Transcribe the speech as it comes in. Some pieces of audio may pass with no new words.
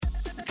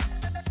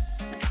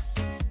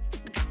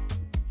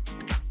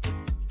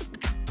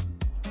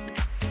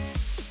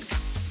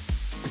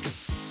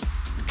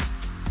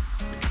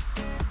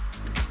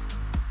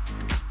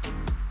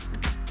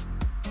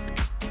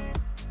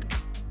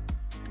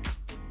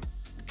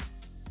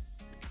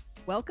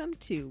Welcome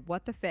to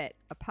What the Fit,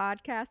 a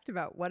podcast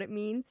about what it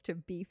means to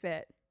be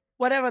fit.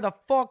 Whatever the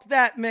fuck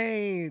that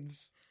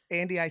means.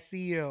 Andy, I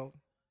see you.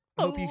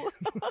 I hope you...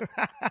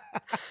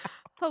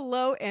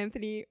 Hello,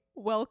 Anthony.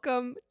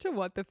 Welcome to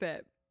What the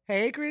Fit.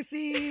 Hey,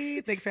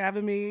 Chrissy. Thanks for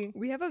having me.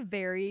 We have a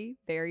very,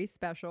 very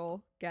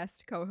special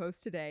guest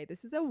co-host today.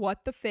 This is a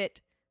What the Fit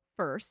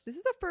first. This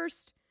is a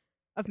first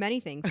of many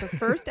things. The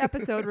first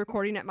episode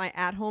recording at my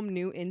at-home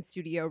new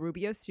in-studio,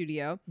 Rubio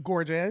Studio.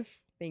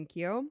 Gorgeous. Thank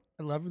you.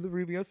 I love the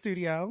Rubio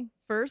Studio.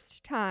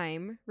 First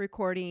time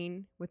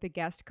recording with a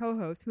guest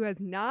co-host who has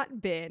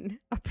not been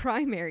a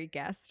primary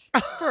guest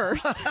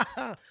first.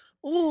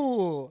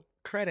 Ooh,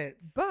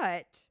 credits.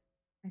 But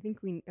I think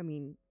we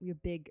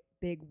have big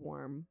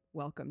warm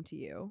welcome to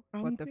you.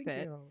 What the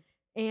Fit. You.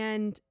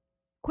 And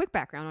quick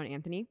background on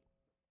Anthony.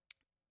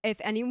 If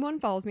anyone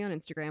follows me on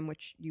Instagram,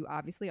 which you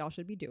obviously all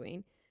should be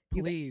doing,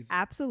 please. You've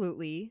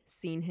absolutely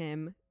seen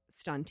him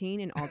stunting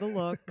in all the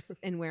looks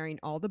and wearing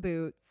all the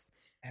boots.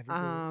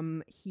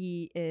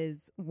 He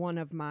is one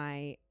of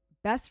my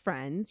best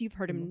friends. You've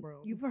heard him.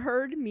 You've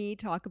heard me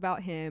talk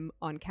about him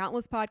on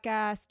countless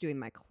podcasts, doing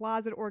my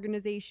closet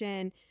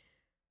organization.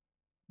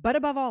 But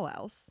above all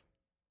else,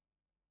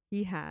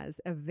 he has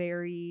a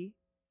very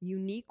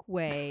unique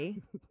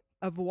way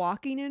of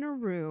walking in a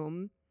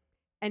room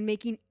and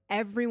making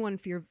everyone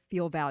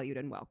feel valued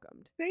and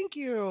welcomed. Thank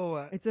you.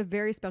 It's a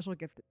very special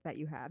gift that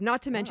you have.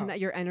 Not to mention that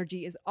your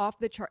energy is off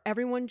the chart.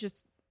 Everyone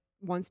just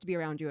wants to be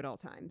around you at all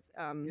times.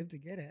 You have to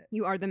get it.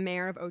 You are the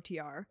mayor of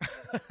OTR.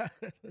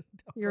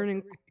 You're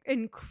an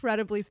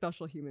incredibly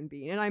special human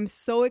being, and I'm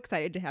so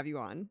excited to have you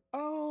on.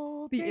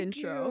 Oh, the thank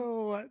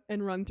intro you.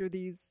 And run through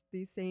these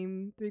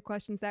same 3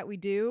 questions that we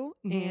do,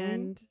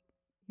 and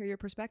hear your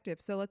perspective.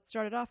 So let's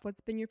start it off.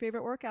 What's been your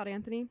favorite workout,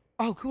 Anthony?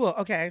 Oh, cool.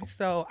 Okay,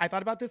 so I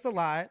thought about this a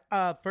lot.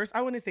 First,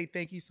 I want to say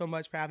thank you so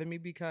much for having me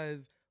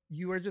because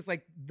you are just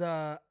like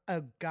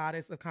a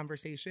goddess of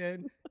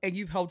conversation and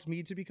you've helped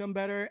me to become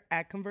better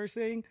at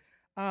conversing.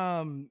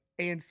 And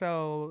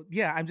so,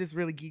 yeah, I'm just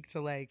really geeked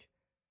to like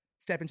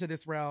step into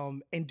this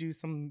realm and do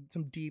some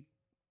deep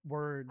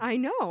words. I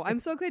know. I'm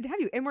so glad to have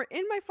you. And we're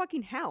in my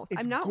fucking house.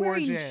 I'm not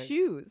gorgeous. wearing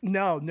shoes.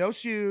 No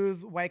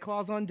shoes. White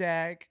Claws on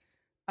deck.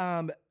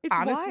 It's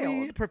honestly,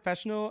 wild.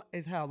 Professional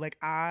as hell. Like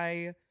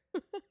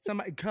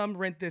somebody come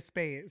rent this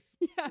space.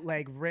 Yeah.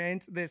 Like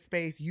rent this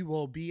space. You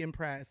will be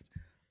impressed.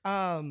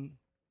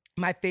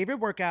 My favorite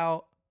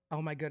workout,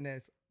 oh my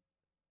goodness.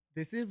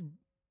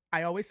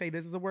 I always say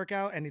this is a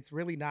workout and it's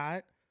really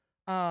not.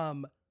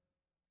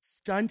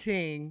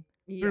 Stunting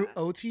through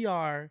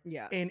OTR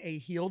in a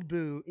heeled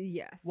boot.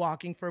 Yes.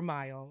 Walking for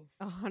miles.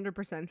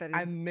 100%. That is.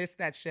 I miss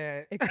that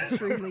shit.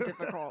 Extremely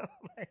difficult.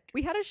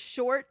 We had a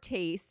short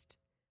taste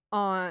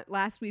on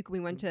last week.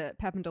 We went to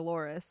Pep and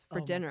Dolores for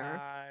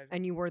dinner,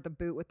 and you wore the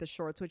boot with the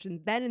shorts, which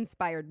then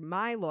inspired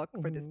my look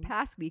for this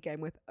past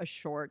weekend with a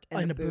short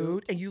and a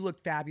boot. And you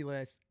look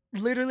fabulous.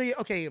 Literally,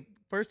 okay,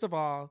 first of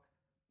all,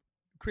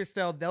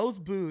 Christelle, those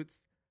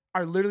boots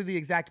are literally the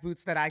exact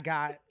boots that I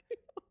got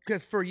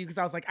because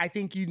I was like, I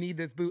think you need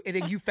this boot. And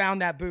then you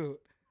found that boot.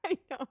 I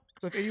know.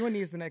 So if anyone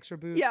needs an extra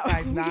boot,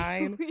 size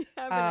 9, we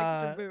have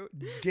an extra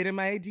boot. Get in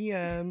my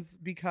DMs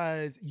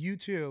because you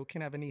too can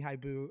have a knee-high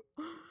boot.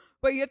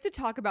 But you have to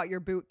talk about your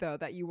boot, though,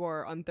 that you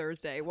wore on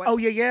Thursday. Oh,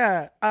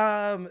 yeah.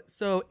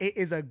 So it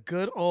is a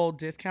good old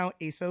discount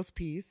ASOS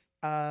piece.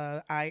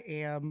 I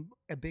am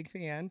a big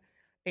fan.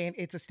 And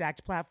it's a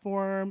stacked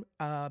platform,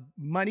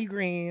 money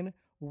green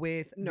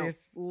with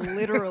this.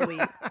 Literally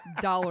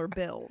dollar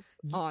bills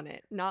on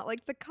it. Not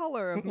like the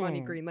color of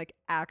money green, like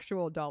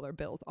actual dollar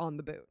bills on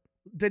the boot.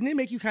 Didn't it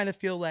make you kind of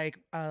feel like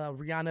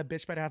Rihanna,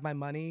 bitch better have my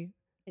money?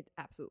 It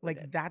absolutely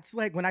did. That's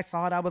like when I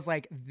saw it, I was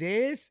like,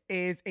 this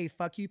is a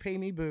fuck you pay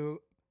me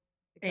boot.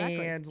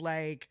 Exactly. And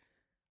like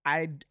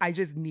I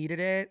just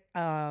needed it.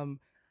 I'm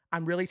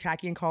really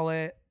tacky and call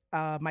it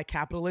my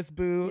capitalist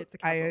boot.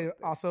 I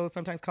also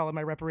sometimes call it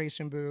my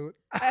reparation boot.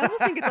 I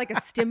almost think it's like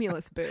a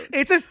stimulus boot.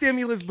 It's a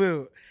stimulus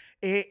boot.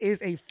 It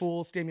is a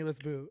full stimulus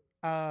boot.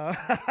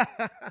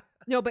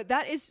 No, but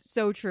that is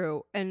so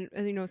true. And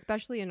you know,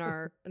 especially in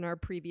our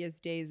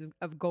previous days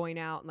of going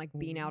out and like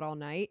being out all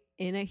night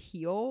in a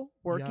heel,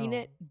 working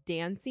it,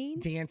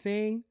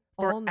 dancing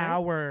for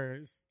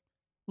hours.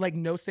 Like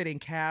no sitting,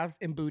 calves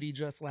and booty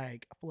just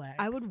like flexed.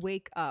 I would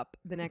wake up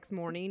the next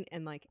morning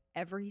and like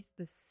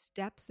the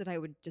steps that I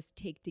would just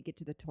take to get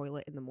to the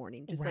toilet in the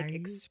morning, just like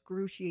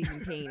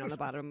excruciating pain on the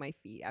bottom of my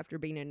feet after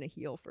being in a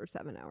heel for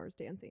 7 hours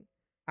dancing.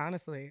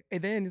 Honestly.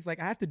 And then it's like,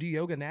 I have to do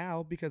yoga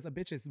now because a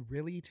bitch is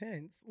really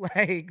tense.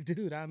 Like,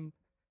 dude,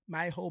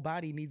 my whole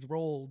body needs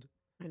rolled.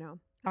 I know.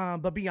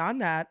 But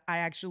beyond that, I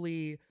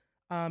actually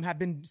have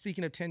been,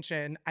 speaking of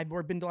tension, I've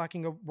been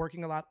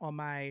working a lot on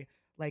my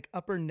like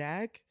upper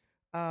neck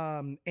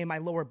and my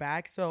lower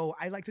back. So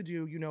I like to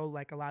do,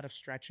 like a lot of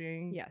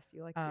stretching. Yes,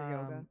 you like your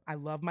yoga. I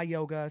love my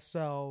yoga.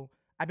 So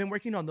I've been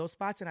working on those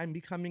spots and I'm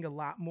becoming a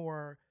lot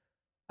more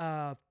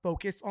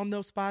focused on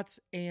those spots.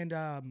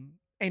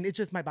 And it's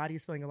just my body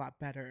is feeling a lot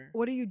better.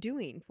 What are you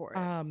doing for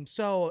it?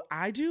 So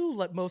I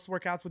do most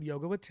workouts with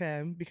Yoga with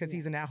Tim because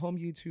he's an at-home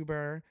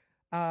YouTuber.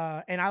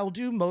 And I'll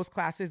do most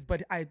classes,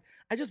 but I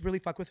just really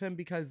fuck with him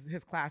because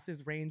his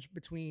classes range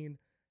between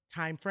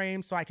time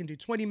frames. So I can do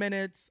 20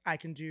 minutes. I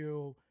can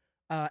do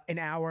an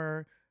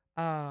hour.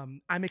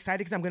 I'm excited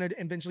because I'm going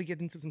to eventually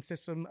get into some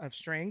system of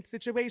strength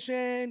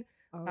situation.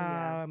 Oh,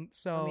 yeah.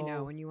 So let me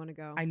know when you want to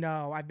go. I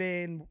know I've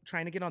been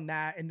trying to get on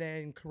that, and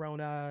then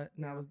Corona,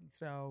 and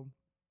so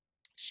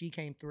she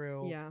came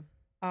through. Yeah.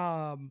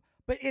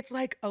 But it's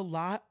like a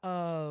lot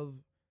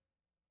of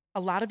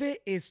it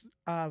is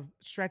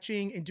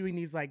stretching and doing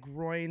these like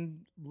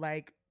groin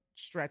like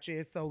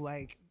stretches. So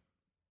like,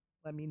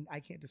 I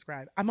can't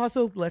describe. I'm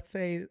also, let's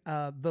say,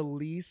 the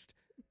least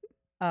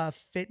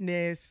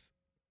fitness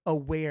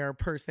aware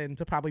person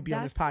to probably be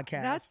on this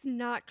podcast. That's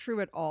not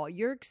true at all.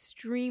 You're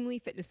extremely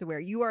fitness aware.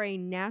 You are a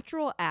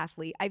natural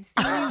athlete. I've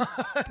seen you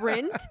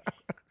sprint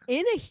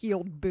in a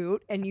heeled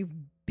boot, and you've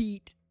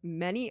beat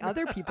many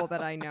other people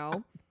that I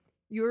know.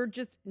 You're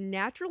just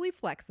naturally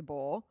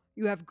flexible.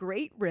 You have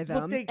great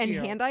rhythm and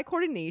hand-eye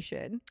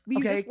coordination.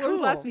 We just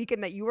learned last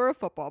weekend that you were a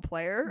football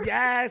player.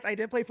 Yes, I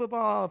did play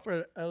football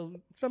for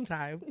some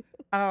time.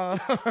 So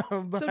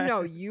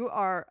no, you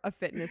are a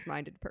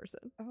fitness-minded person.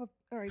 Oh,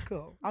 all right,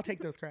 cool. I'll take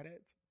those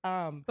credits.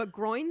 But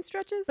groin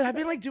stretches? But I've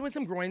been like doing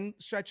some groin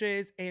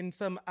stretches and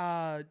some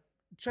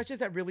stretches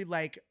that really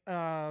like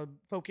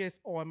focus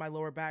on my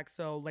lower back.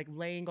 So like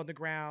laying on the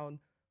ground,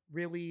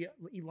 really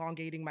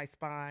elongating my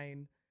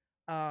spine.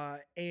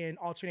 And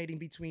alternating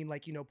between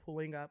like,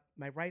 pulling up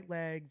my right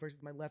leg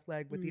versus my left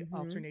leg with the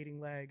alternating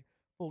leg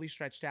fully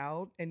stretched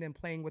out, and then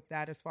playing with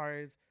that as far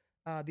as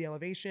the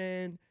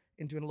elevation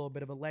and doing a little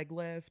bit of a leg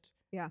lift.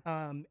 Yeah.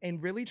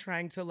 And really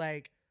trying to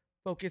like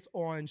focus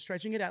on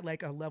stretching it at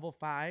like a level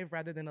 5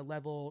 rather than a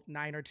level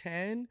 9 or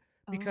 10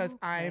 because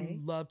I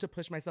love to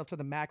push myself to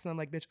the max. And I'm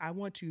like, bitch, I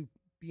want to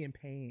be in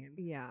pain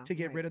to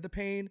get rid of the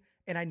pain.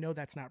 And I know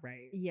that's not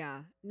right.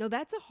 Yeah. No,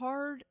 that's a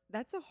hard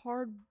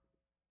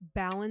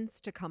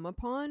balance to come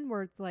upon,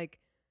 where it's like,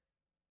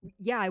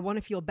 yeah, I want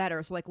to feel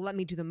better, so like let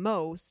me do the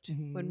most,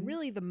 when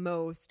really the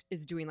most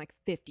is doing like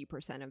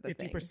 50% of the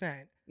 50%.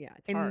 Thing. Yeah,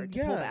 it's hard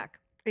to pull back.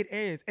 It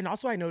is. And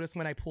also I notice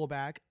when I pull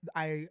back,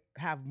 I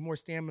have more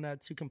stamina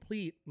to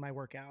complete my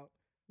workout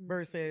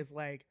versus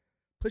like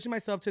pushing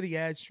myself to the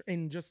edge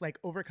and just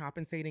like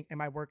overcompensating in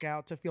my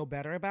workout to feel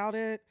better about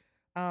it,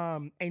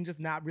 and just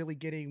not really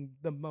getting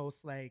the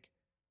most like,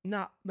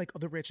 not like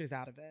the riches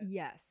out of it.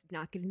 Yes,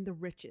 not getting the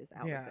riches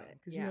out of it.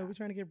 Because we're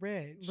trying to get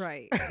rich.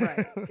 Right.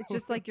 It's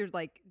just like you're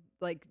like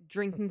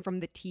drinking from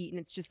the teat, and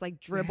it's just like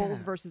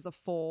dribbles versus a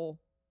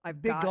full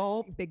big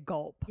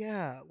gulp.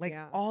 Yeah,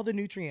 all the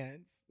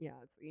nutrients. Yeah,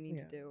 that's what you need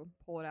to do.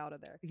 Pull it out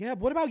of there. Yeah.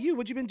 What about you?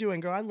 What you been doing,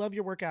 girl? I love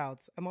your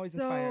workouts. I'm always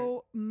inspired.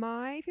 So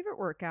my favorite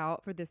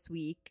workout for this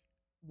week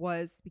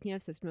was, speaking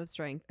of System of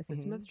Strength, a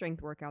System of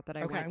Strength workout that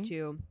I went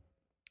to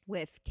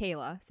with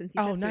Kayla, since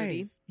you said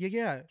nice.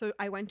 Yeah. So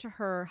I went to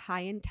her high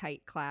and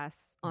tight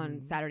class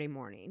on Saturday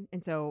morning.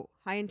 And so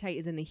high and tight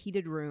is in the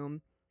heated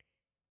room,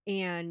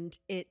 and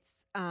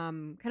it's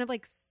kind of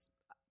like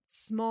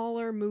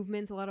smaller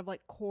movements, a lot of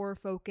like core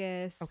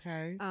focus.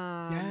 Okay.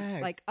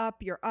 Like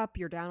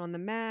you're down on the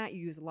mat.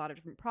 You use a lot of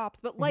different props,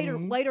 but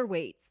lighter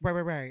weights.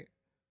 Right.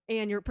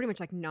 And you're pretty much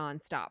like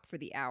nonstop for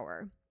the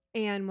hour.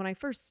 And when I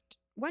first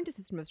went to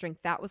System of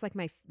Strength, that was like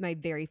my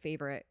very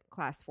favorite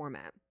class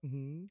format.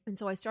 And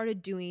so I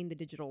started doing the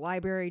digital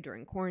library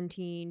during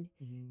quarantine,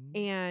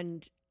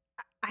 and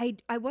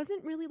I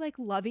wasn't really like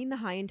loving the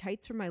high and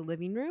tights from my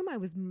living room. I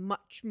was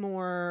much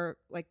more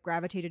like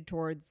gravitated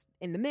towards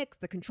in the mix,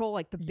 the control,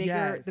 like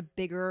the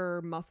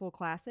bigger muscle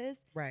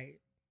classes. Right.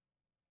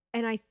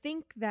 And I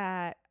think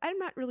that, I'm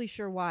not really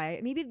sure why.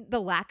 Maybe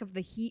the lack of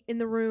the heat in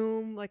the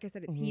room. Like I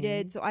said, it's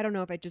heated. So I don't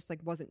know if it just like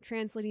wasn't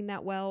translating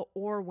that well,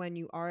 or when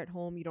you are at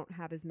home, you don't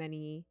have as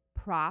many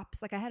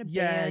props. Like I had a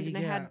band and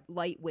I had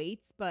light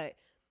weights, but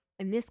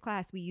in this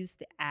class we used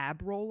the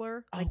ab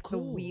roller, like the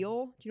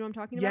wheel. Do you know what I'm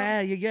talking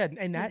about? Yeah.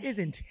 And that is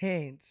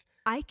intense.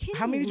 I can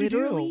How many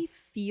literally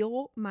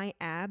feel my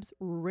abs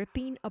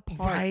ripping apart.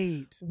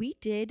 Right. We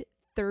did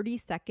 30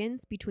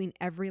 seconds between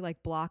every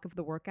like block of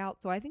the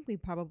workout. So I think we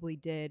probably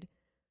did,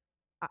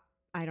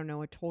 I don't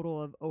know, a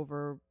total of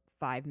over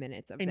 5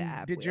 minutes of the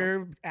ab Did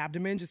your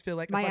abdomen just feel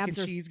like a fucking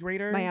cheese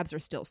grater? My abs are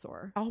still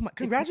sore. Oh my,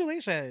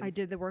 congratulations. I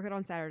did the workout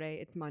on Saturday.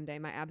 It's Monday.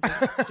 My abs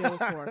are still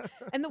sore.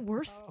 And the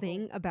worst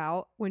thing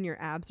about when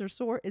your abs are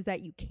sore is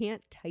that you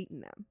can't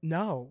tighten them.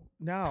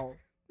 No.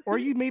 Or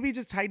you maybe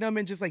just tighten them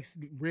and just like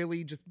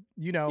really just,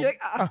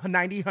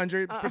 90,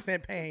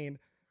 100% pain.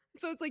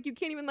 So it's like you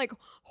can't even like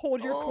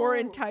hold your core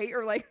in tight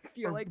or like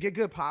feel or like get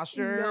good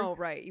posture. No,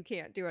 right. You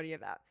can't do any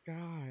of that.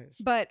 Gosh.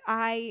 But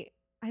I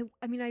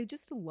mean, I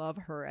just love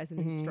her as an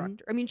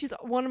instructor. I mean, she's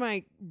one of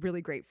my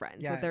really great friends.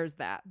 Yes. So there's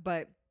that.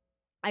 But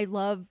I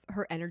love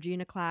her energy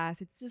in a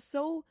class. It's just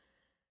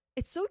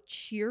it's so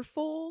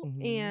cheerful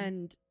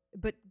and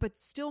but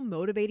still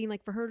motivating.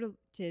 Like for her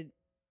to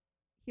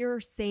hear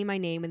her say my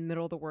name in the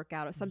middle of the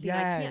workout is something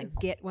I can't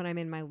get when I'm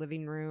in my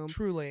living room.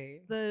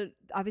 Truly.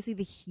 Obviously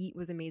the heat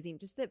was amazing.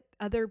 Just that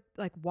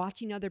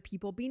watching other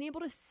people, being able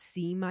to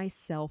see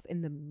myself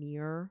in the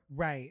mirror.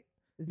 Right.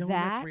 Knowing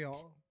that's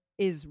real.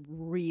 Is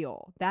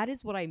real. That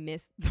is what I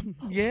miss the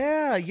most.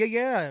 Yeah.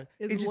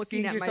 Is just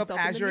seeing yourself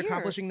as you're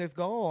accomplishing this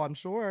goal, I'm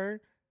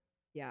sure.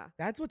 Yeah.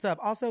 That's what's up.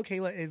 Also,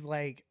 Kayla is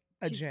like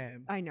a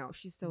gem. I know.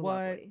 She's so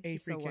lovely.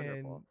 She's so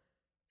wonderful.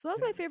 So that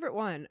was my favorite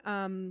one.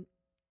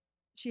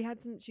 She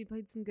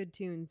played some good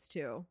tunes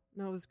too.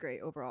 No, it was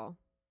great overall.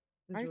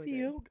 I see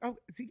you. Oh,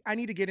 see, I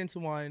need to get into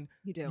one.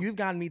 You do. You've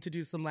gotten me to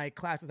do some like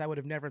classes I would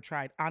have never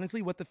tried.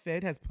 Honestly, What the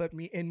Fit has put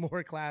me in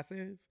more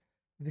classes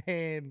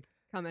than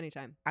come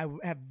anytime I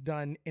have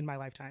done in my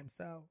lifetime.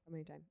 So come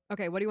anytime.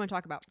 Okay, what do you want to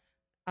talk about?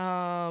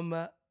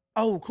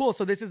 Oh, cool.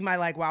 So this is my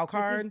like wild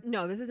card.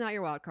 This is not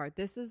your wild card.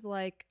 This is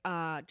like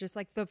just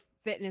like the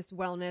fitness,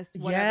 wellness,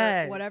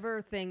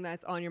 whatever thing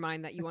that's on your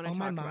mind that you want to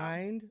talk about.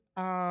 On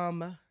my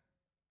mind.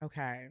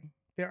 Okay.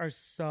 There are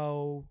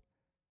so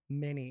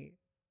many.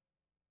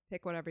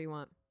 Pick whatever you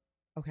want.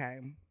 Okay.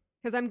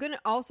 Because I'm gonna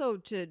also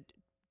to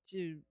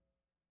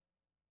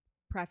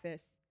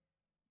preface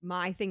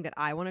my thing that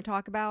I want to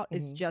talk about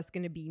is just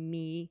gonna be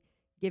me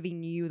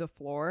giving you the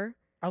floor.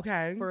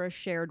 Okay. For a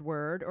shared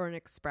word or an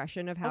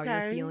expression of how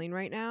you're feeling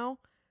right now.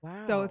 Wow.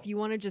 So if you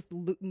want to just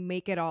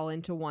make it all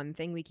into one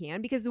thing, we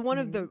can. Because one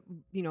of the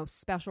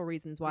special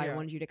reasons why I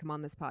wanted you to come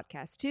on this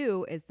podcast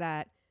too is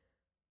that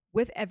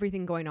with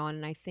everything going on,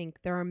 and I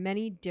think there are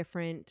many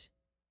different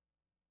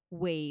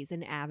ways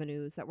and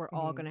avenues that we're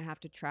all going to have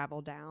to travel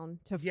down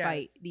to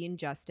fight the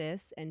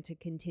injustice and to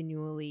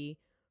continually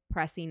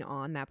pressing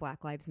on that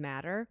Black Lives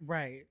Matter.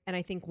 Right. And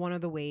I think one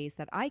of the ways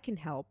that I can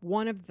help,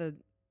 one of the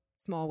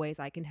small ways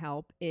I can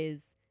help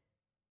is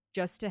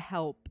just to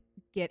help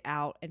get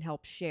out and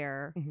help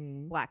share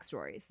Black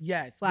stories.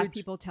 Yes. Black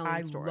people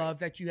telling stories. I love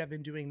that you have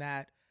been doing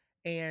that.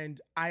 And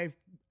I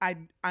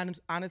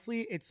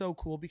honestly, it's so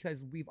cool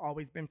because we've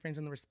always been friends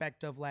in the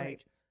respect of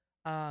like,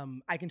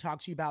 I can talk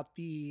to you about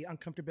the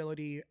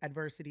uncomfortability,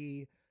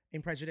 adversity,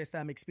 and prejudice that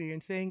I'm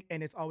experiencing.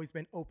 And it's always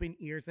been open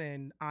ears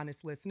and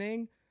honest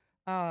listening.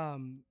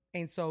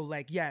 And so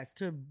like, yes,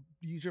 to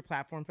use your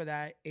platform for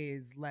that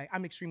is like,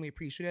 I'm extremely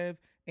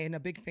appreciative and a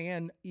big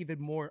fan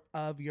even more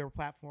of your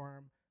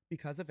platform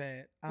because of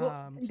it.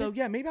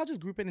 Maybe I'll just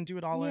group it and do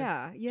it all.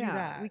 Yeah,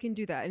 we can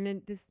do that. And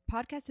then this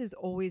podcast has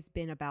always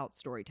been about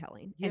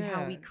storytelling and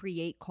how we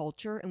create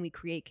culture and we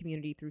create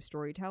community through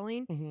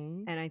storytelling.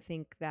 And I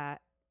think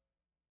that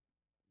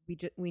we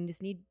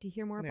just need to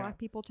hear more Black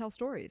people tell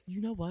stories. You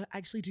know what? I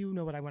actually do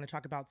know what I want to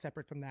talk about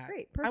separate from that.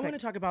 Great, perfect. I want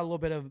to talk about a little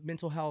bit of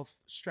mental health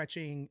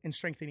stretching and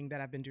strengthening that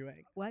I've been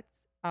doing.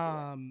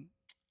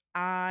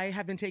 I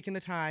have been taking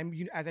the time,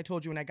 as I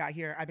told you when I got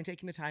here, I've been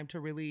taking the time to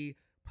really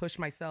push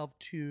myself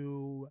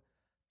to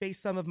face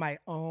some of my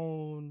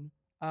own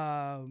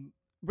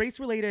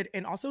race-related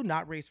and also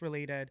not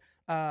race-related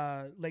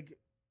like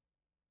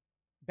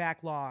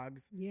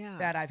backlogs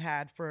that I've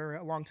had for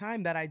a long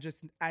time that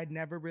I'd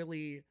never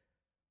really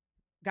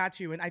got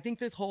to. And I think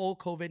this whole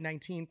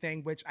COVID-19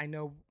 thing, which I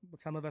know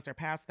some of us are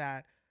past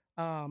that,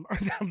 or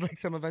like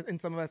some of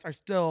us are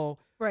still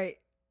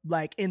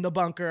like in the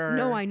bunker.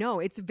 No, I know.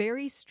 It's a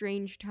very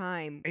strange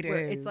time. It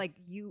is. It's like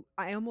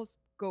I almost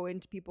go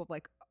into people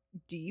like,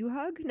 do you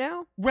hug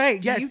now?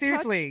 Right. Yeah,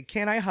 seriously.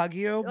 Can I hug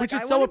you? Like, which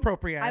is so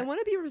appropriate. I want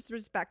to be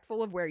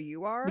respectful of where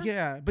you are.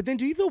 Yeah. But then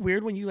do you feel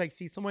weird when you like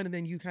see someone and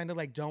then you kind of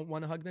like don't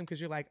want to hug them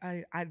because you're like,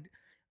 I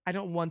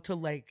don't want to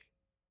like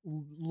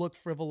look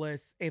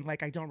frivolous and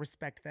like I don't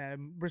respect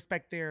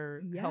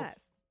their health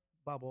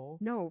bubble.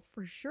 No,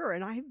 for sure.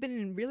 And I've been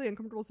in really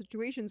uncomfortable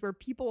situations where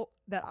people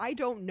that I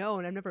don't know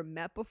and I've never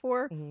met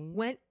before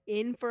went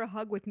in for a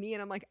hug with me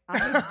and I'm like, I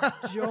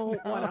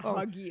don't want to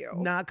hug you.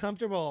 Not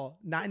comfortable.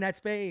 Not in that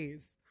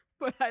space.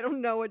 But I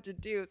don't know what to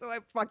do. So I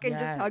fucking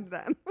just hug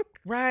them.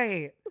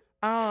 Right.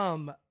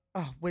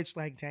 Which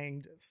like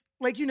dang, just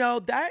like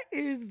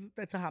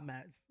that's a hot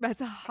mess.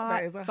 That's a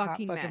hot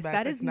fucking mess.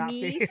 That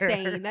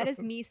is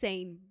me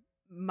saying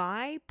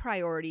my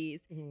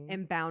priorities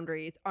and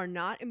boundaries are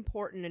not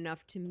important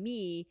enough to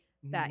me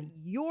that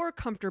your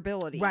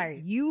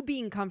comfortability, you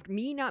being comfortable,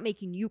 me not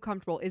making you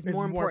comfortable is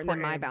more important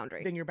than my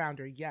boundary. Than your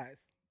boundary,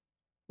 yes.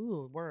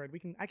 Ooh, word.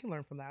 I can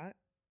learn from that.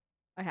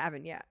 I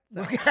haven't yet.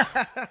 So.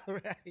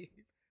 Right.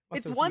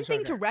 It's one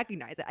thing to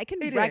recognize it. I can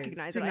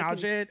recognize it. I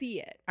can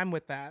see it. I'm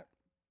with that.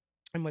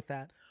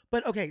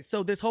 But okay,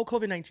 so this whole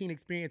COVID-19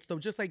 experience, though,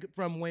 just like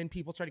from when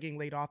people started getting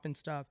laid off and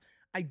stuff,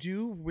 I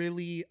do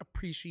really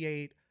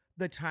appreciate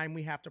the time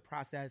we have to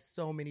process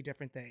so many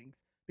different things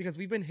because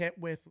we've been hit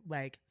with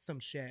like some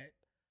shit.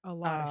 A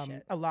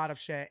lot of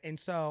shit. And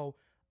so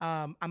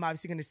I'm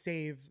obviously going to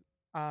save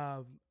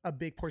a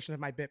big portion of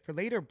my bit for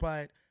later,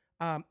 but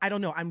I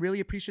don't know. I'm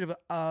really appreciative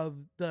of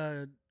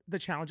the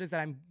challenges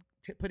that I'm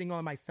putting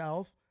on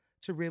myself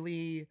to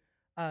really,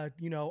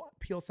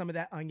 peel some of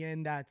that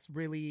onion that's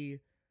really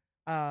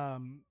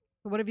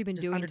what have you been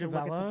doing to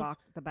look at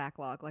the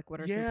backlog? Like,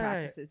 what are some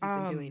practices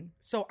you've been doing?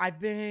 So I've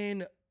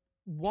been,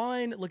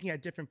 looking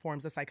at different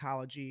forms of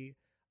psychology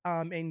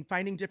and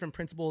finding different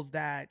principles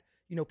that,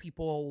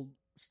 people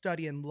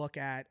study and look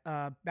at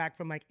back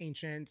from like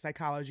ancient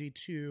psychology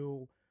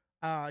to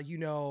you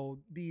know,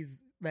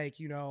 these like,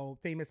 you know,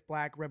 famous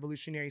Black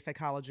revolutionary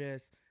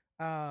psychologists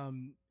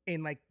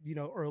in like, you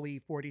know,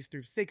 early 40s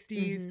through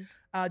 60s.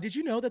 Did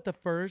you know that the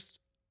first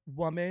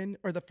woman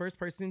or the first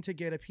person to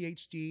get a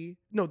PhD,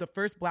 no, the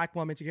first Black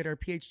woman to get her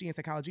PhD in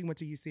psychology went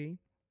to UC?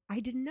 I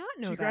did not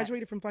know She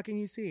graduated from fucking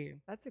UC.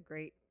 That's a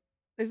great.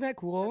 Isn't that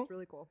cool? That's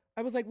really cool.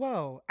 I was like,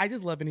 whoa. I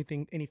just love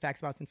any facts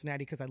about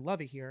Cincinnati because I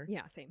love it here.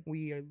 Yeah, same.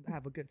 We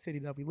have a good city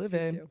that we live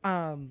in.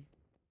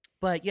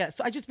 But yeah,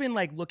 so I just been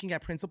like looking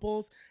at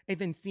principles and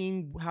then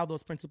seeing how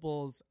those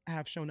principles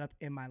have shown up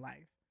in my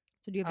life.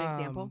 So do you have an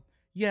example?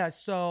 Yeah,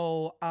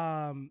 so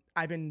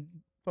I've been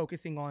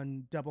focusing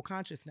on double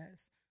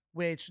consciousness,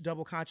 which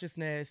double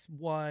consciousness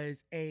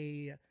was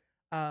a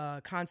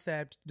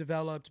concept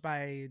developed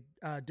by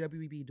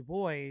W.E.B. Du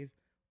Bois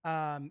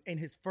in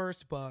his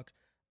first book.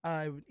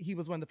 He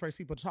was one of the first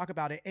people to talk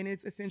about it. And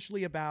it's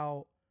essentially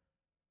about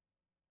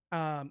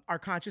our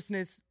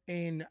consciousness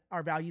and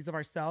our values of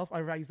ourself,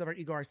 our values of our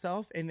ego,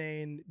 ourself, and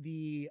then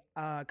the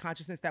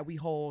consciousness that we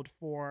hold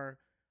for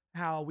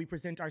how we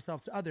present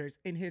ourselves to others.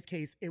 In his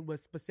case, it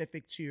was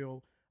specific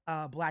to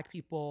Black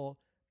people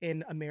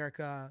in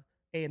America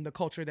and the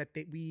culture that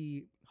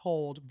we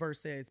hold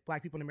versus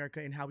Black people in America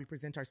and how we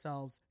present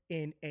ourselves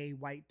in a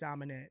white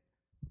dominant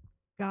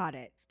Got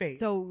it. space.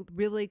 So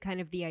really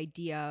kind of the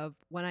idea of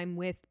when I'm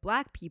with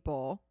Black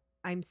people,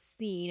 I'm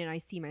seen and I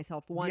see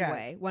myself one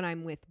way. When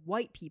I'm with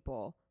white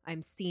people,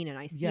 I'm seen and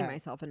I see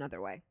myself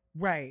another way.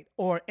 Right.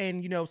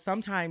 And you know,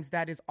 sometimes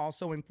that is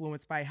also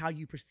influenced by how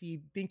you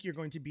think you're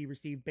going to be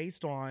received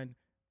based on,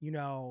 you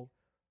know,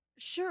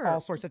 sure, all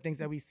sorts of things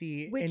that we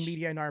see in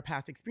media and our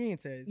past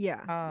experiences.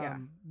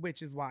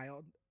 Which is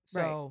wild.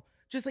 So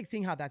just like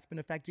seeing how that's been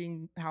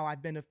affecting how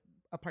I've been a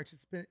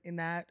participant in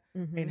that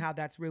and how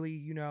that's really,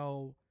 you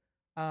know,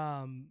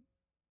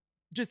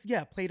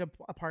 played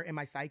a part in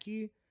my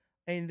psyche.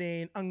 And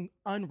then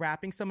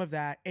unwrapping some of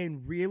that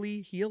and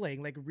really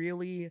healing, like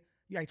really,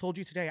 I told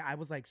you today, I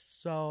was like,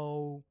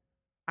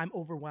 I'm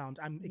overwhelmed.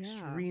 I'm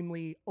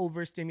extremely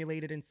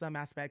overstimulated in some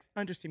aspects,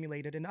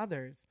 understimulated in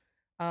others.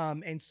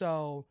 And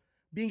so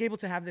being able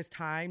to have this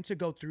time to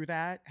go through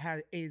that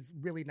is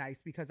really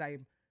nice because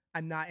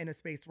I'm not in a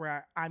space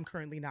where I'm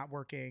currently not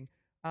working.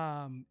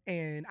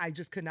 And I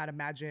just could not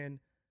imagine.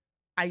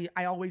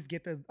 I always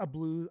get a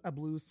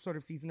blues sort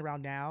of season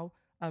around now.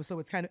 So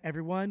it's kind of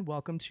everyone,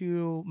 welcome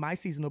to my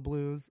seasonal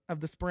blues of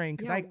the spring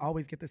because I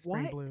always get the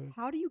spring blues.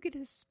 How do you get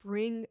a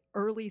spring,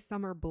 early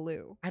summer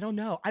blue? I don't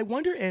know. I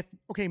wonder if,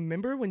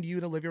 remember when you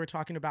and Olivia were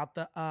talking about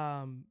the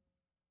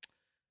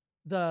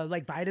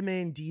like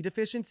vitamin D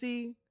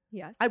deficiency?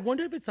 Yes. I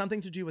wonder if it's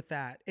something to do with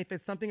that. If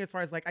it's something as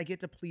far as like I get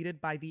depleted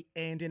by the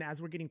end and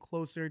as we're getting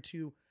closer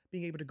to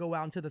being able to go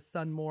out into the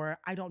sun more,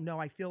 I don't know.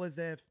 I feel as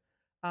if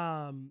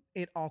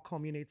it all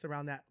culminates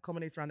around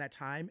that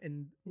time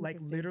and like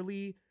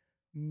literally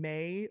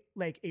May,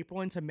 like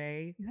April into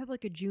May. You have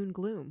like a June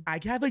gloom. I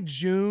have a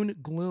June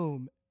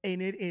gloom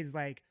and it is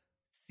like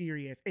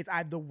serious. I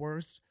have the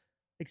worst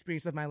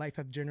experience of my life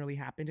have generally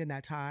happened in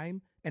that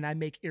time and I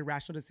make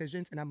irrational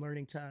decisions and I'm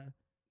learning to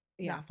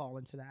not fall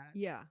into that.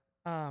 Yeah.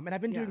 And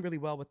I've been doing really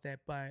well with it,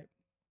 but.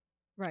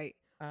 Right.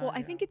 Well,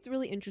 I think it's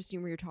really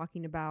interesting where you're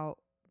talking about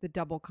the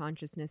double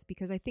consciousness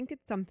because I think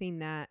it's something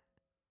that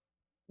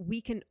we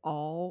can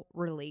all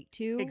relate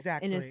to.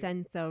 Exactly. In a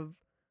sense of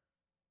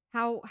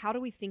how do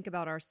we think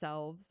about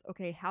ourselves?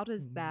 Okay, how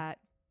does that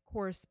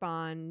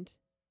correspond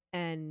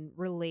and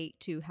relate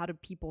to how do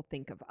people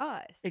think of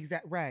us?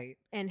 Right.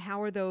 And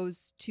how are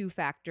those two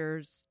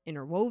factors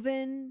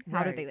interwoven?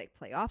 How do they like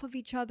play off of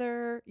each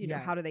other? You know,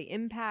 how do they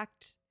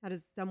impact? How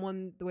does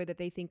someone, the way that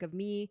they think of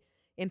me,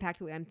 impact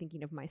the way I'm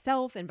thinking of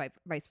myself and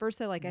vice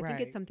versa? Like, I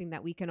think it's something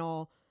that we can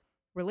all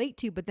relate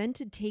to, but then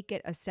to take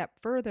it a step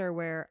further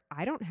where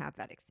I don't have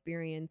that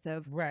experience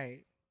of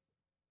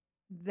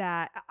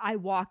that I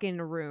walk in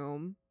a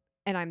room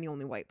and I'm the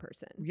only white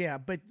person. Yeah,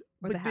 but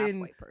the then,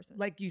 white person.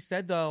 Like you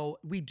said, though,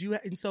 we do,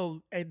 and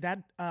so that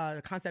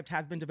concept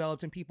has been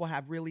developed, and people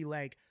have really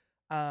like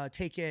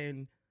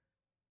taken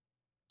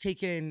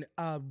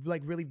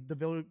like really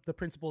the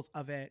principles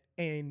of it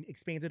and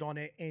expanded on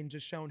it, and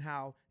just shown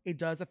how it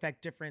does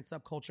affect different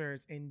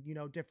subcultures and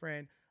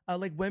different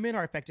like women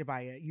are affected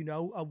by it.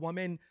 A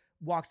woman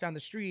walks down the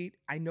street.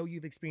 I know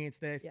you've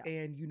experienced this,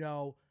 and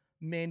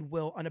men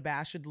will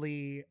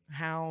unabashedly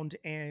hound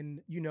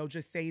and,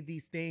 just say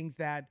these things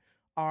that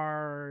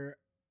are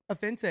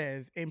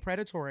offensive and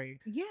predatory.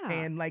 Yeah.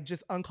 And like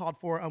just uncalled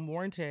for,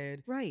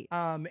 unwarranted. Right.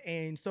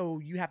 And so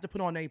you have to put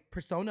on a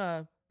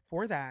persona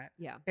for that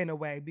in a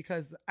way,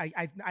 because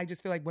I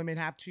just feel like women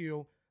have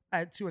to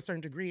a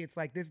certain degree, it's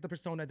like, this is the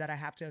persona that I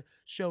have to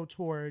show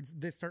towards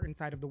this certain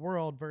side of the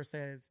world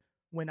versus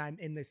when I'm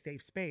in this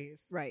safe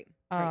space. Right.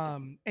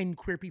 And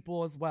queer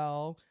people as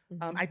well.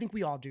 I think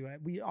we all do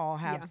it. We all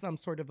have some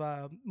sort of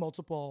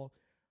multiple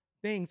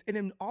things. And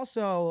then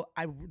also,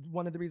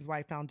 one of the reasons why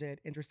I found it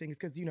interesting is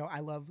because, I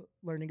love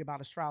learning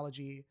about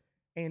astrology,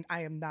 and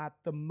I am not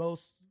the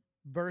most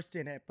versed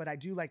in it, but I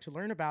do like to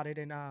learn about it.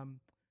 And,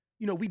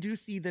 we do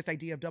see this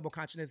idea of double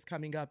consciousness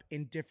coming up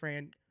in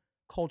different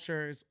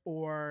cultures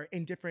or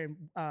in different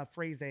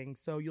phrasing.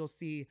 So you'll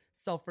see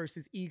self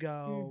versus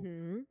ego,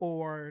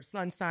 or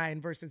sun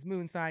sign versus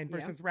moon sign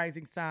versus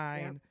rising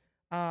sign.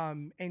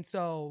 And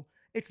so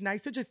it's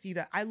nice to just see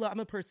that. I'm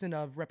a person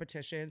of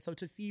repetition. So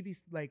to see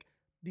these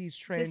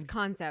trends, this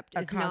concept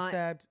is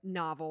not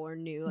novel or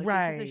new. Like,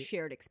 right. This is a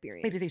shared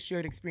experience. It is a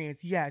shared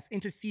experience, yes.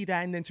 And to see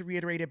that and then to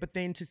reiterate it, but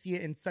then to see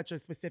it in such a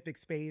specific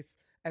space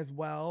as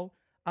well.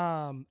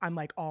 I'm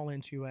like all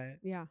into it.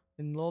 Yeah.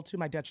 And a little to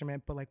my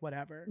detriment, but like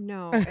whatever.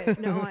 No, to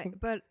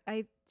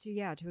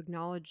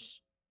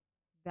acknowledge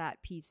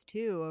that piece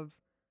too of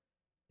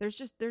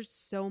there's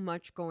so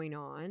much going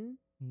on.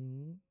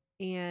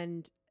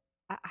 And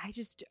I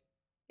just,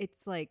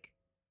 it's like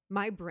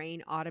my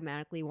brain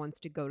automatically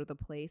wants to go to the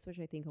place, which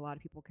I think a lot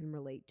of people can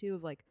relate to,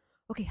 of like,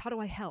 okay, how do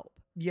I help?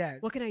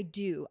 Yes. What can I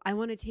do? I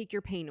want to take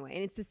your pain away.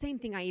 And it's the same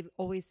thing I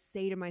always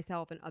say to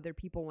myself and other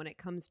people when it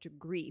comes to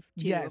grief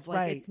too. Yes, of like,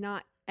 right. It's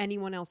not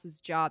anyone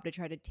else's job to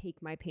try to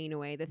take my pain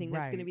away. The thing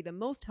that's going to be the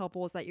most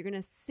helpful is that you're going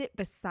to sit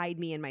beside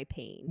me in my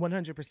pain.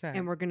 100%.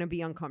 And we're going to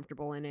be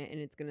uncomfortable in it and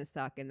it's going to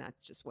suck. And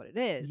that's just what it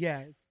is.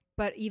 Yes.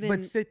 But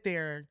sit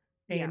there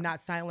and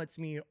not silence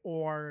me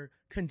or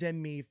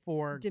condemn me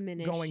for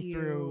going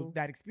through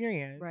that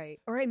experience. Right.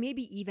 Or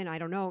maybe even, I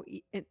don't know,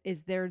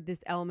 is there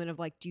this element of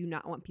like, do you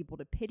not want people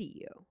to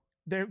pity you?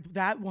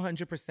 That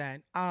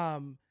 100%.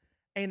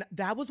 And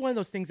that was one of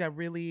those things that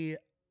really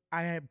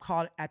I had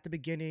caught at the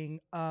beginning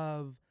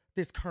of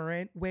this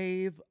current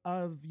wave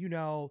of,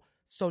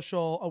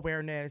 social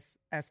awareness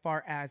as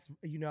far as,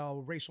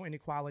 racial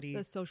inequality,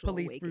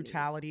 police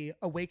brutality,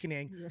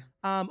 awakening.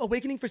 Yeah.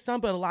 Awakening for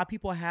some, but a lot of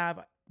people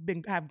have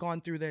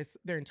gone through this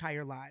their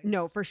entire lives.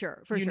 No, for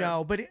sure.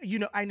 But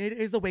and it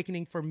is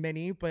awakening for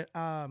many, but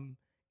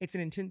it's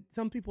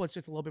some people it's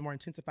just a little bit more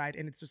intensified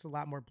and it's just a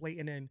lot more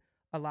blatant and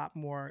a lot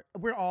more,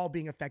 we're all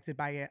being affected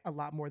by it a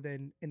lot more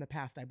than in the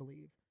past, I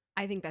believe.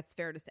 I think that's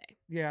fair to say.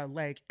 Yeah,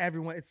 like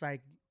everyone, it's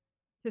like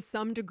to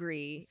some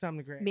degree.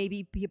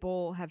 Maybe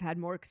people have had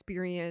more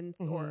experience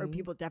or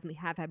people definitely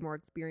have had more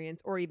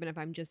experience, or even if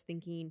I'm just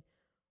thinking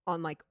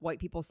on like white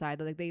people's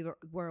side, like they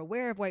were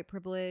aware of white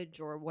privilege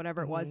or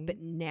whatever it was, but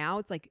now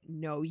it's like,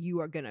 no, you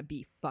are gonna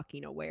be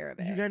fucking aware of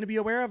it. You're gonna be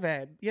aware of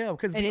it, yeah,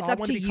 because and it's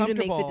up to you to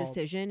make the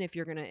decision if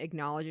you're gonna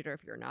acknowledge it or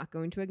if you're not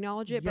going to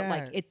acknowledge it. Yes. But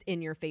like, it's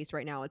in your face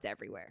right now; it's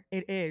everywhere.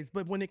 It is.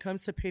 But when it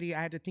comes to pity,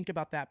 I had to think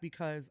about that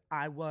because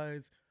I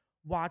was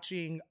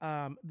watching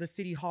the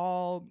City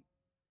Hall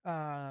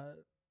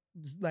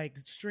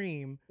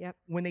stream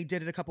when they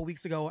did it a couple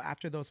weeks ago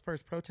after those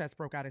first protests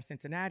broke out in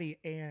Cincinnati,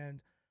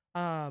 and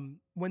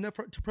when the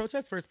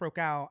protests first broke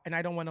out, and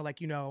I don't want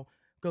to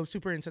go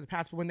super into the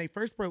past, but when they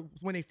first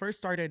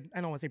started, I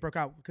don't want to say broke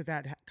out because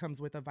that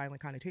comes with a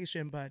violent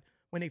connotation, but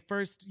when they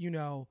first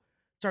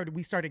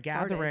started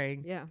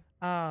gathering,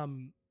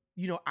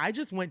 I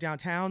just went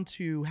downtown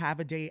to have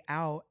a day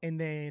out, and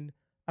then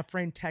a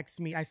friend texted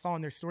me. I saw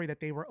on their story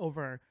that they were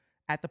over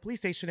at the police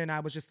station, and I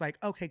was just like,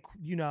 okay,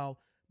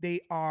 they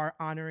are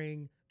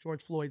honoring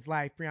George Floyd's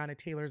life, Breonna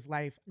Taylor's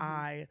life.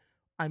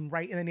 I'm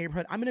right in the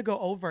neighborhood. I'm going to go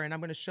over and I'm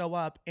going to show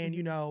up. And,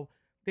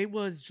 they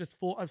was just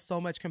full of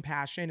so much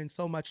compassion and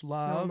so much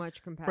love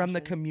from the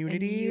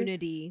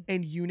community.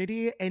 And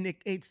unity. And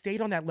it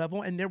stayed on that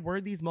level. And there were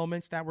these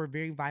moments that were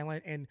very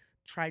violent and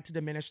tried to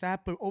diminish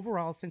that. But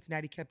overall,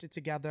 Cincinnati kept it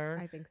together.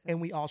 I think so.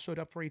 And we all showed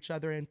up for each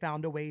other and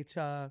found a way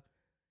to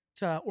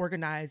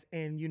organize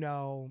and,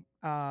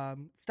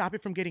 stop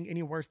it from getting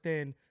any worse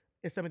than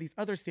in some of these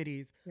other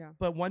cities. Yeah.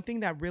 But one thing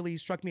that really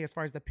struck me as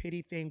far as the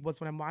pity thing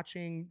was when I'm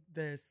watching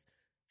this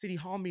City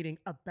Hall meeting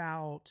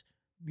about,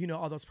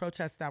 all those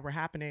protests that were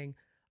happening,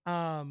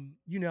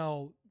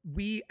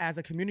 we as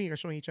a community are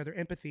showing each other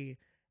empathy.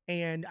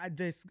 And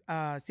this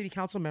city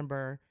council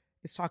member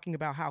is talking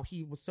about how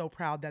he was so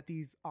proud that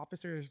these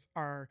officers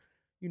are,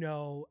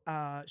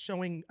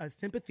 showing a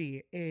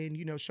sympathy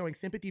and, showing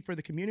sympathy for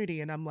the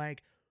community. And I'm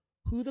like,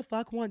 who the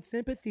fuck wants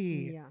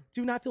sympathy? Yeah.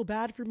 Do not feel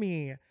bad for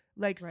me.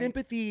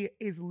 Sympathy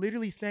is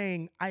literally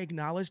saying, I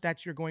acknowledge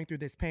that you're going through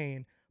this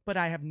pain, but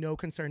I have no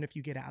concern if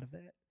you get out of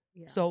it.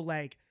 Yeah. So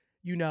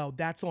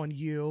that's on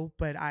you,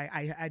 but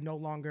I no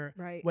longer,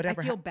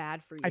 whatever. I feel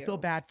bad for you. I feel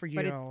bad for you.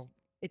 But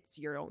it's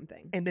your own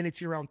thing. And then it's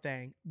your own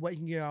thing.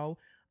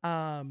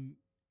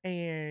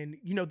 And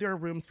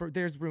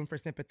there's room for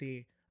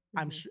sympathy.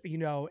 I'm sure,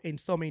 in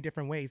so many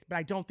different ways, but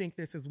I don't think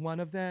this is one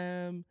of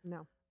them.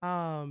 No. I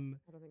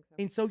don't think so.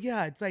 And so,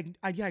 it's like,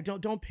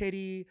 don't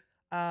pity,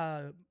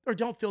 or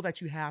don't feel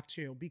that you have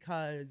to,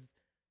 because,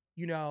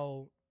 you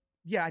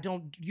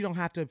don't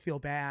have to feel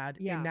bad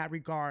in that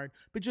regard,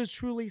 but just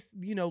truly,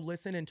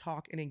 listen and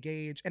talk and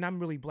engage. And I'm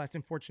really blessed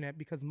and fortunate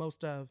because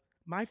most of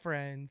my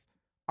friends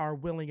are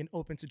willing and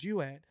open to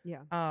do it.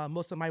 Yeah.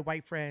 Most of my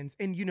white friends,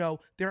 and,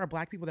 there are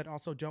Black people that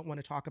also don't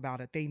want to talk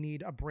about it. They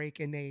need a break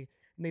and they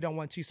don't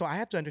want to. So I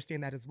have to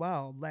understand that as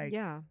well.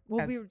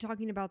 We were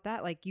talking about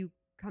that, like you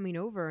coming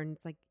over, and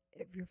it's like,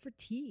 if you're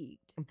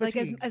fatigued. Like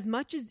as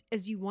much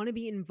as you want to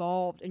be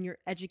involved and you're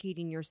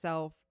educating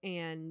yourself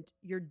and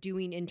you're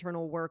doing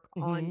internal work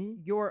on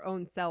your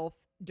own self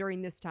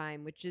during this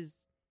time, which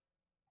is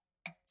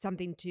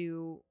something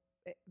to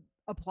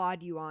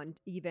applaud you on,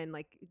 even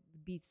like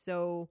be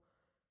so,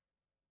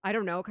 I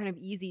don't know, kind of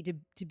easy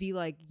to be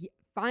like,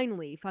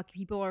 finally,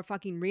 people are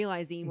fucking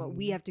realizing what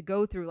we have to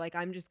go through. Like,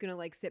 I'm just gonna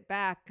like sit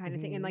back kind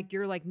of thing. And like,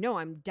 you're like, no,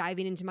 I'm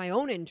diving into my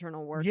own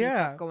internal work and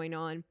stuff going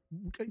on.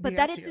 But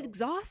that it's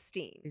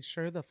exhausting. It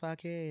sure the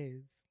fuck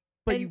is.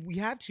 But we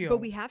have to. But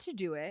we have to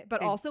do it.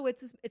 But also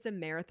it's a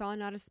marathon,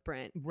 not a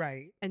sprint.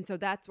 Right. And so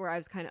that's where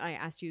I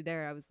asked you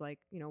there. I was like,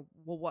 well,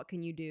 what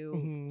can you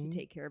do to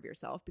take care of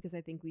yourself? Because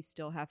I think we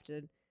still have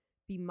to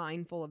be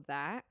mindful of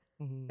that,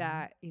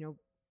 that,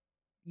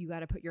 you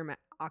got to put your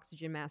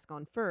oxygen mask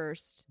on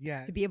first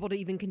to be able to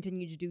even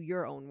continue to do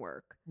your own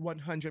work.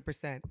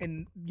 100%.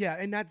 And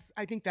and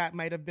I think that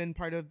might have been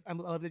part of, I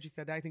love that you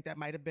said that. I think that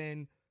might have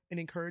been an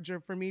encourager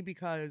for me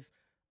because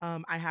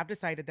I have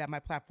decided that my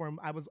platform,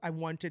 I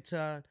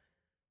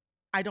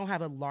don't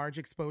have a large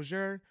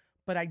exposure,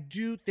 but I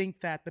do think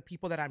that the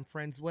people that I'm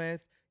friends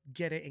with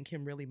get it and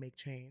can really make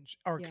change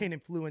or can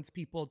influence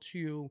people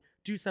to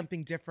do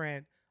something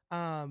different.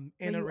 In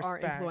a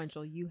respect. You are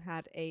influential. You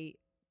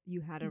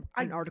had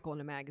an article in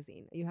a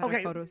magazine. You had a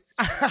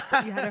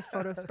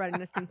photo spread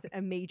in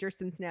a major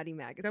Cincinnati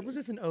magazine. That was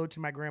just an ode to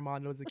my grandma,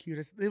 and it was the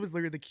cutest. It was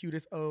literally the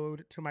cutest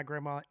ode to my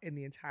grandma in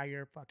the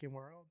entire fucking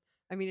world.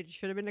 I mean, it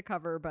should have been a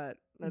cover, but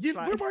that's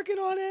fine. We're working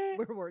on it.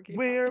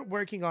 We're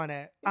working on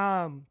it.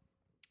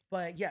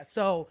 But yeah,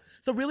 so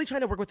really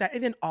trying to work with that,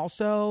 and then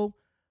also,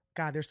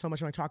 God, there's so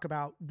much I want to talk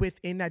about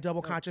within that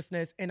double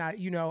consciousness, and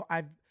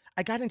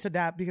I got into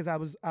that because I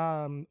was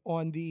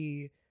on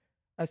the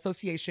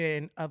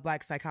Association of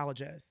Black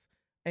Psychologists,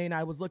 and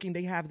I was looking.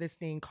 They have this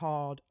thing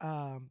called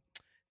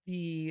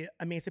the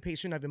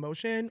emancipation of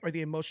emotion, or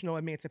the emotional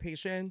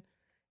emancipation,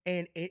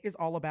 and it is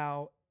all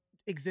about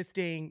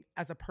existing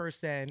as a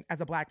person,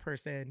 as a Black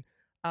person,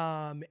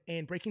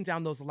 and breaking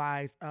down those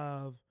lies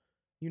of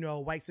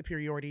white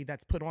superiority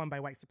that's put on by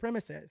white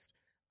supremacists,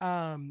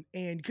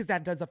 and because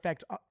that does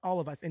affect all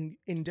of us in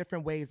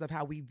different ways of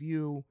how we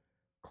view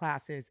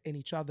classes and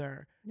each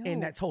other,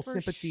 and that whole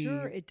sympathy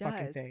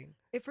fucking thing.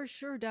 It for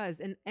sure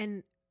does.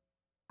 And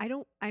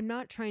I'm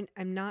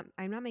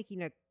not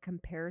making a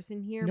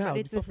comparison here, but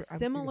it's a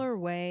similar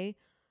way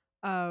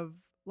of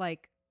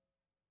like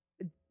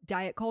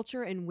diet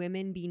culture and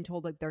women being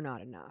told like they're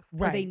not enough,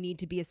 or they need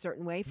to be a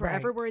certain way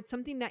forever, where it's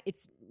something that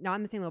it's not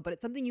on the same level, but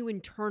it's something you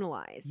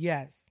internalize.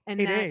 Yes. And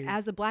that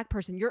as a Black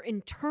person, you're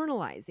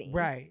internalizing.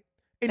 Right.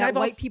 And that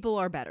white people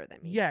are better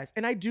than me. Yes,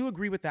 and I do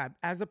agree with that.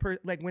 As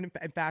like when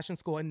in fashion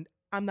school, and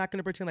I'm not going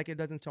to pretend like it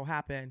doesn't still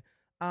happen.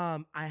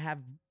 I have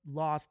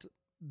lost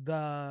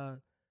the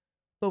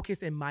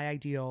focus in my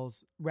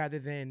ideals rather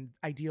than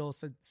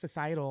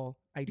societal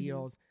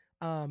ideals,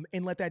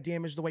 and let that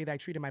damage the way that I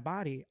treated my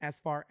body, as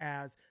far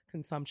as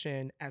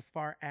consumption, as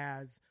far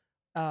as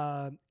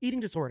eating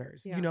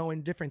disorders,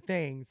 and different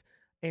things.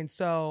 And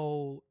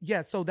so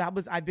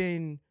I've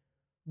been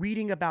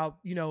reading about,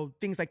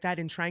 things like that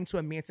and trying to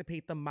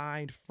emancipate the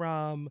mind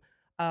from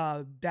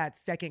that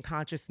second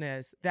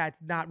consciousness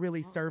that's not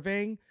really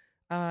serving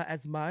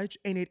as much.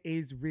 And it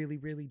is really,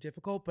 really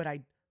difficult, but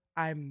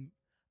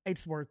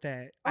it's worth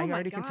it. I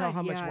already can tell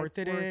how much worth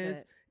it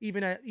is.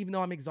 Even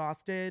though I'm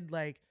exhausted,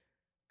 like,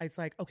 it's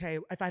like, okay,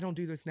 if I don't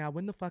do this now,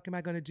 when the fuck am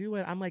I going to do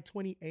it? I'm like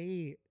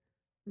 28.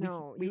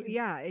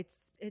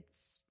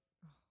 It's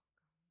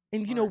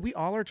and we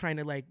all are trying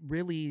to like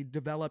really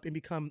develop and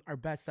become our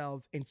best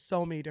selves in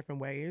so many different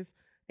ways.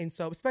 And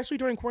so, especially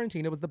during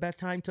quarantine, it was the best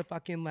time to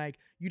fucking like,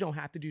 you don't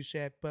have to do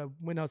shit, but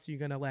when else are you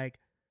going to like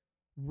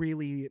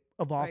really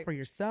evolve for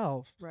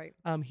yourself? Right.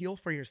 Heal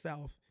for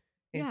yourself.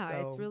 And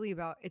it's really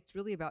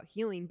about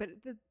healing. But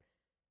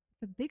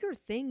the bigger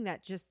thing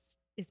that just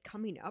is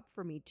coming up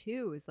for me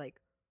too is like,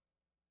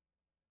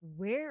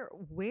 where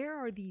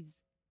are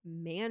these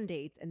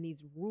mandates and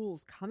these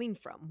rules coming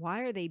from?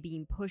 Why are they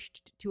being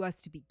pushed to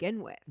us to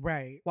begin with?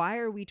 Right. Why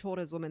are we told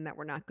as women that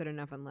we're not good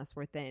enough unless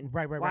we're thin?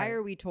 Right. Why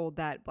are we told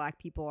that Black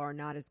people are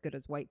not as good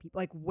as white people?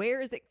 Like, where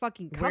is it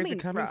fucking coming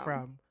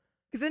from?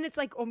 Because then it's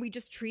like, are we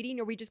just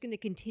going to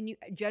continue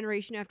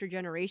generation after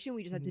generation?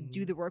 We just have to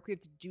do the work. We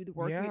have to do the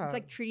work. Yeah. It's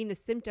like treating the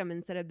symptom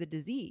instead of the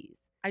disease.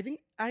 I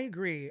think I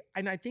agree.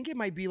 And I think it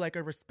might be like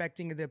a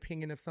respecting the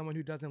opinion of someone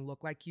who doesn't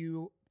look like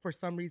you for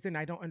some reason.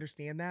 I don't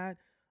understand that.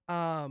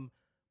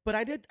 But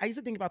I used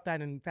to think about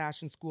that in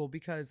fashion school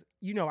because,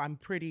 I'm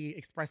pretty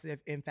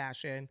expressive in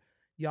fashion.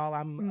 Y'all,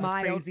 I'm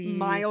a crazy,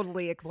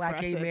 mildly expressive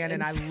Black gay man,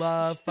 and I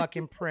love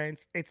fucking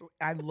prints.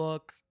 I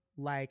look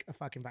like a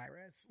fucking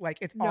virus. Like,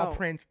 it's all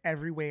prints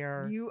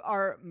everywhere. You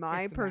are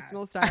my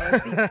personal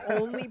stylist.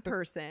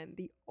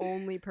 The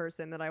only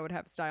person that I would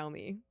have style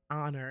me.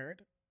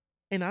 Honored.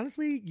 And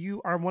honestly,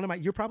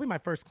 you're probably my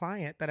first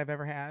client that I've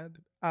ever had.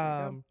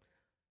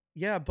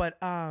 Yeah, but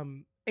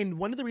and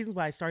one of the reasons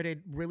why I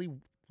started really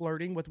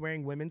flirting with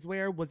wearing women's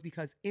wear was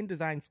because in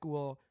design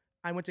school,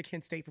 I went to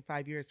Kent State for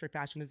 5 years for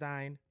fashion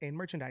design and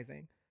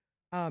merchandising.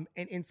 And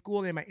in school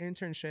and in my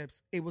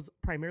internships, it was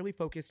primarily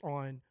focused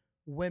on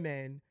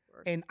women.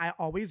 And I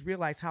always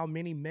realized how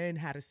many men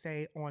had a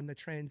say on the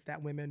trends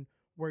that women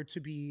were to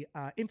be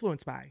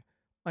influenced by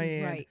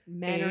And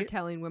men are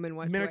telling women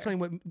what men are telling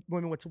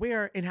women what to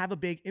wear and have a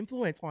big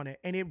influence on it.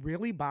 And it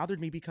really bothered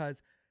me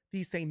because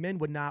these same men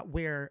would not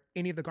wear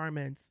any of the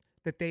garments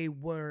that they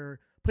were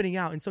putting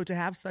out. And so to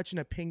have such an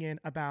opinion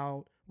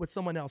about what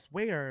someone else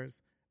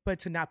wears, but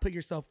to not put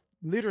yourself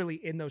literally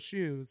in those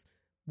shoes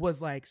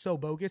was like so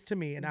bogus to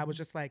me. And I was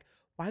just like,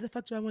 why the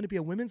fuck do I want to be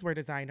a women's wear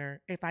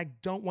designer if I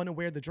don't want to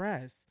wear the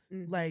dress?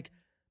 Like,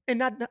 and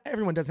not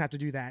everyone doesn't have to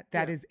do that.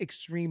 That is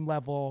extreme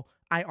level.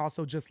 I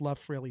also just love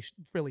frilly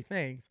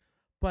things.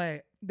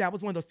 But that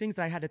was one of those things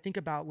that I had to think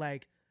about,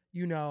 like,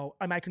 you know,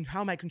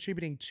 how am I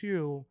contributing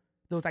to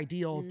those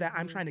ideals that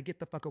I'm trying to get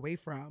the fuck away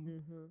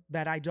from,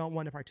 that I don't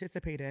want to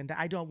participate in, that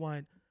I don't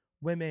want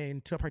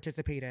women to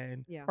participate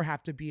in or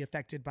have to be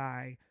affected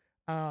by.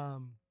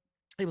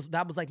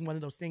 That was like one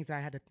of those things that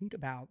I had to think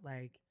about,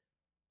 like,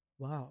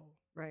 wow.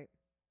 Right.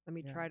 Let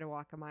me try to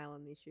walk a mile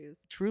in these shoes.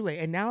 Truly.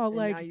 And now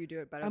now you do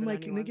it better I'm than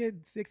like, anyone. Can I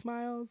get 6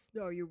 miles?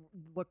 No, you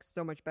look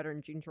so much better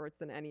in jean shorts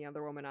than any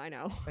other woman I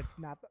know. That's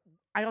not.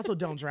 I also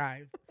don't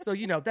drive. So,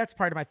 you know, that's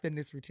part of my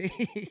fitness routine.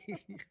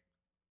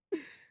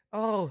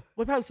 Oh,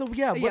 what about, so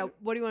yeah.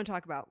 What do you want to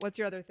talk about? What's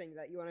your other thing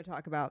that you want to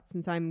talk about?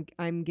 Since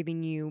I'm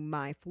giving you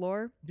my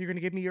floor. You're going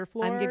to give me your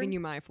floor? I'm giving you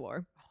my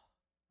floor.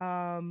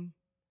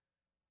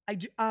 I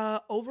do,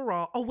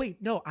 overall, oh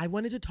wait, no, I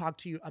wanted to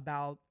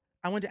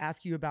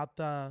ask you about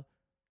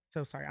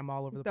so sorry, I'm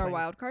all over the place. Our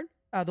wild card?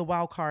 The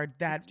wild card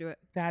that, let's do it.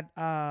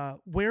 That,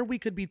 where we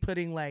could be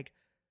putting, like,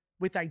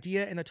 with the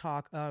idea and the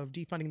talk of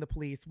defunding the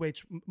police,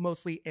 which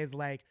mostly is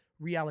like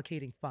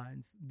reallocating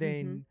funds,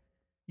 then,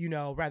 you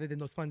know, rather than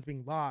those funds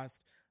being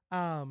lost.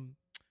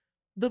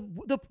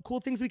 The cool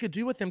things we could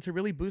do with them to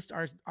really boost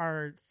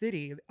our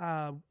city.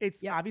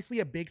 It's obviously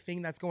a big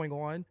thing that's going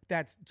on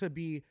that's to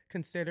be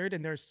considered.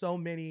 And there's so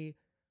many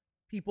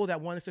people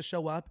that want us to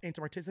show up and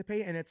to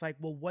participate. And it's like,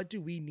 well, what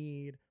do we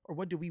need or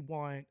what do we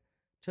want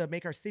to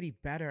make our city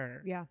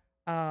better? Yeah.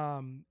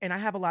 And I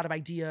have a lot of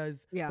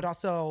ideas, but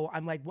also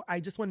I'm like, I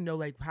just want to know,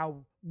 like,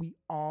 how we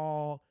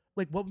all,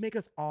 like, what would make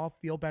us all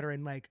feel better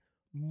and, like,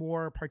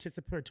 more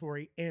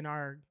participatory in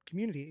our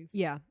communities.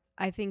 Yeah.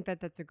 I think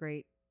that's a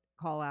great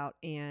call out.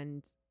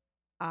 And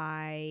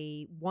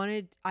I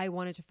wanted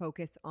to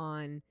focus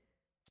on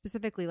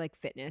specifically, like,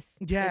 fitness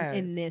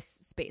in this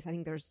space. I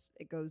think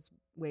it goes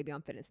way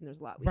beyond fitness, and there's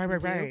a lot we can do.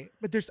 Right.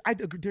 But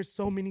there's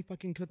so many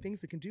fucking good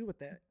things we can do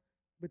with it.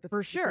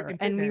 For sure.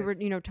 And we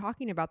were,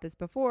 talking about this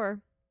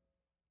before.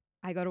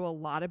 I go to a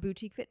lot of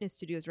boutique fitness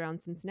studios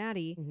around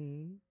Cincinnati.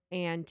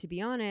 And to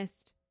be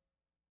honest,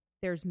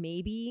 there's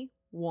maybe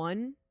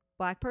one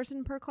Black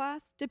person per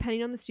class,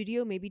 depending on the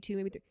studio, maybe 2,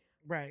 maybe 3.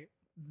 Right.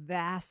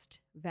 Vast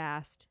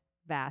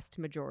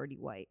majority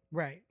white.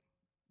 Right.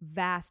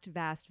 Vast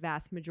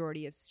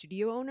majority of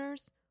studio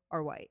owners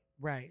are white.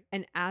 Right.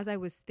 And as I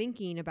was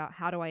thinking about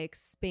how do I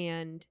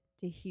expand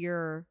to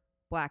hear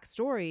Black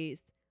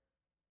stories,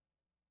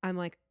 I'm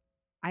like,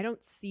 I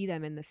don't see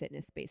them in the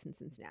fitness space in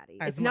Cincinnati.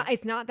 It's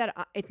not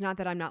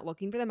that I'm not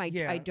looking for them. I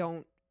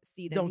don't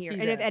see them here.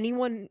 And if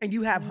anyone, and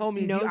you have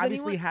homies, you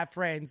obviously have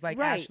friends like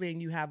right. Ashley,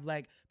 and you have,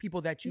 like,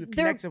 people that you've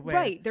connected with.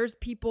 Right. There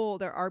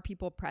are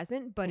people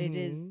present, but it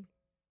is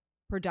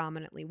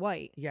predominantly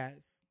white.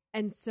 Yes.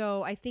 And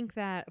so I think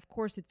that, of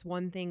course, it's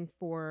one thing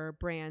for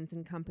brands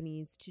and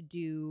companies to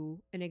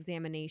do an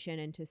examination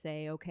and to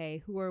say,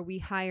 okay, who are we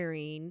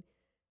hiring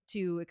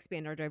to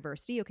expand our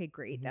diversity? Okay,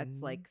 great.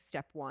 That's like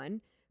step one.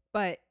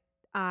 But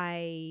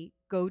I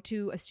go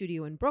to a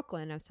studio in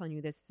Brooklyn. I was telling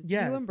you this.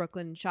 Studio in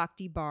Brooklyn,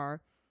 Shakti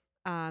Bar,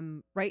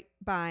 right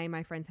by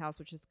my friend's house,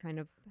 which is kind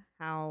of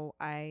how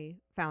I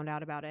found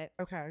out about it.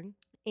 Okay.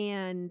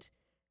 And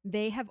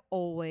they have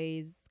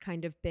always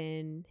kind of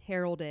been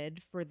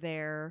heralded for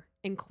their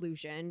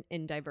inclusion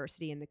and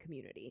diversity in the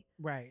community.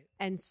 Right.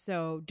 And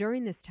so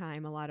during this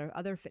time, a lot of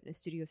other fitness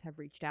studios have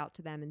reached out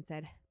to them and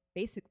said,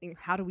 basically,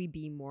 how do we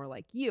be more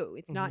like you?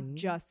 It's not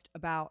just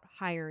about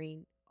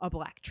hiring a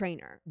Black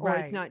trainer, or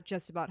it's not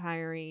just about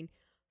hiring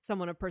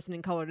a person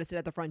in color to sit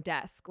at the front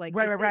desk. Like,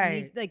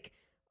 right. Like,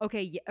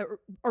 okay,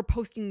 or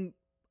posting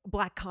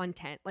Black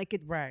content. Like,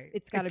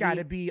 it's got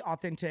to be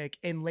authentic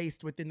and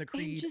laced within the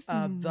creed just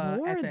of the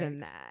more ethics. Than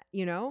that,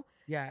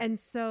 Yeah. And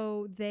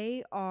so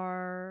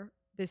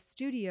this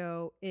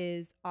studio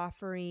is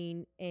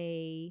offering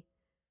a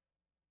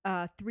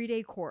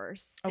 3-day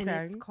course, and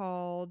it's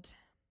called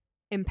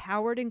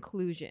Empowered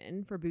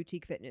Inclusion for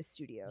Boutique Fitness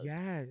Studios.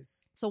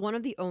 Yes. So one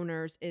of the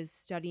owners is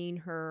studying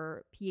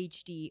her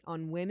PhD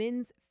on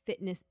women's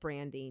fitness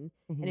branding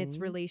and its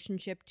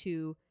relationship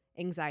to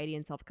anxiety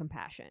and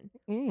self-compassion,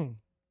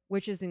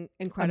 which is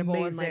incredible.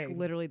 Amazing. And, like,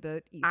 literally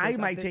the I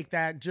might take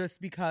that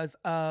just because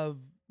of,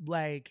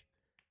 like,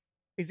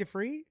 is it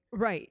free?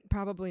 Right.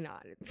 Probably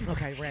not. It's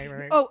okay.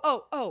 Right.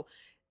 Oh.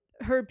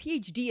 Her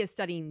PhD is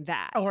studying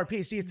that. Oh, her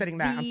PhD is studying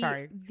that. I'm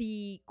sorry.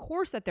 The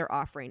course that they're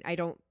offering, I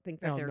don't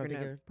think that they're going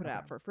to put it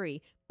out for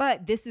free.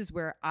 But this is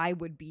where I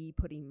would be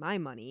putting my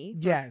money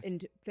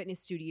into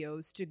fitness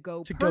studios to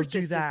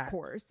purchase this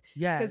course.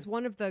 Yes. Because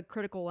one of the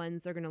critical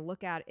lens they're going to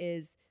look at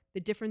is the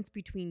difference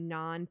between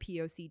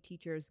non-POC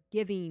teachers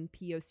giving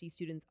POC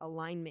students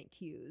alignment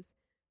cues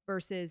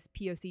versus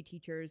POC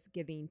teachers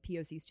giving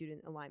POC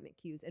student alignment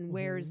cues, and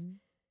where's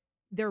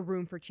there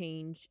room for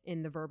change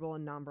in the verbal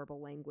and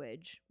nonverbal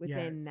language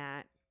within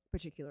that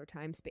particular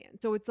time span.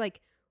 So it's like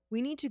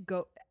we need to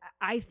go,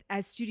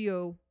 as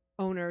studio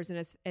owners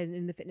and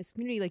in the fitness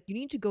community, like you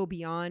need to go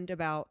beyond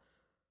about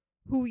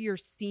who you're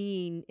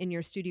seeing in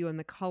your studio and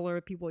the color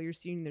of people you're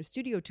seeing in their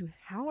studio to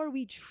how are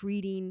we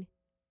treating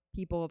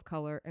people of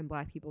color and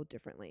Black people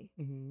differently.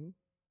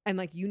 And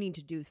like you need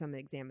to do some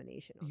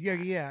examination on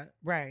that.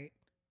 Right.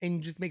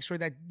 And just make sure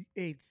that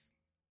it's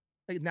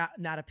not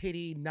a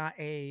pity, not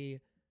an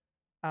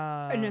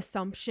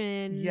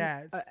assumption,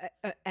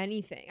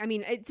 anything. I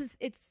mean,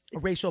 it's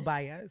racial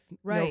bias,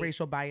 right? No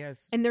racial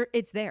bias, and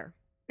it's there.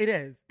 It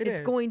is. It's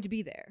going to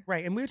be there,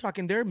 right? And we were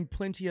talking. There are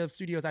plenty of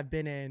studios I've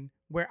been in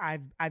where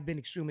I've been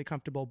extremely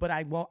comfortable, but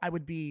I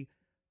would be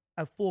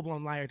a full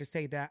blown liar to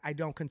say that I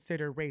don't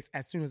consider race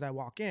as soon as I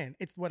walk in.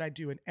 It's what I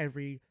do in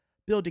every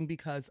building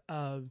because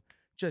of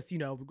just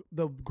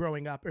the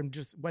growing up and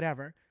just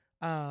whatever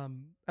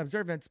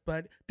observance.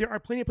 But there are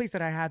plenty of places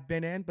that I have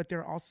been in, but there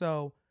are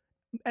also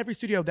every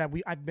studio that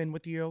I've been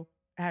with you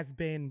has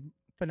been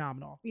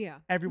phenomenal. Yeah.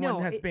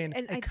 Everyone has been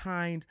a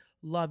kind,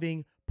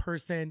 loving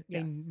person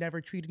and never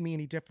treated me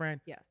any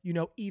different. Yes.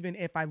 Even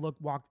if I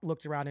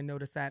looked around and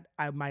noticed that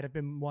I might have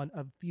been one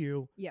of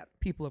few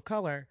people of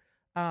color.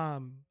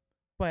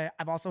 But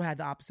I've also had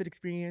the opposite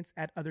experience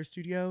at other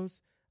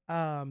studios.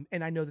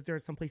 And I know that there are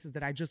some places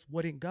that I just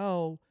wouldn't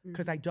go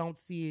because I don't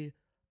see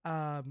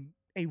a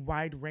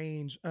wide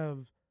range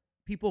of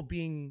people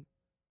being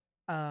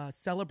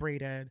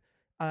celebrated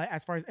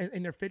as far as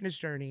in their fitness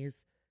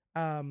journeys,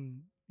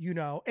 and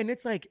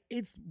it's like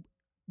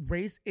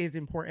race is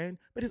important,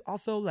 but it's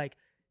also like,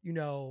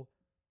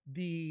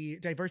 the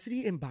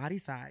diversity in body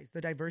size,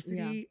 the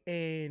diversity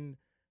in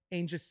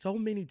just so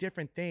many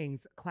different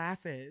things,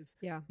 classes,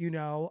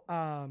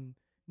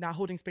 not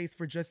holding space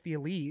for just the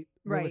elite,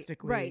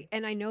 realistically. Right.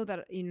 And I know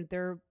that,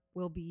 there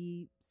will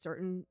be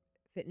certain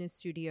fitness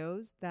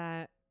studios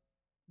that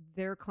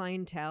their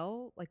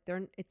clientele, like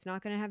it's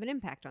not going to have an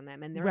impact on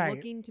them, and they're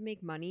looking to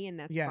make money, and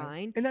that's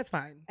fine. And that's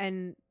fine.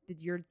 And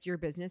it's your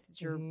business. It's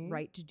your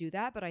right to do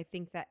that. But I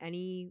think that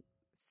any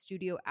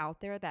studio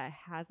out there that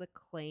has a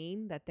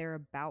claim that they're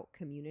about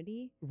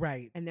community,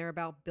 right, and they're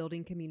about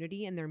building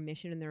community, and their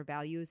mission and their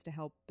value is to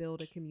help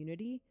build a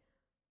community,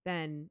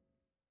 then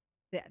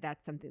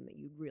that's something that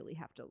you really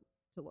have to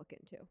look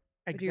into.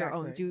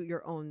 Exactly. Do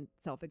your own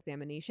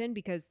self-examination,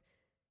 because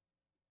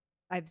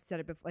I've said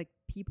it before, like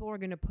people are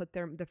going to put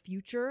the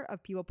future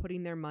of people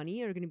putting their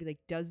money are going to be like,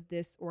 does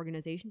this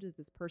organization, does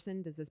this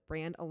person, does this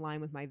brand align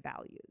with my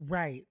values?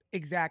 Right.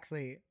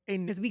 Exactly.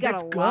 And because we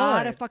got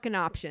lot of fucking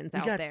options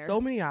out there. We got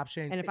so many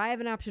options. And if I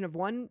have an option of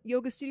one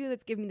yoga studio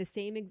that's giving me the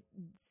same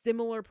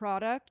similar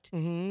product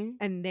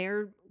and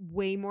they're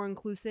way more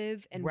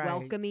inclusive and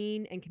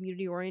welcoming and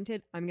community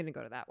oriented, I'm going to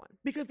go to that one.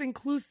 Because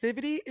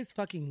inclusivity is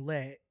fucking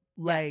lit.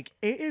 Like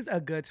it is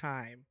a good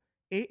time.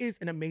 It is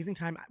an amazing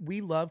time.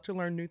 We love to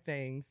learn new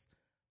things,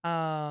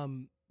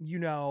 and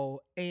we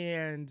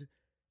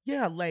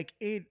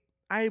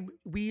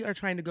are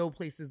trying to go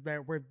places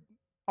that where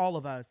all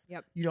of us,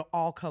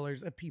 all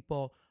colors of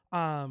people,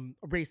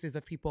 races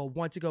of people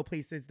want to go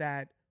places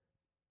that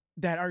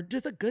are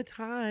just a good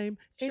time.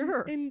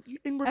 Sure. And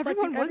reflecting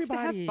everyone wants to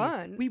have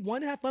fun. We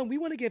want to have fun. We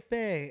want to get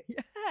fit.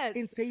 Yes.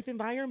 In safe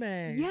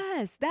environments.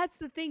 Yes. That's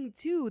the thing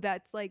too.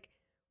 That's like,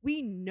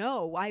 we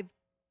know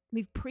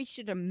we've preached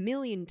it a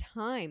million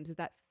times, is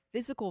that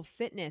physical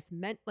fitness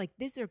meant like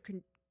these are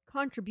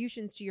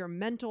contributions to your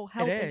mental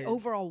health and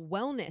overall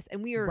wellness.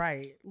 And we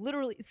are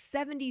literally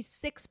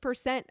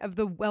 76% of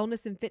the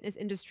wellness and fitness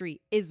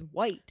industry is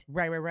white.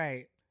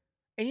 Right.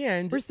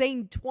 And we're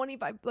saying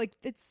 25, like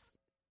it's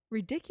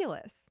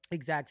ridiculous.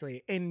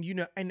 Exactly. And,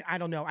 and I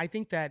don't know, I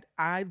think that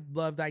I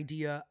love the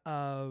idea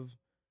of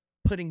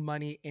putting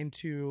money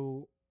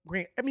into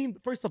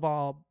first of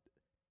all,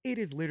 it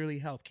is literally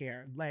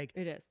healthcare. Like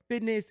it is.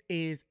 Fitness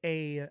is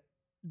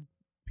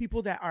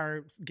people that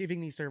are giving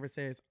these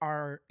services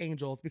are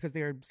angels because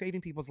they're saving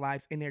people's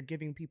lives and they're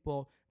giving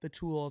people the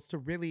tools to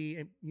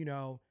really,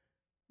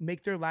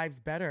 make their lives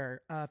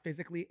better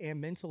physically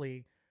and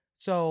mentally.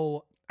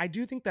 So I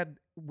do think that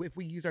if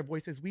we use our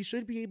voices, we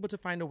should be able to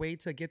find a way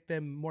to get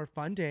them more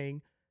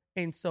funding.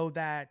 And so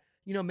that,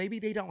 maybe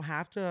they don't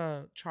have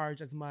to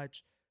charge as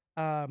much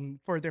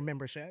for their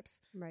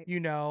memberships, right?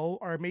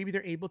 Or maybe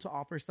they're able to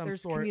offer some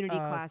sort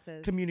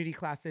of community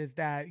classes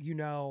that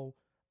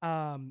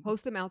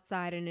host them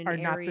outside in an are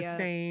area not the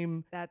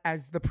same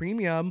as the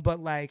premium,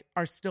 but like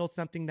are still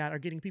something that are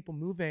getting people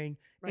moving,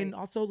 and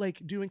also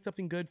like doing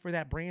something good for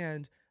that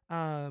brand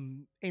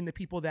and the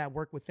people that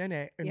work within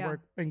it and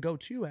work and go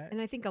to it.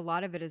 And I think a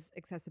lot of it is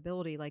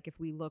accessibility. Like if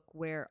we look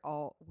where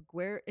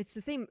it's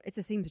the same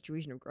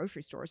situation of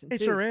grocery stores and it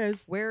food. Sure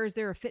is. Where is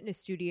there a fitness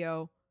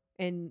studio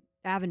in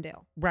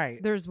Avondale? Right.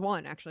 There's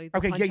one actually.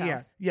 Okay. Punch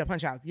House. Yeah.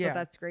 Punch House. Yeah. So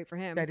that's great for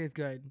him. That is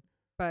good.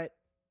 But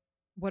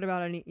what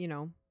about any,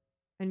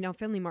 and now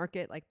Finley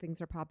Market, like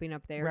things are popping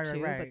up there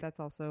too, right. but that's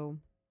also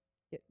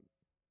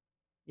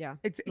Yeah.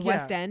 It's the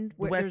West End.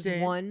 The West there's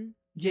End. one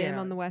gym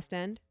on the West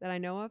End that I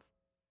know of.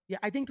 Yeah,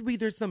 I think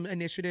there's some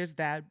initiatives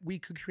that we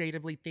could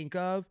creatively think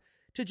of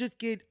to just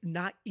get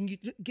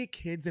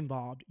kids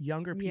involved,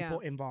 younger people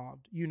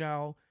involved,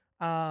 and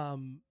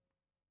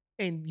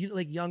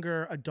like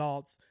younger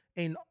adults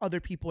and other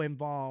people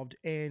involved,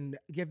 and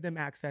give them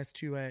access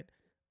to it,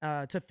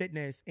 to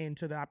fitness, and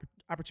to the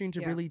opportunity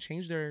to really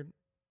change their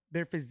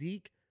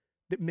physique,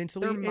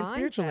 mentally their and mindset.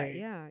 spiritually.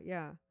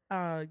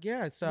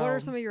 Yeah. So what are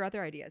some of your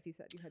other ideas? You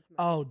said you had some.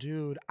 Oh,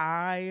 dude,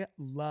 I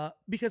love,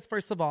 because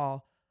first of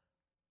all,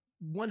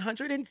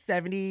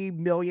 170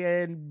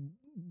 million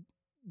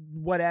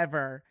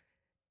whatever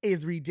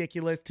is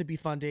ridiculous to be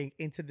funding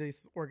into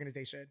this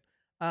organization,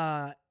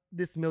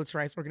 this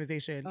militarized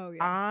organization. Oh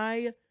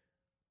yeah.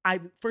 I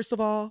first of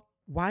all,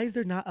 why is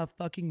there not a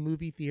fucking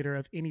movie theater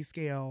of any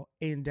scale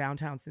in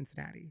downtown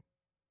Cincinnati?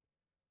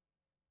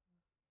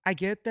 I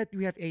get that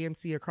we have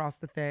AMC across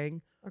the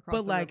thing,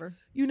 but like, river.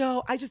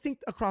 I just think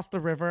across the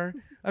river,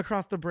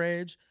 across the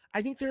bridge,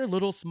 I think there are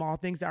little small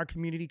things that our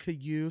community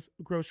could use.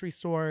 Grocery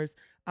stores,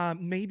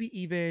 maybe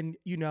even,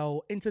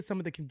 into some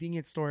of the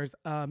convenience stores,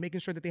 making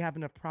sure that they have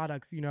enough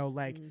products,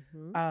 like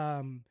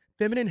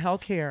feminine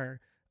healthcare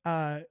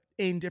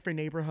in different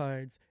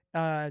neighborhoods,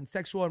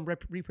 sexual and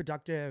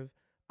reproductive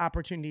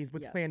opportunities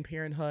with Planned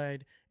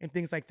Parenthood and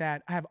things like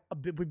that.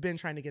 We've been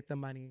trying to get the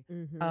money,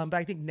 but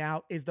I think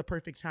now is the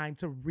perfect time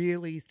to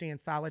really stand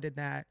solid in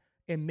that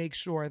and make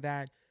sure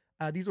that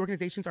these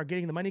organizations are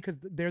getting the money, because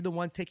they're the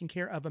ones taking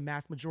care of a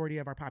mass majority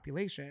of our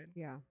population.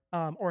 Yeah.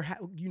 Or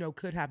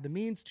could have the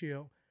means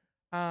to.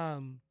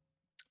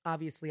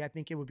 Obviously, I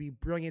think it would be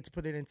brilliant to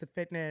put it into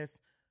fitness.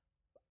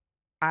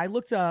 I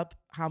looked up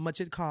how much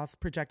it costs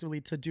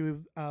projectively to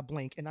do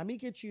blank, and let me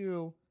get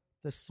you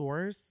the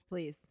source,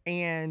 please,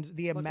 and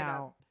the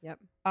amount. Yep.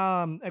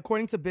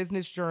 According to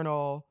Business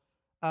Journal,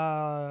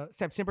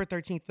 September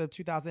 13th of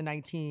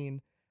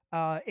 2019,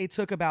 it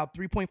took about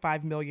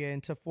 3.5 million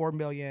to 4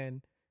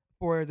 million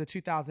for the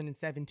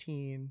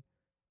 2017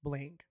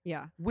 blank.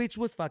 Yeah, which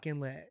was fucking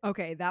lit.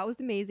 Okay, that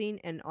was amazing,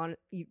 and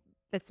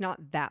that's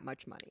not that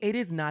much money. It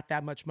is not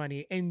that much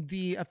money, and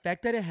the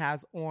effect that it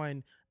has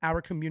on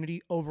our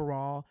community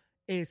overall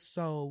is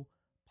so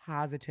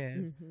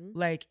positive.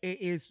 Like,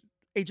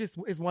 it just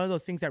is one of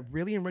those things that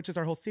really enriches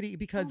our whole city,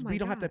 because we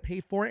don't have to pay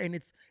for it.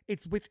 And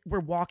we're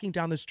walking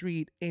down the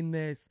street in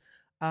this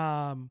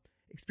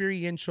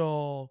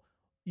experiential,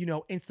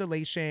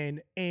 installation.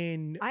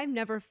 And I've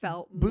never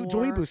felt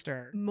Joy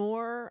Booster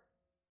more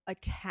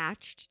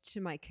attached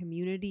to my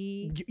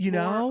community,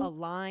 more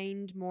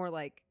aligned, more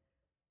like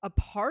a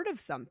part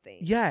of something.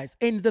 Yes.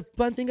 And the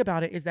fun thing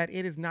about it is that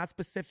it is not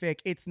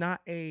specific. It's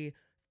not a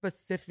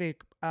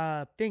specific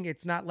thing.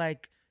 It's not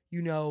like,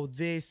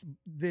 the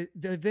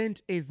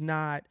event is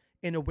not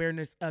an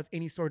awareness of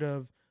any sort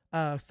of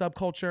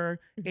subculture.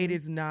 It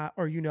is not,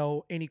 or,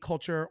 any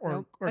culture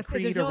or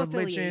creed or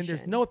religion.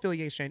 There's no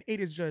affiliation. It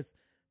is just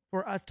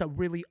for us to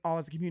really all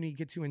as a community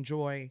get to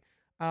enjoy.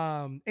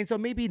 And so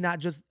maybe not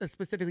just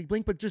specifically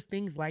Blink, but just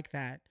things like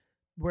that,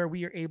 where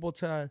we are able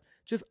to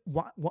just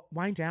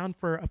wind down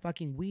for a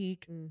fucking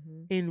week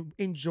and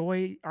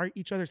enjoy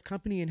each other's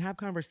company and have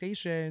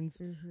conversations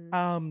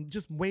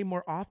just way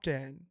more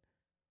often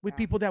with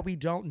people that we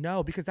don't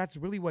know, because that's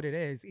really what it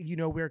is.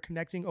 We're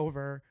connecting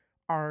over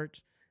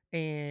art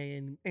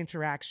and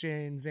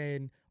interactions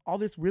and all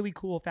this really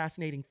cool,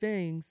 fascinating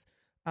things.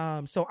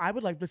 So I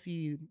would like to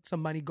see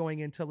some money going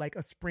into like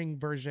a spring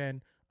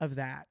version of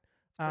that.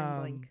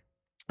 Blank.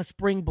 A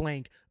spring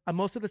blank.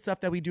 Most of the stuff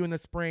that we do in the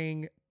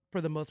spring,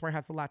 for the most part,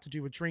 has a lot to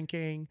do with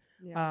drinking,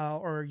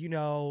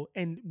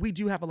 and we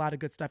do have a lot of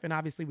good stuff. And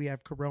obviously we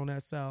have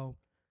Corona, so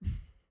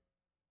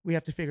we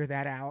have to figure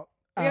that out.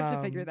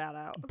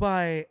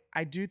 But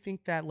I do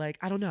think that, like,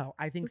 I don't know.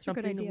 I think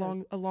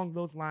something along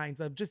those lines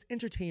of just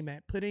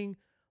entertainment, putting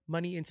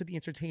money into the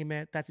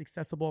entertainment that's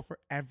accessible for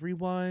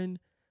everyone.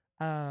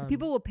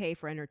 People will pay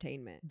for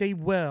entertainment. They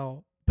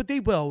will. But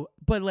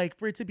like,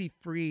 for it to be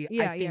free,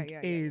 I think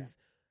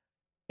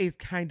is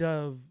kind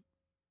of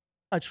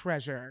a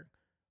treasure.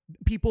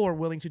 People are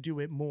willing to do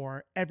it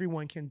more.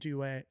 Everyone can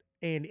do it.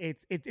 And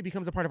it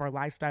becomes a part of our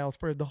lifestyles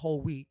for the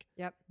whole week.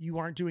 Yep. You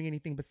aren't doing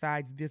anything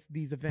besides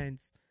these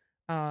events.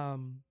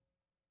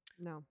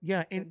 No.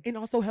 Yeah, and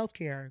also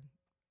healthcare.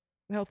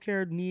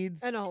 Healthcare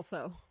needs, and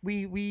also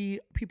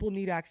people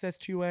need access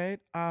to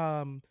it.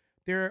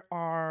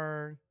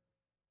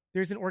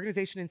 There's an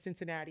organization in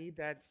Cincinnati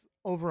that's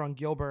over on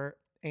Gilbert,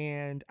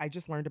 and I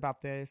just learned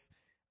about this.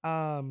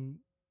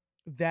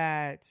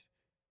 That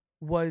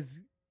was,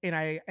 and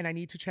I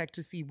need to check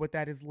to see what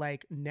that is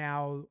like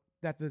now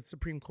that the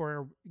Supreme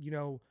Court,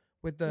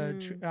 with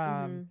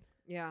the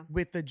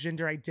with the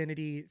gender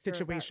identity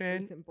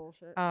situation.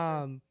 Bullshit.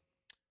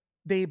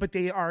 They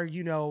are,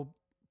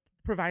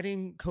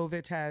 providing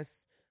COVID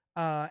tests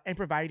and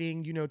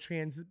providing,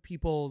 trans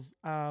people's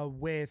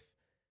with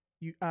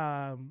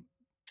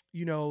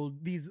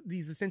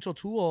these essential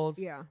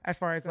tools as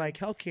far as like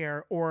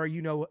healthcare or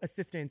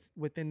assistance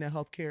within the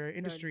healthcare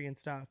industry and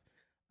stuff.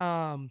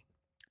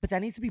 But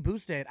that needs to be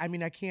boosted. I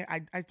mean, I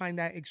find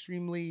that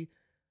extremely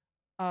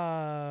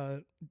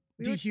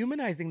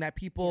dehumanizing that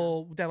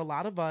that a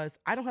lot of us,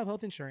 I don't have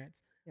health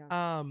insurance.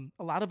 Yeah.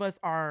 A lot of us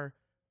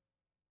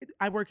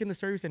I work in the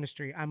service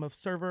industry. I'm a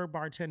server,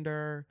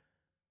 bartender,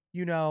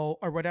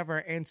 or whatever.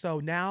 And so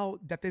now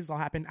that this all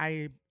happened,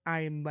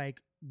 I'm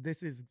like,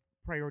 this is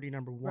priority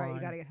number one. Right,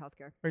 you gotta get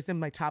healthcare. Or it's in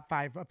my top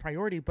 5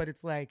 priority, but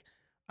it's like,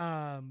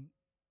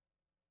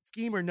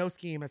 scheme or no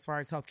scheme as far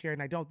as healthcare,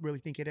 and I don't really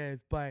think it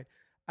is, but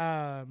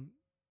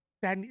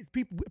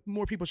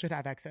more people should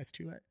have access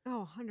to it.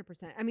 Oh,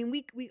 100%. I mean,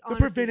 we honestly, the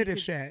preventative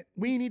shit.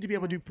 We need to be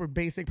able to do for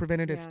basic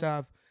preventative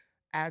stuff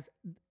as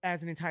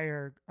an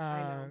entire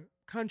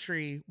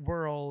country,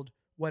 world,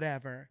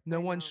 whatever.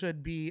 No one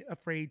should be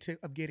afraid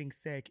of getting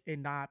sick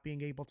and not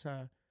being able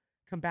to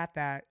combat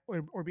that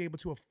or be able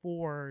to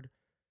afford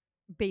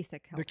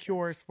basic health. The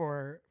cures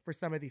for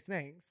some of these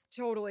things.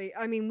 Totally.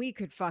 I mean, we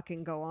could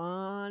fucking go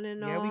on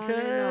and yeah, on. We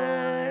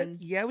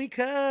could. Yeah, we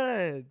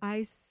could.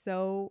 I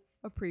so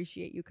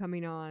appreciate you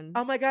coming on.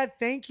 Oh my God,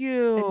 thank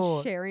you.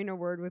 And sharing a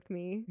word with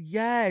me.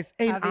 Yes.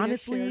 And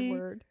honestly,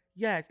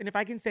 yes. And if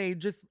I can say,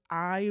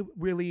 I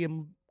really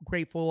am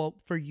grateful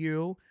for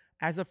you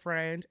as a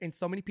friend and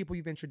so many people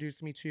you've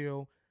introduced me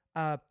to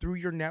through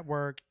your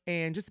network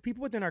and just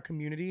people within our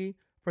community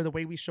for the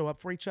way we show up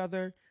for each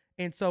other.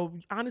 And so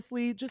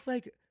honestly, just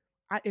like,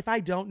 if I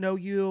don't know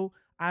you,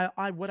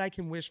 what I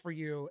can wish for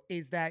you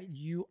is that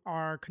you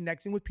are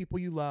connecting with people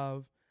you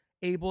love,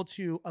 able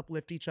to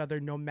uplift each other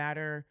no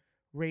matter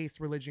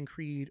race, religion,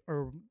 creed,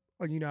 or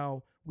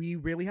we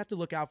really have to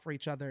look out for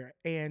each other.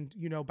 And,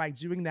 by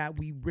doing that,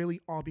 we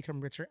really all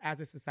become richer as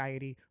a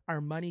society.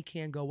 Our money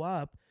can go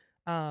up.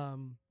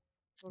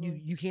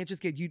 You can't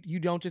just you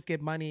don't just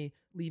get money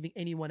leaving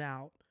anyone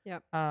out.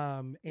 Yep.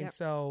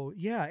 So,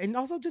 yeah. And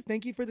also just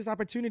thank you for this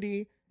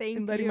opportunity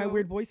and letting my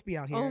weird voice be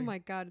out here. Oh my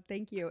God.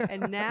 Thank you.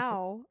 And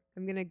now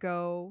I'm going to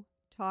go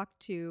talk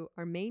to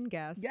our main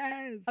guest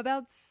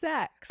about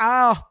sex.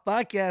 Oh,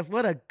 fuck yes.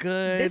 What a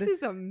good This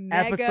is a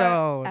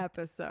mega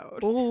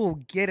episode. Oh,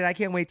 get it. I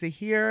can't wait to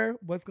hear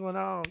what's going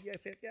on. Yes.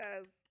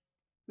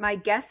 My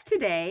guest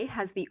today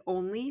has the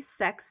only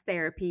sex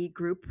therapy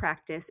group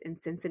practice in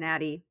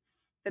Cincinnati.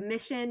 The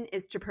mission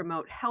is to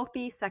promote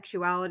healthy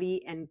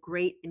sexuality and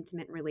great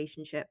intimate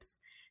relationships.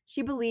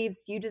 She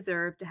believes you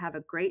deserve to have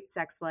a great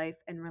sex life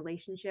and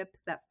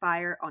relationships that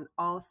fire on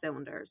all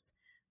cylinders.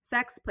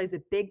 Sex plays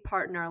a big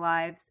part in our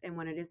lives, and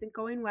when it isn't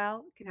going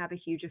well, it can have a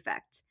huge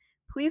effect.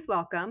 Please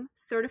welcome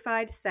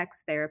certified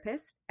sex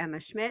therapist Emma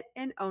Schmidt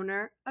and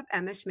owner of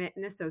Emma Schmidt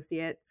and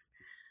Associates.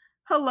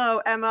 Hello,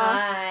 Emma.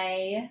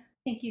 Hi.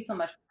 Thank you so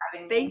much for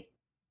having me.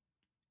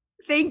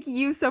 Thank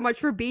you so much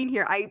for being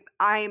here. I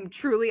am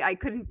truly, I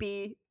could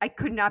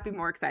not be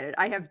more excited.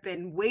 I have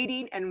been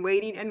waiting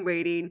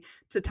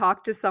to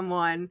talk to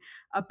someone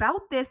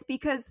about this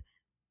because,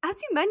 as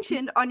you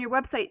mentioned on your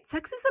website,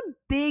 sex is a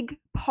big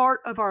part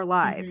of our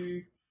lives. Mm-hmm.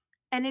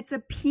 And it's a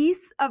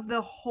piece of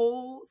the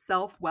whole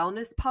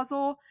self-wellness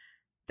puzzle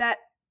that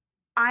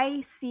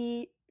I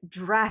see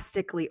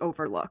drastically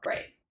overlooked.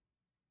 Right.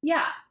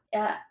 Yeah,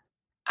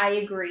 I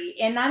agree.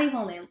 And not even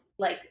only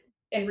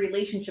in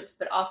relationships,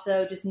 but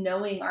also just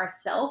knowing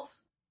ourself,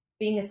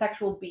 being a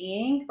sexual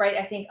being, right?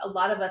 I think a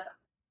lot of us,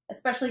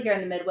 especially here in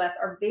the Midwest,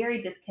 are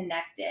very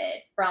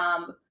disconnected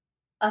from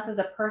us as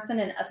a person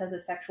and us as a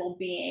sexual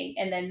being.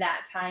 And then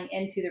that tying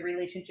into the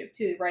relationship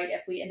too, right?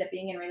 If we end up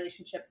being in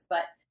relationships,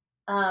 but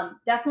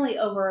definitely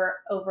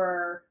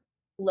overlooked.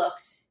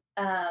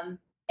 And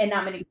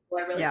not many people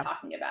are really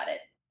talking about it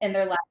in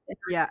their lives,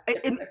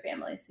 in their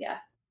families. Yeah.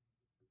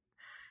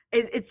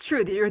 It's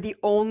true that you're the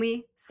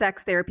only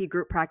sex therapy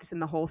group practice in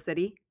the whole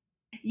city.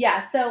 Yeah.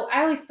 So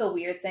I always feel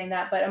weird saying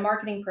that, but a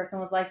marketing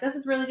person was like, this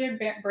is really good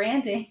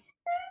branding.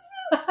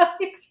 So I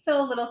always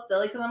feel a little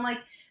silly because I'm like,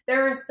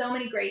 there are so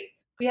many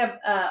we have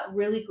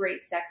really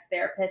great sex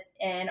therapists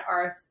in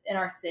our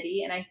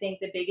city. And I think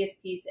the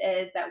biggest piece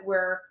is that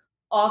we're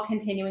all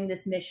continuing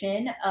this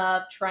mission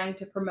of trying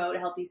to promote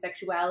healthy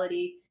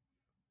sexuality,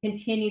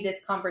 continue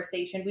this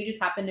conversation. We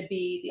just happen to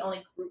be the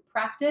only group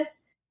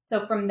practice.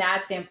 So from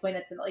that standpoint,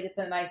 it's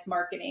a nice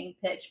marketing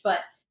pitch, but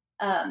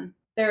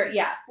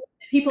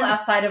people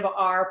outside of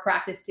our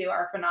practice too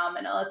are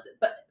phenomenal.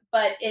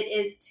 But it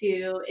is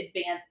to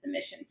advance the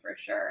mission for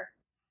sure.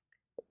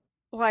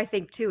 Well, I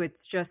think too,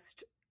 it's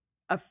just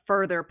a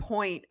further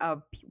point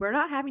of we're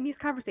not having these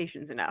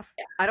conversations enough.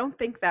 Yeah. I don't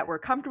think that we're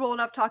comfortable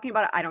enough talking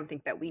about it. I don't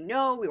think that we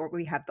know or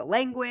we have the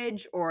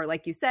language, or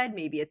like you said,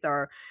 maybe it's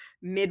our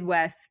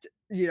Midwest,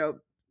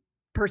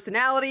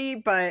 personality,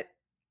 but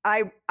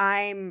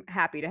I'm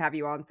happy to have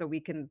you on so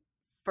we can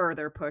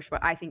further push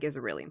what I think is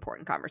a really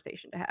important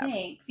conversation to have.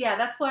 Thanks. Yeah,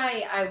 that's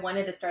why I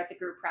wanted to start the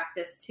group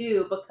practice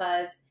too,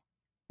 because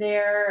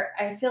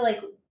I feel like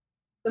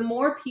the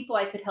more people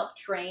I could help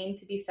train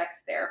to be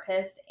sex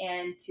therapists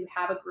and to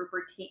have a group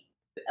or team,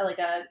 like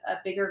a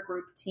bigger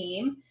group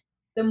team,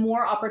 the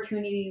more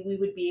opportunity we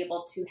would be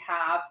able to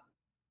have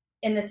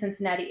in the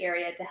Cincinnati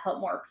area to help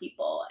more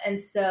people.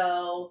 And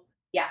so,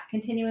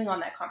 continuing on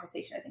that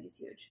conversation, I think is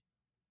huge.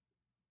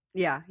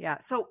 Yeah, yeah.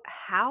 So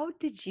how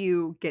did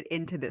you get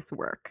into this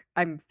work?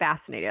 I'm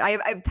fascinated. I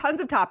have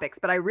tons of topics,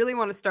 but I really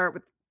want to start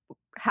with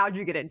how did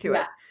you get into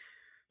it?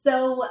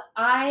 So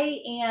I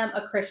am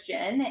a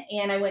Christian,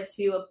 and I went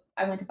to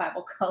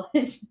Bible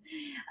college,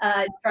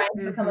 trying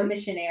to become a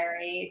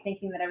missionary,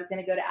 thinking that I was going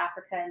to go to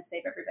Africa and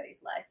save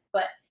everybody's life.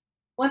 But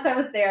once I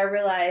was there, I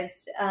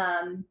realized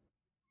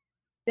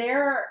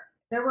there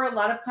were a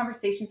lot of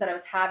conversations that I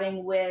was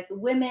having with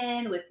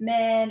women, with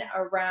men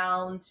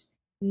around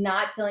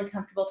not feeling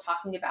comfortable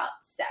talking about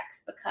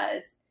sex,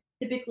 because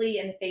typically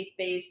in the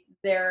faith-based,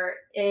 there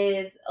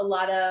is a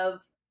lot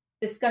of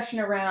discussion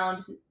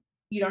around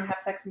you don't have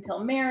sex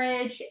until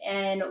marriage.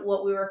 And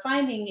what we were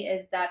finding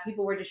is that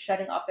people were just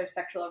shutting off their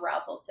sexual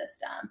arousal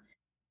system.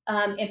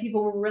 And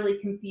people were really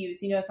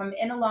confused. If I'm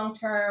in a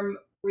long-term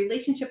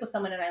relationship with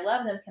someone and I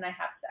love them, can I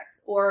have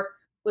sex? Or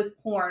with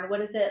porn,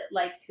 what is it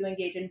like to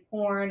engage in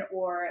porn,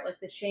 or like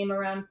the shame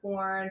around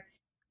porn?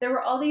 There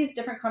were all these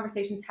different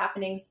conversations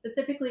happening,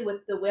 specifically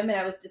with the women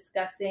I was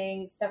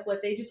discussing stuff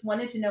with. They just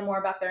wanted to know more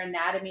about their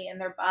anatomy and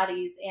their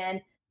bodies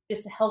and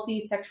just healthy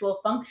sexual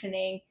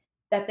functioning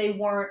that they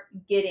weren't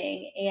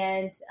getting.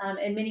 And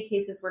in many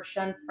cases were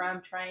shunned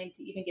from trying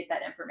to even get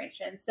that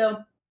information. So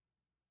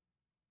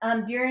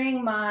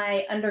during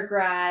my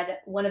undergrad,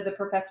 one of the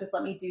professors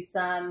let me do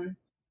some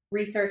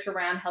research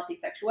around healthy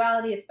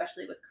sexuality,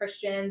 especially with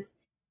Christians,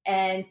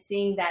 and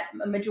seeing that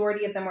a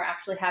majority of them were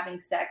actually having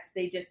sex.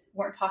 They just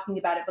weren't talking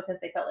about it because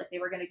they felt like they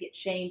were going to get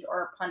shamed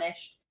or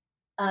punished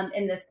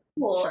in this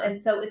school. Sure. And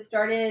so it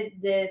started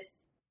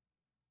this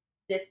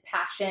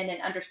passion and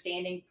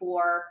understanding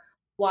for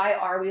why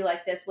are we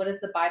like this? What does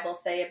the Bible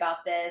say about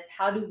this?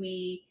 How do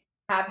we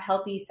have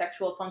healthy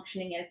sexual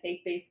functioning in a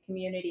faith-based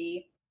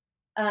community?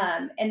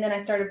 And then I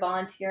started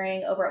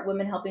volunteering over at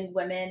Women Helping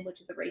Women,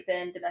 which is a rape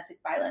and domestic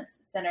violence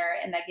center.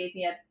 And that gave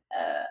me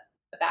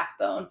a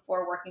backbone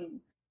for working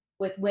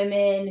with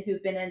women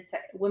who've been in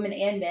women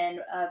and men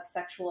of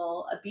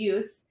sexual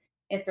abuse,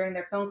 answering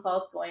their phone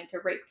calls, going to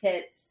rape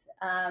kits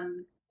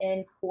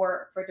in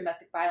court for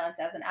domestic violence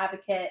as an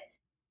advocate.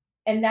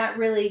 And that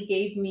really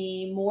gave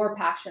me more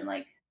passion.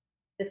 Like,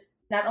 this,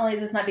 not only is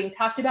this not being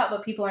talked about,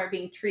 but people aren't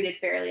being treated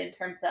fairly in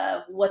terms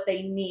of what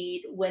they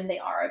need when they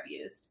are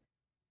abused.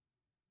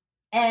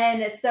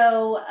 And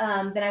so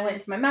then I went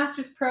into my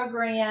master's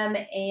program,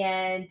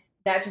 and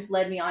that just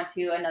led me on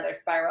to another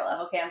spiral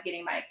of, okay, I'm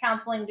getting my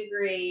counseling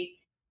degree.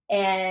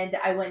 And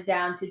I went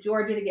down to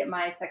Georgia to get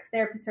my sex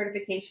therapy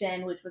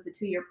certification, which was a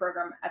 2-year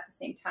program at the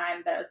same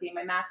time that I was getting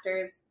my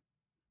master's.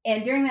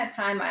 And during that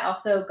time, I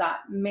also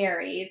got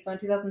married. So in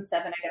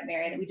 2007, I got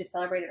married, and we just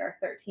celebrated our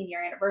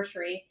 13-year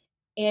anniversary,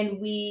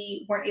 and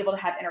we weren't able to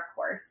have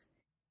intercourse.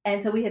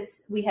 And so we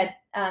had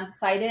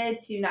decided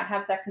to not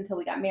have sex until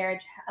we got married,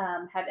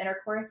 have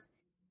intercourse.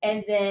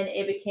 And then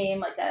it became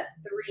like a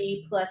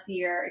 3+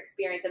 year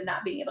experience of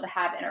not being able to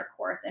have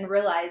intercourse, and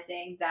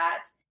realizing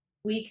that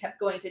we kept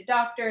going to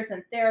doctors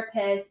and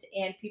therapists,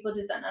 and people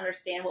just didn't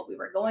understand what we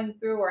were going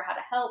through or how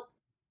to help.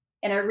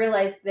 And I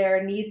realized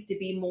there needs to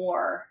be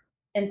more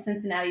in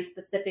Cincinnati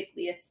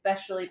specifically,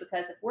 especially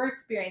because if we're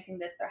experiencing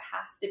this, there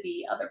has to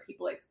be other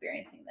people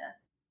experiencing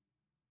this.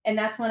 And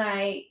that's when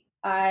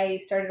I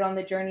started on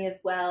the journey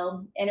as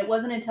well. And it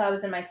wasn't until I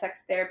was in my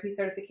sex therapy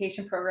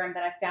certification program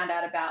that I found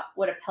out about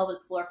what a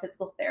pelvic floor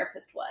physical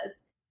therapist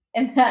was.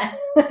 And that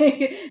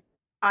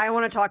I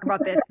want to talk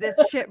about this. This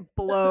shit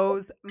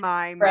blows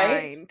my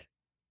mind.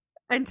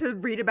 And to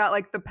read about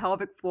like the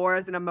pelvic floor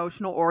as an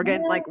emotional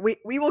organ, like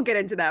we will get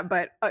into that,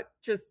 but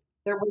just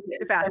they're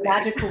wizards. They're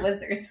magical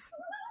wizards.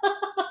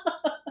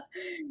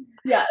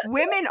 Yeah.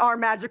 Women are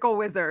magical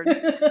wizards.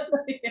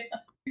 Yeah.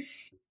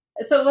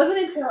 So it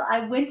wasn't until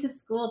I went to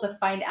school to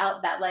find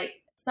out that like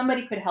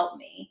somebody could help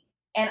me.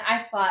 And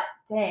I thought,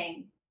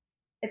 dang,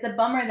 it's a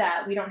bummer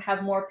that we don't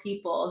have more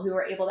people who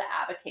are able to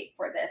advocate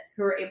for this,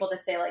 who are able to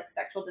say like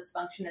sexual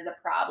dysfunction is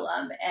a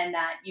problem and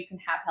that you can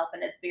have help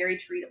and it's very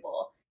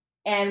treatable.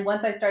 And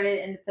once I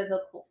started in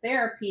physical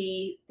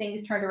therapy,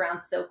 things turned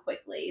around so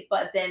quickly.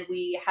 But then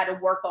we had to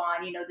work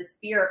on, this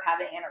fear of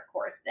having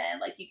intercourse. Then,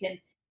 like you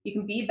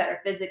can be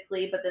better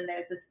physically, but then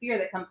there's this fear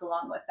that comes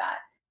along with that.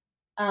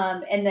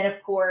 And then,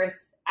 of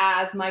course,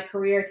 as my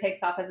career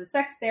takes off as a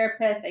sex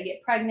therapist, I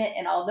get pregnant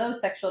and all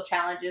those sexual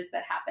challenges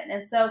that happen.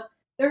 And so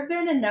there have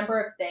been a number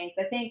of things.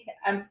 I think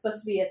I'm supposed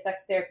to be a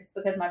sex therapist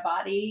because my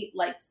body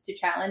likes to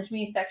challenge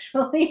me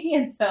sexually.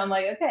 And so I'm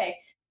like, okay,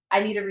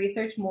 I need to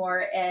research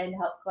more and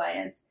help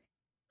clients.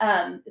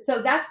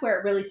 So that's where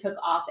it really took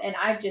off. And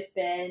I've just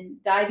been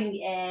diving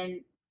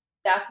in.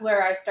 That's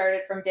where I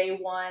started from day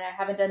one. I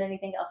haven't done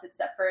anything else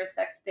except for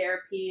sex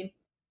therapy.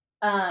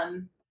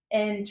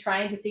 And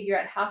trying to figure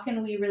out how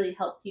can we really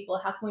help people?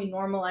 How can we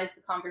normalize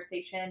the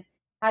conversation?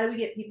 How do we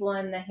get people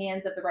in the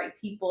hands of the right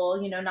people?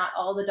 Not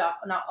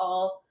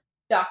all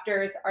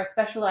doctors are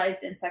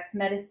specialized in sex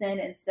medicine.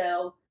 And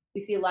so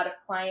we see a lot of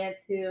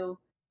clients who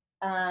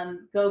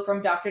go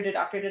from doctor to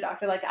doctor to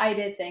doctor, like I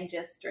did, saying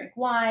just drink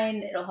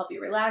wine, it'll help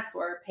you relax,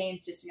 or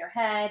pain's just in your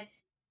head,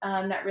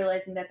 not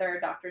realizing that there are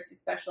doctors who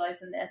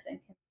specialize in this and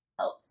can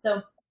help.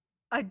 So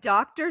A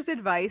doctor's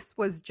advice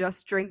was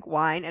just drink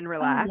wine and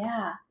relax.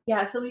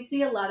 Yeah. So we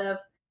see a lot of,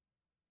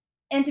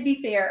 and to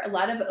be fair, a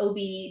lot of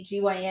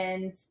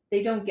OB/GYNs,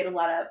 they don't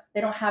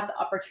have the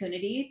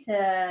opportunity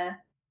to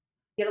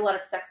get a lot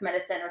of sex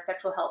medicine or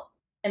sexual health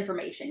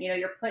information.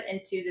 You're put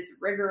into this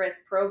rigorous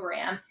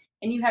program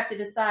and you have to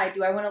decide,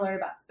 do I want to learn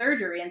about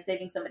surgery and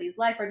saving somebody's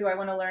life, or do I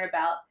want to learn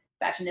about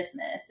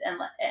vaginismus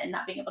and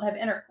not being able to have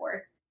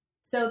intercourse?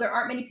 So there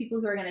aren't many people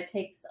who are going to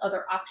take this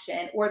other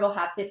option, or they'll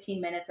have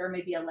 15 minutes or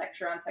maybe a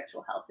lecture on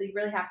sexual health. So you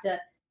really have to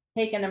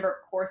take a number of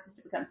courses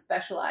to become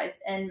specialized,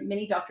 and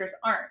many doctors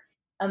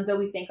aren't. Though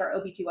we think our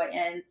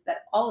OB/GYNs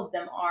that all of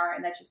them are,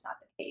 and that's just not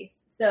the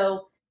case.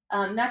 So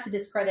not to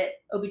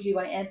discredit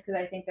OB/GYNs, because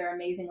I think there are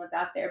amazing ones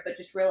out there, but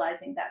just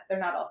realizing that they're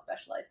not all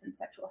specialized in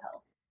sexual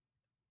health.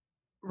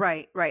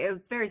 Right.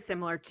 It's very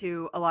similar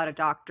to a lot of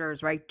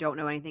doctors, right? Don't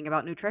know anything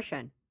about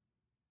nutrition.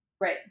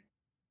 Right.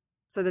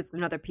 So that's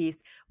another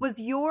piece. Was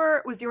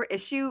your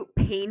issue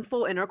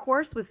painful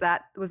intercourse? Was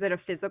it a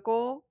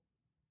physical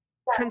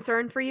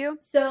concern for you?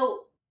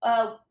 So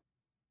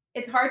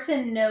it's hard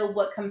to know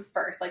what comes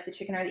first, like the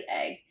chicken or the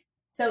egg.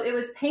 So it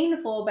was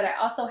painful, but I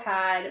also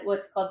had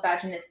what's called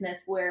vaginismus,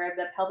 where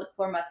the pelvic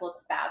floor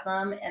muscles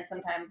spasm and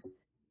sometimes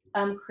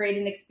create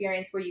an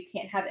experience where you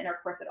can't have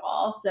intercourse at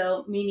all.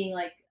 So meaning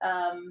like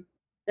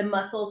the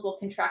muscles will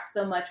contract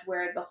so much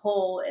where the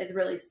hole is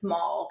really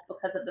small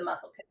because of the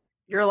muscle.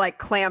 You're like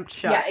clamped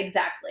shut. Yeah,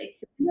 exactly.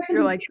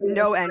 You're like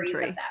no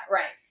entry. That,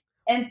 right.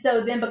 And so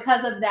then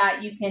because of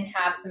that, you can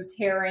have some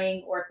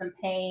tearing or some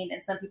pain.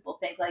 And some people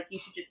think like you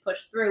should just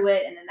push through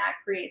it, and then that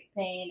creates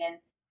pain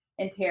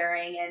and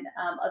tearing and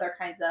other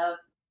kinds of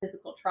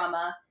physical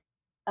trauma.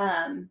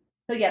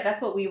 So yeah,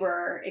 that's what we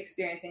were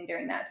experiencing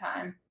during that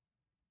time.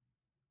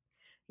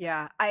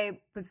 Yeah, I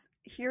was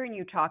hearing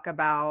you talk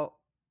about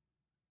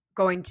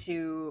going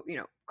to,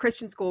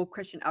 Christian school,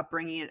 Christian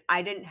upbringing, and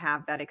I didn't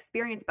have that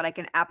experience, but I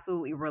can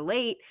absolutely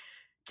relate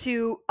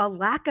to a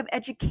lack of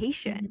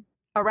education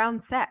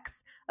around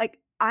sex. Like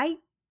I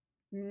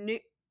knew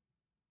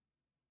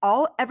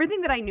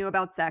everything that I knew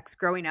about sex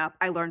growing up,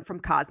 I learned from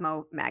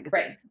Cosmo magazine.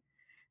 Right.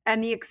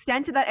 And the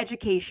extent of that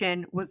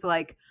education was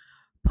like,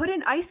 put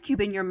an ice cube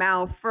in your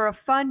mouth for a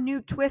fun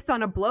new twist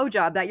on a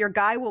blowjob that your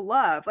guy will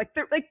love.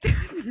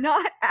 There's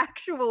not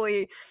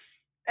actually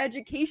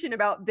education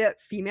about the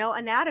female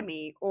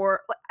anatomy,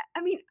 or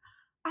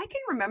I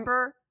can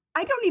remember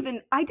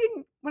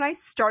when I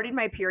started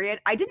my period,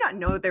 I did not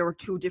know that there were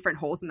two different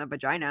holes in the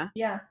vagina.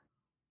 Yeah.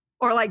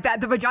 Or like that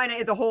the vagina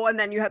is a hole and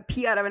then you have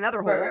pee out of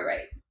another hole.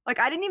 Right. Like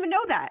I didn't even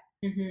know that.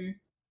 Mm-hmm.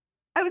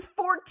 I was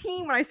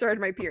 14 when I started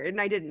my period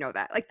and I didn't know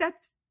that. Like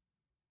that's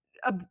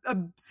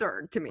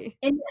absurd to me.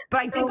 But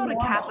I did go to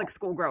Catholic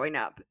school growing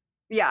up.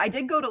 Yeah, I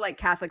did go to like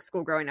Catholic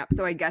school growing up.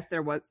 So I guess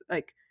there was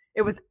like,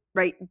 it was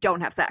right.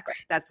 Don't have sex.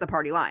 Right. That's the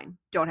party line.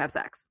 Don't have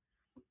sex.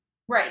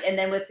 Right. And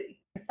then with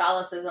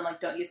Catholicism, like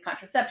don't use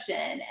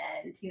contraception.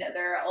 And,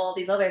 there are all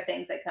these other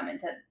things that come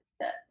into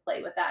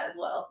play with that as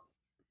well.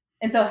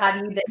 And so how do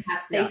you then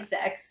have safe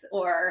sex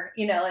or,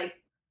 yeah.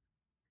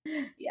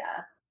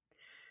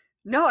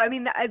 No, I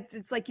mean,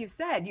 it's like you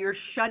said, you're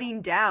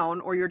shutting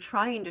down or you're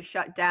trying to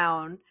shut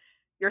down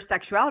your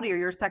sexuality or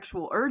your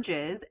sexual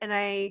urges. And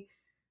I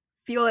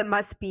feel it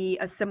must be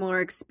a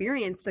similar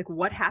experience. Like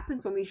what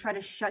happens when we try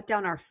to shut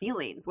down our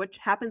feelings? What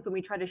happens when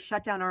we try to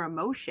shut down our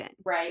emotion?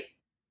 Right.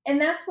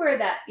 And that's where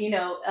that,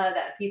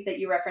 that piece that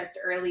you referenced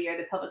earlier,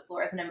 the pelvic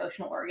floor as an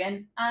emotional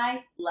organ.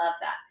 I love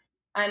that.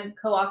 I'm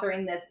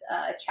co-authoring this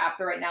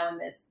chapter right now in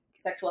this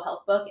sexual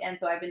health book. And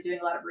so I've been doing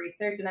a lot of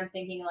research and I'm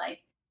thinking like,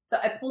 so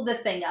I pulled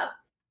this thing up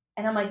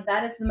and I'm like,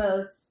 that is the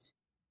most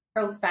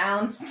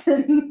profound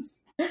sentence.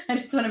 I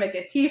just want to make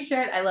a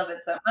t-shirt. I love it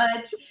so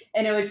much.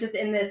 And it was just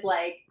in this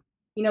like,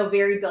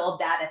 very dull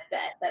data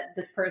set that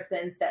this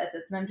person says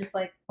this. And I'm just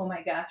like, oh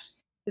my gosh,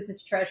 this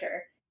is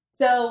treasure.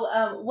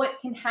 So what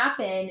can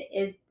happen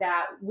is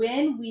that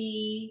when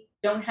we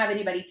don't have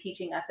anybody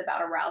teaching us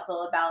about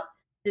arousal, about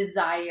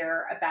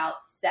desire, about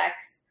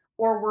sex,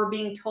 or we're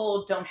being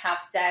told don't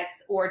have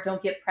sex or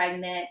don't get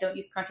pregnant, don't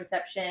use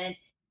contraception,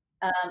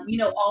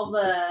 all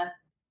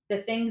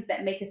the things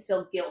that make us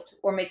feel guilt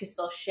or make us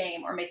feel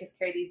shame or make us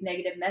carry these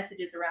negative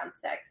messages around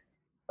sex.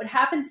 What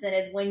happens then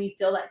is when you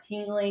feel that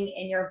tingling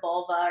in your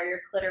vulva or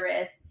your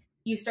clitoris,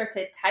 you start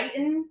to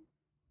tighten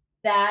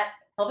that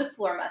pelvic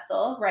floor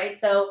muscle, right?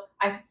 So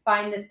I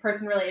find this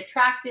person really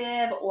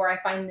attractive or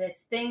I find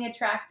this thing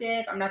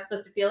attractive. I'm not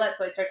supposed to feel that.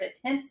 So I start to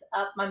tense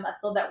up my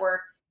muscle that we're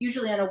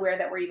usually unaware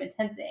that we're even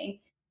tensing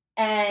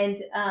and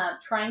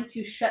trying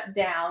to shut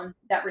down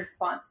that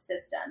response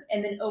system.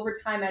 And then over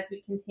time, as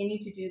we continue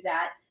to do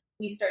that,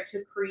 we start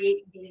to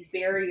create these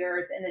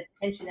barriers and this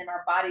tension in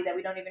our body that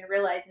we don't even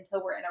realize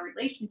until we're in a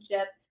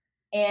relationship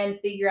and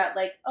figure out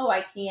like, oh,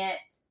 I can't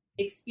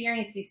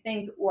experience these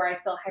things, or I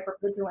feel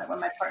hypervigilant when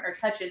my partner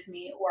touches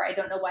me, or I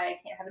don't know why I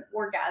can't have an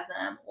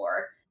orgasm,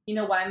 or,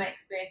 why am I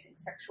experiencing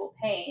sexual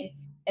pain?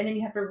 And then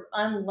you have to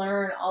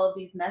unlearn all of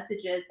these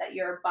messages that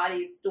your body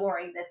is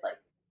storing this, like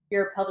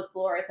your pelvic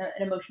floor is an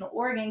emotional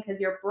organ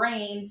because your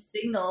brain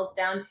signals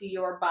down to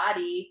your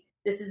body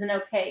this isn't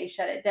okay,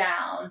 shut it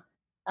down.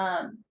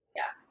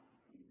 Yeah.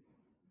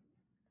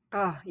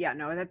 Oh, yeah,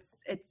 no,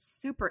 it's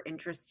super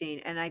interesting.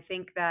 And I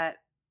think that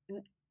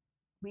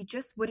we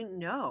just wouldn't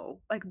know.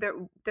 Like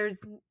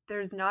there's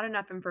not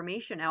enough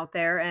information out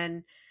there.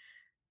 And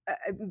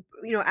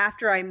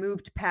after I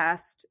moved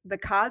past the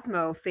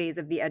Cosmo phase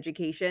of the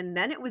education,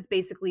 then it was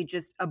basically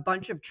just a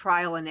bunch of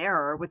trial and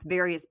error with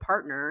various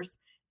partners,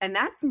 and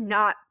that's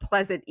not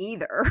pleasant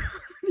either.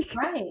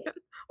 Right.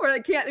 Or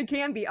it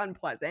can be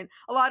unpleasant.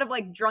 A lot of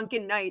like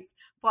drunken nights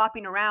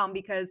flopping around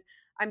because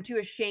I'm too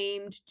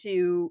ashamed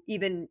to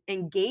even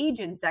engage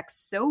in sex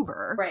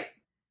sober. Right.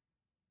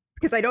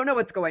 Because I don't know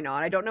what's going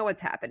on. I don't know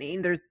what's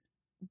happening.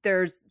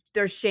 There's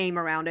shame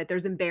around it.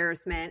 There's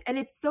embarrassment. And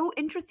it's so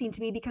interesting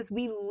to me because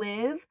we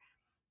live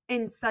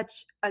in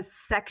such a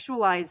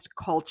sexualized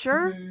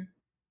culture,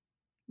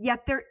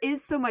 yet there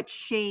is so much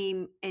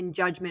shame and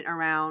judgment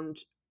around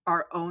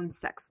our own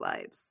sex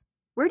lives.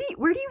 Where do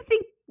you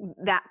think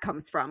that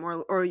comes from?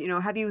 Or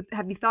have you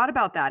thought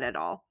about that at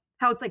all?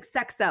 How it's like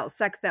sex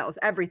sells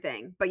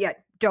everything, but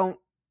yet don't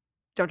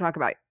talk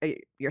about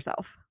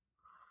yourself.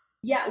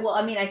 Yeah, well,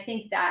 I mean, I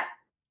think that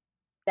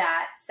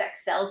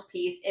sex sells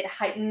piece, it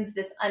heightens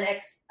this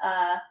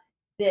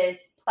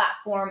this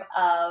platform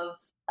of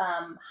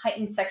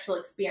heightened sexual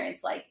experience.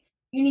 Like,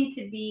 you need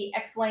to be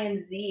X, Y, and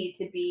Z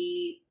to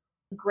be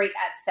great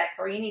at sex,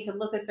 or you need to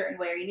look a certain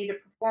way, or you need to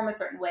perform a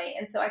certain way.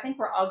 And so I think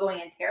we're all going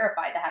in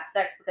terrified to have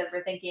sex because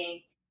we're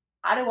thinking,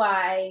 how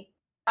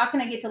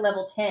can I get to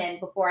level 10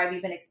 before I've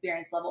even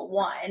experienced level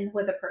 1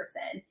 with a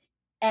person?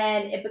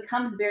 And it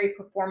becomes very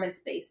performance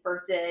based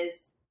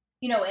versus,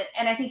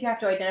 and I think you have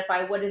to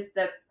identify what is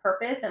the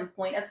purpose and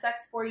point of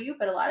sex for you.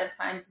 But a lot of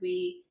times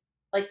we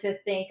like to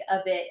think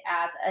of it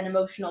as an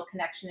emotional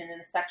connection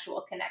and a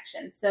sexual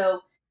connection.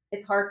 So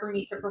it's hard for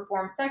me to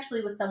perform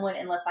sexually with someone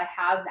unless I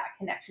have that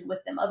connection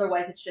with them.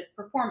 Otherwise, it's just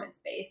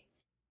performance based.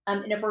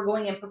 And if we're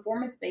going in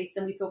performance based,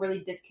 then we feel really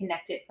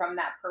disconnected from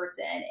that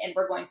person. And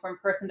we're going from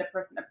person to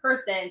person to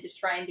person, just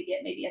trying to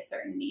get maybe a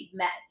certain need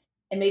met.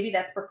 And maybe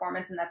that's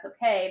performance and that's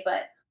okay.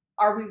 But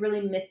are we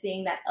really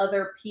missing that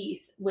other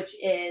piece, which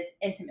is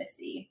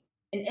intimacy?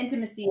 And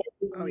intimacy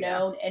is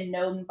known and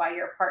known by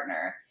your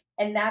partner.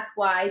 And that's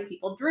why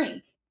people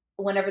drink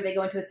whenever they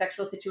go into a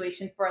sexual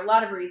situation, for a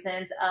lot of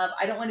reasons of,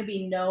 I don't want to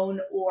be known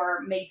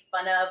or made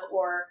fun of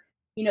or,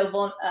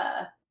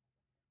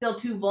 feel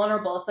too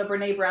vulnerable. So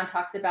Brene Brown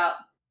talks about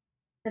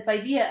this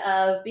idea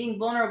of being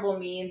vulnerable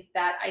means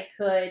that I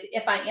could,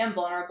 if I am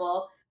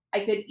vulnerable,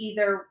 I could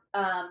either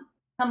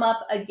come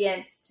up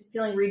against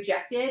feeling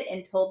rejected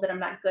and told that I'm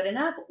not good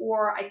enough,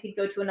 or I could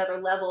go to another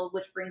level,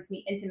 which brings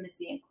me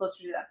intimacy and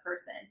closer to that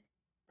person.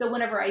 So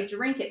whenever I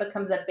drink, it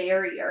becomes a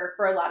barrier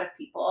for a lot of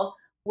people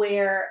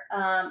where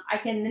I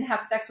can then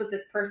have sex with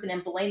this person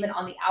and blame it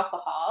on the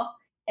alcohol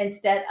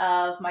instead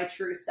of my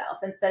true self,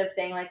 instead of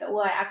saying like, oh,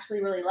 well, I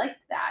actually really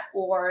liked that,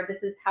 or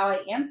this is how I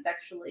am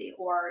sexually,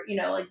 or,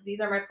 like these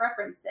are my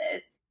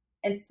preferences.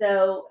 And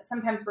so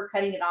sometimes we're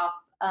cutting it off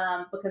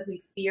because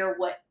we fear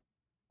what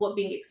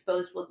being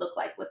exposed would look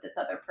like with this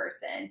other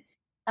person.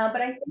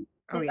 But I think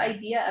this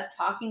idea of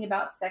talking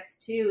about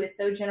sex too is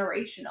so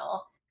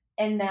generational,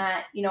 and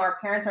that, our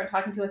parents aren't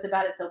talking to us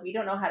about it. So we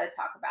don't know how to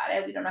talk about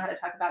it. We don't know how to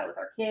talk about it with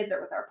our kids or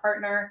with our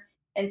partner.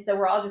 And so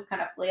we're all just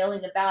kind of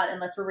flailing about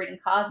unless we're reading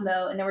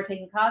Cosmo, and then we're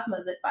taking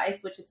Cosmo's advice,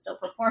 which is still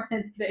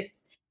performance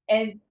based.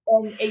 And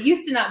it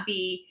used to not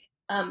be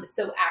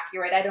so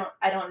accurate.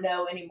 I don't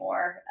know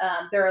anymore.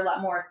 There are a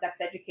lot more sex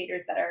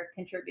educators that are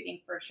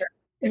contributing for sure.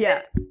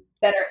 Yes.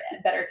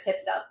 Better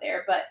tips out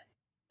there. But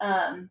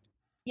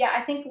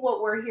I think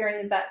what we're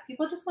hearing is that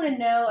people just want to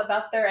know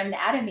about their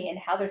anatomy and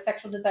how their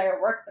sexual desire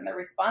works and their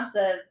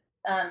responsive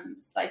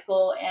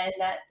cycle, and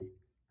that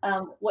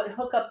what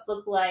hookups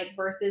look like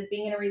versus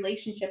being in a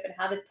relationship, and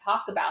how to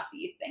talk about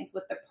these things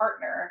with their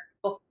partner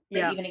before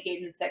they even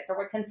engage in sex, or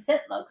what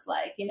consent looks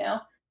like.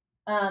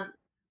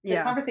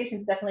 The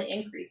conversation's definitely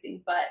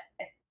increasing, but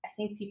I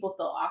think people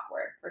feel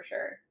awkward for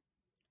sure.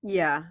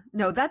 Yeah,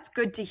 no, that's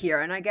good to hear.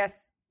 And I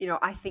guess,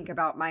 I think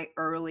about my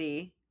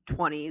early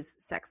 20s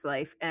sex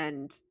life,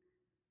 and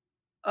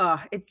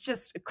it's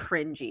just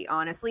cringy,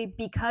 honestly,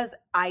 because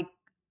I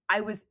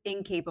was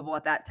incapable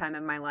at that time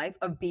in my life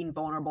of being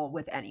vulnerable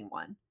with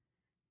anyone.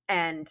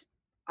 And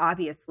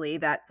obviously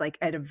that's like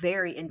at a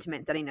very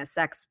intimate setting of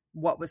sex.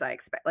 What was I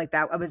expect? Like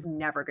that, I was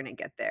never going to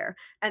get there.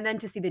 And then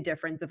to see the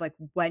difference of like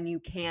when you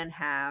can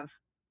have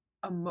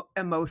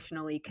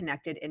emotionally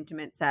connected,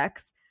 intimate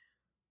sex,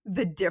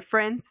 the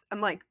difference,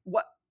 I'm like,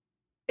 what?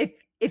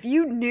 If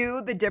you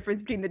knew the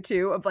difference between the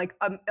two of like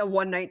a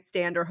one night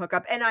stand or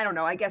hookup, and I don't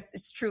know, I guess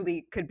it's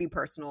truly could be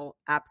personal.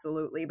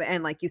 Absolutely. But,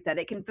 and like you said,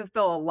 it can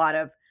fulfill a lot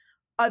of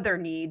other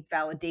needs,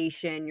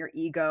 validation, your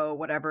ego,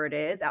 whatever it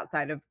is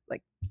outside of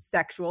like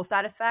sexual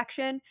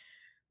satisfaction.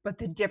 But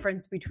the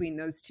difference between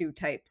those two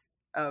types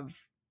of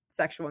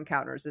sexual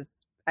encounters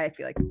is, I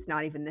feel like it's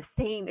not even the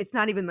same. It's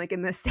not even like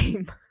in the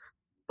same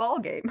ball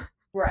game.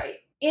 Right.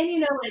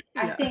 And,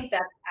 I think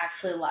that's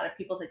actually a lot of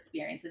people's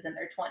experiences in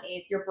their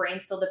 20s. Your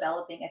brain's still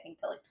developing, I think,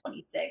 till like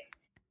 26.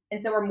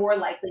 And so we're more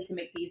likely to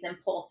make these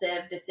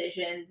impulsive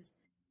decisions.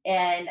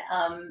 And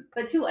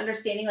but too,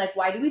 understanding like,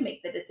 why do we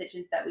make the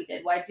decisions that we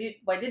did? Why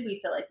did we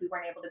feel like we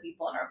weren't able to be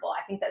vulnerable?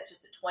 I think that's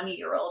just a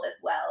 20-year-old as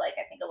well. Like,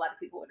 I think a lot of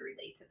people would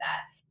relate to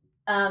that.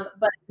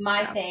 But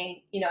my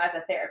thing, as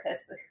a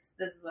therapist, because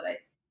this is what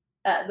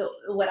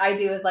what I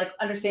do is like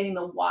understanding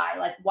the why.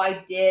 Like,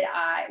 why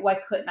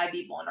couldn't I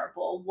be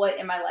vulnerable? What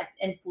in my life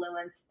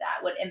influenced that?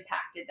 What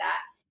impacted that?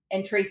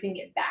 And tracing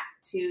it back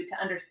to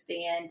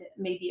understand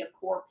maybe a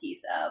core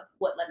piece of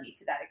what led me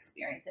to that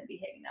experience and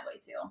behaving that way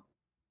too.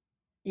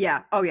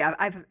 Yeah. Oh yeah.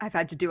 I've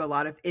had to do a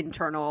lot of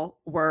internal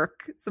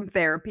work, some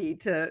therapy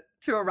to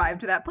arrive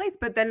to that place.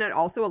 But then it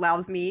also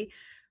allows me,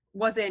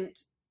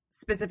 wasn't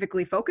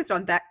specifically focused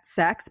on that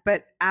sex,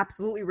 but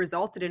absolutely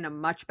resulted in a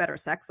much better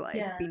sex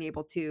life, being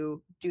able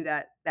to do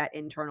that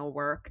internal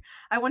work.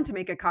 I want to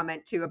make a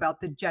comment too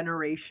about the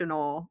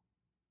generational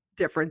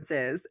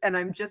differences. And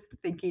I'm just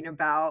thinking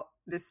about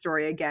this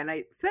story again.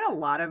 I spent a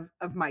lot of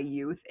my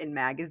youth in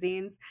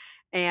magazines,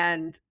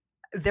 and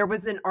there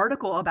was an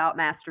article about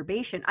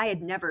masturbation. I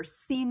had never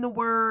seen the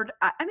word.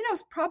 I mean, I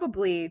was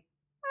probably,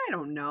 I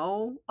don't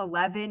know,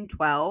 11,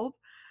 12,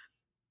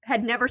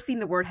 had never seen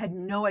the word, had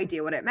no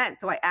idea what it meant.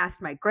 So I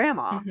asked my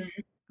grandma,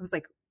 I was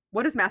like,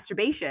 what is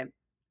masturbation?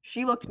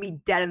 She looked me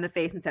dead in the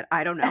face and said,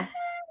 I don't know.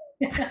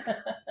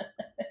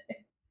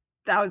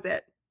 That was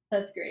it.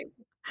 That's great.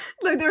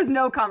 Like, there's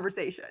no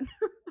conversation.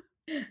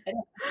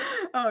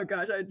 Oh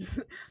gosh, I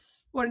just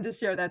wanted to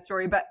share that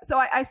story. But so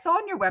I saw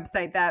on your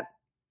website that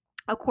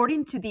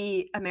according to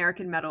the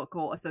American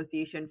Medical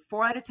Association,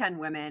 4 out of 10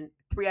 women,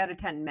 3 out of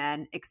 10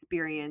 men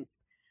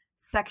experience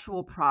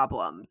sexual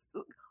problems.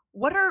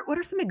 What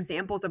are some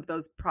examples of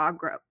those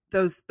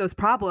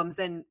problems,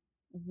 and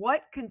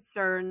what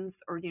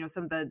concerns, or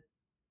some of the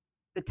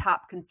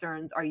top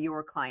concerns are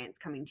your clients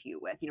coming to you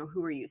with?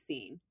 Who are you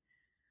seeing?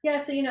 Yeah,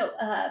 so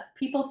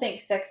people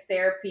think sex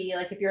therapy,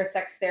 like if you're a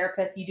sex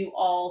therapist, you do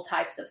all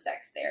types of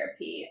sex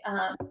therapy.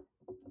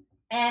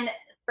 And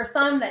for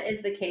some that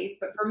is the case,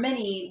 but for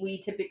many,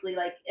 we typically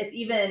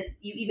you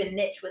even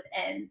niche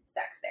within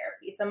sex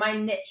therapy. So my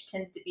niche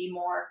tends to be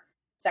more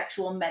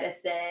sexual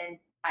medicine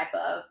type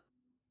of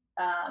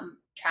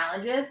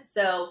challenges.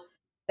 So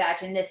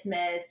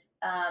vaginismus,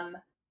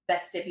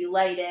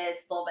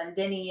 vestibulitis,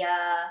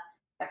 vulvodynia,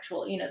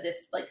 sexual,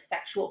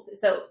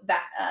 so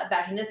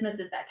vaginismus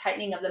is that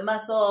tightening of the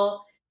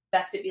muscle.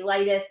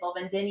 Vestibulitis,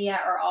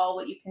 vulvodynia are all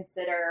what you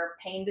consider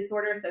pain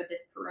disorders. So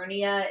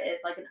dyspareunia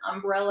is like an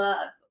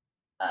umbrella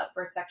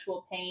for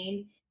sexual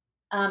pain.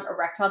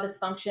 Erectile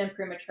dysfunction,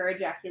 premature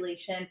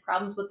ejaculation,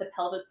 problems with the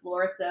pelvic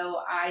floor.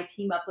 So I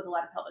team up with a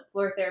lot of pelvic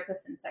floor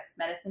therapists and sex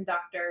medicine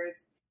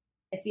doctors.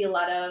 I see a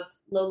lot of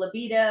low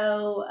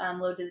libido,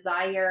 low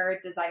desire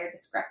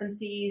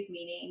discrepancies,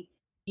 meaning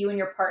you and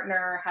your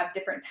partner have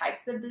different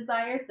types of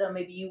desire. So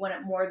maybe you want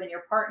it more than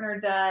your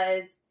partner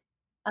does.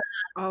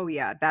 Oh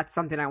yeah, that's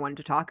something I wanted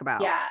to talk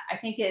about. Yeah, I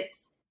think I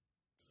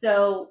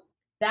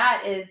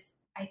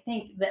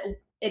think that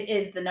it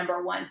is the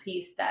number one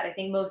piece that I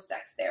think most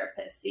sex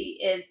therapists see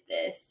is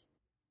this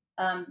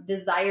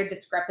desire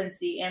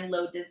discrepancy and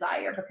low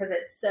desire, because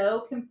it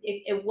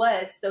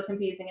was so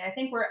confusing. And I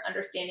think we're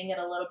understanding it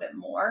a little bit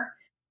more.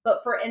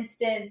 But for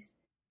instance,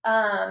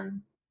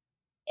 in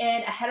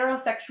a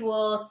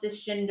heterosexual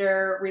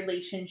cisgender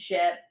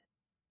relationship,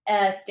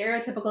 a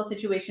stereotypical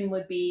situation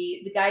would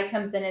be the guy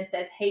comes in and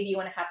says, hey, do you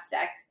want to have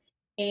sex?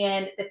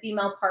 And the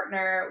female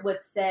partner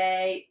would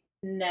say,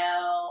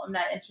 no, I'm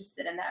not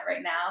interested in that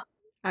right now.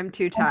 I'm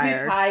too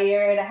tired. I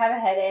have a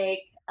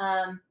headache.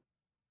 I'm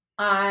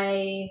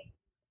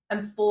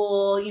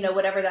full,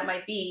 whatever that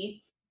might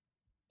be.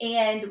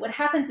 And what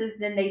happens is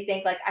then they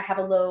think like, I have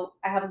a low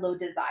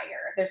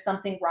desire. There's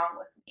something wrong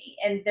with me.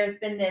 And there's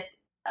been this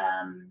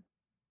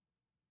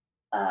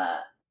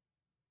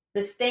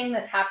thing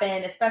that's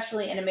happened,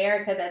 especially in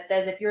America, that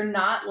says if you're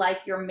not like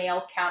your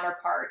male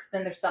counterpart,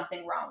 then there's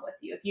something wrong with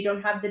you. If you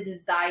don't have the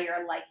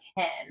desire like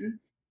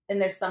him, then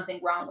there's something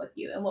wrong with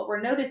you. And what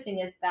we're noticing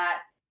is that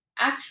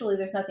actually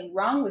there's nothing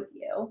wrong with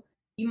you.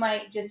 You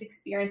might just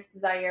experience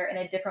desire in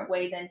a different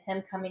way than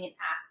him coming and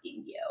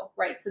asking you,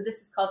 right? So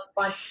this is called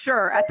spontaneous.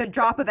 Sure, at the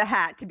drop of the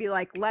hat, to be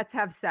like, let's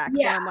have sex.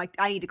 Yeah. When I'm like,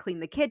 I need to clean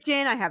the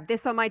kitchen. I have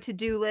this on my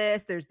to-do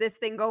list. There's this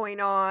thing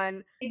going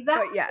on.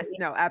 Exactly. But yes,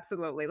 no,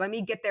 absolutely. Let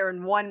me get there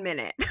in 1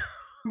 minute.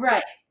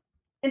 Right.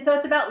 And so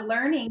it's about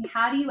learning,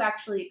 how do you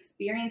actually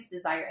experience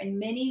desire? And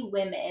many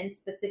women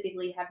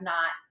specifically have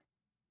not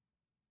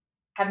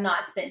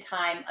spent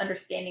time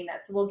understanding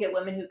that. So we'll get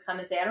women who come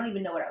and say, I don't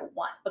even know what I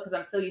want because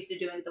I'm so used to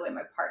doing it the way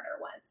my partner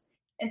wants.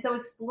 And so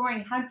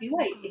exploring, how do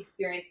I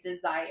experience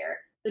desire?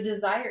 The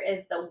desire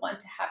is the want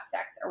to have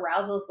sex.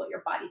 Arousal is what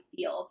your body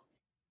feels.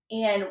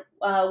 And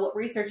what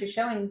research is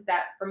showing is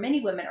that for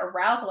many women,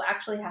 arousal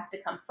actually has to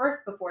come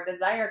first before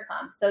desire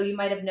comes. So you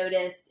might have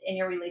noticed in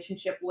your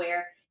relationship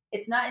where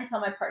it's not until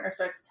my partner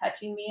starts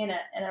touching me in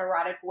an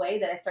erotic way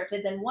that I start to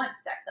then want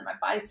sex and my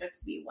body starts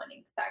to be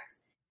wanting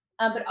sex.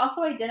 But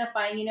also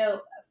identifying,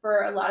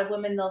 for a lot of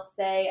women, they'll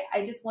say,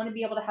 I just want to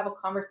be able to have a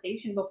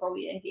conversation before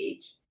we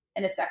engage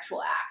in a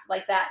sexual act.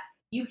 Like that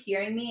you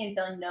hearing me and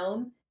feeling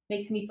known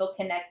makes me feel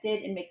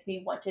connected and makes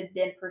me want to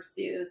then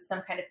pursue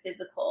some kind of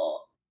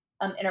physical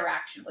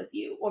interaction with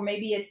you. Or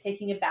maybe it's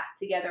taking a bath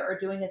together or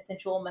doing a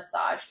sensual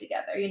massage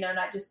together,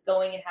 not just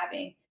going and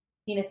having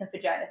penis and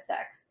vagina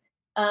sex.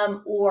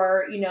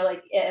 Or,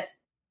 like if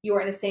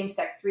you're in a same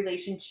sex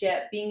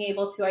relationship, being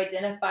able to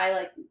identify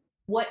like,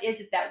 what is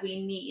it that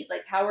we need?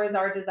 Like, how is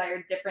our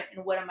desire different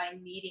and what am I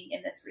needing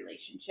in this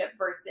relationship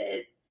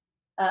versus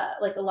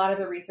like a lot of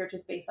the research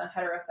is based on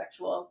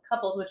heterosexual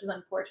couples, which is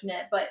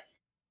unfortunate. But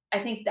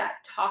I think that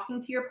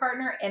talking to your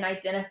partner and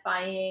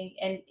identifying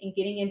and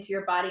getting into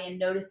your body and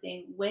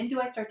noticing, when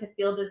do I start to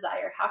feel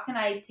desire? How can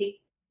I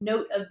take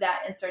note of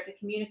that and start to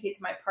communicate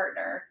to my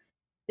partner,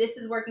 this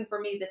is working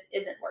for me, this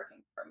isn't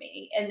working for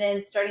me. And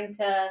then starting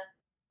to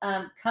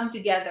come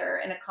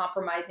together in a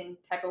compromising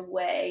type of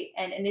way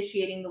and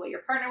initiating the way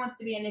your partner wants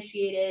to be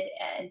initiated.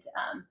 And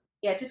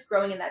just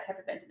growing in that type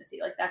of intimacy.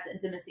 Like, that's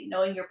intimacy,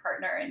 knowing your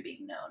partner and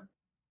being known.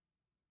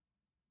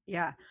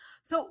 Yeah.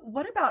 So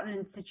what about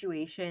in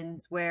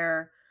situations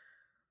where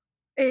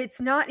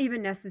it's not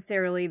even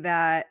necessarily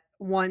that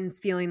one's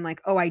feeling like,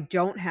 oh, I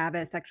don't have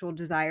a sexual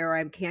desire or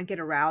I can't get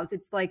aroused.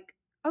 It's like,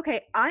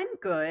 okay, I'm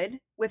good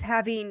with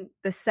having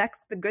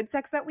the good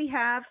sex that we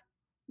have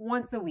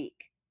once a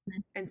week. Mm-hmm.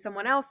 And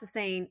someone else is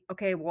saying,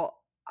 okay, well,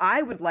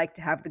 I would like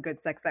to have the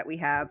good sex that we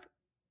have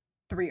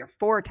 3 or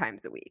 4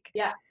 times a week.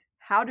 Yeah.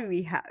 How do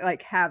we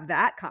have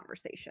that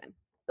conversation?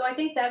 So I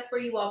think that's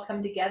where you all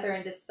come together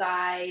and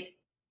decide,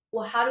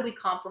 well, how do we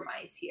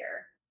compromise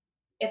here?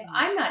 If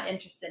I'm not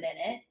interested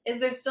in it, is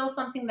there still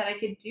something that I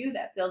could do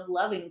that feels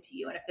loving to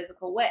you in a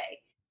physical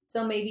way?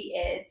 So maybe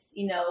it's,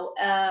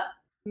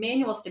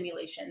 manual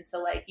stimulation.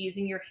 So like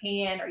using your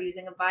hand or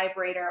using a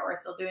vibrator or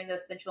still doing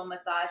those sensual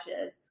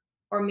massages.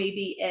 Or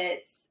maybe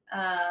it's,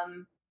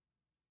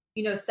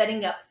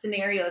 setting up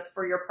scenarios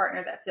for your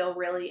partner that feel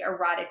really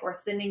erotic or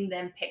sending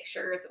them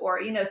pictures or,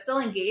 still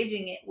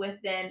engaging it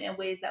with them in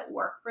ways that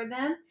work for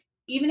them,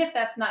 even if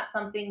that's not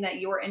something that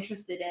you're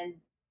interested in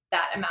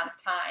that amount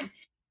of time.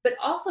 But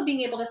also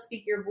being able to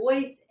speak your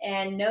voice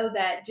and know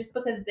that just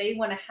because they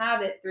want to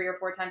have it 3 or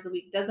 4 times a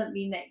week doesn't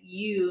mean that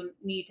you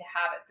need to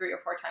have it 3 or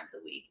 4 times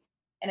a week.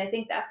 And I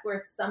think that's where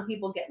some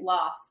people get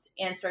lost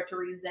and start to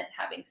resent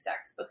having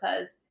sex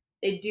because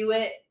they do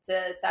it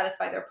to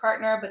satisfy their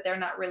partner, but they're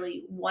not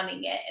really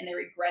wanting it and they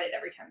regret it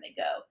every time they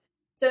go.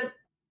 So,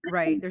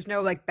 right. There's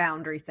no like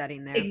boundary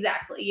setting there.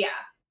 Exactly. Yeah.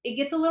 It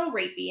gets a little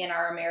rapey in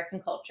our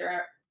American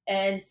culture.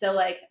 And so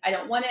like, I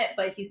don't want it,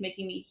 but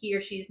he or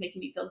she's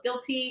making me feel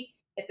guilty.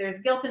 If there's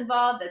guilt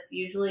involved, that's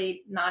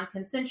usually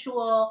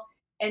non-consensual.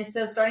 And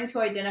so starting to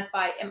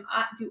identify,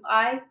 do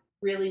I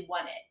really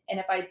want it? And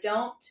if I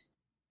don't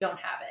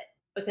have it,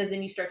 because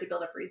then you start to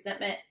build up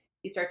resentment.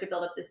 You start to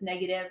build up this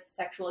negative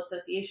sexual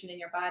association in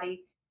your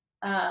body.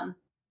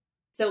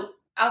 So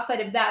outside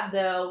of that,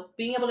 though,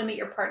 being able to meet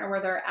your partner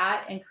where they're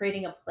at and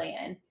creating a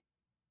plan.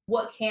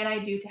 What can I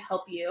do to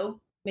help you?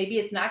 Maybe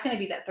it's not going to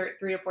be that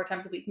 3 or 4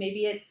 times a week.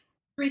 Maybe it's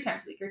 3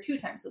 times a week or 2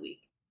 times a week.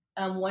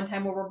 One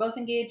time where we're both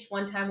engaged,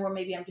 one time where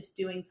maybe I'm just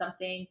doing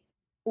something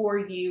for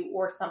you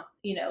or some,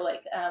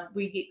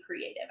 we get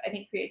creative. I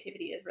think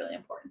creativity is really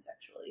important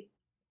sexually.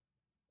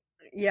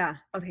 Yeah.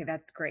 Okay.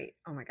 That's great.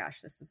 Oh my gosh.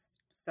 This is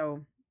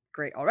so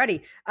great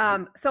already.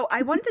 So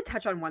I wanted to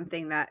touch on one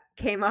thing that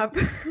came up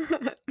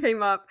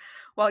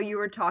while you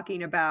were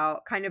talking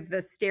about kind of the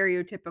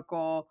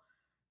stereotypical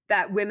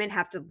that women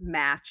have to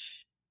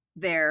match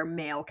their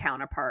male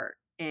counterpart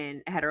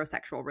in a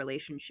heterosexual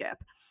relationship.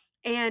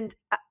 And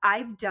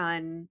I've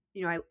done,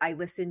 I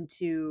listened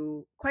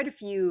to quite a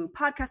few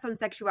podcasts on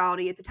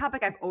sexuality. It's a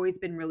topic I've always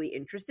been really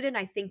interested in.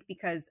 I think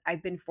because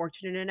I've been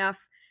fortunate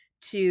enough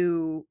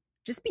to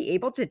just be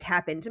able to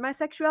tap into my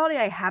sexuality.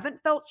 I haven't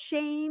felt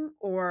shame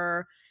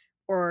or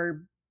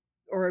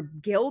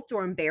guilt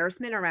or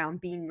embarrassment around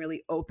being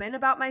really open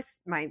about my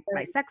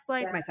sex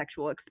life, my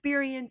sexual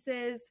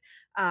experiences.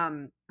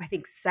 I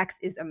think sex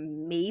is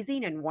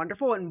amazing and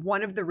wonderful. And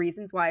one of the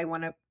reasons why I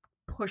want to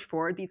push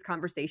forward these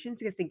conversations,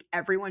 because I think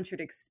everyone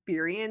should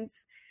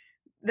experience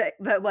that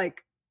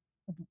like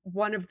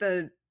one of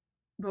the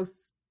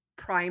most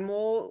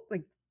primal,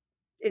 like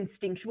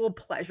instinctual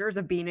pleasures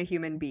of being a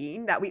human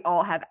being that we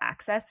all have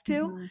access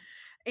to. Mm-hmm.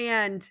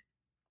 And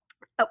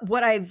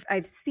what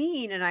I've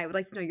seen, and I would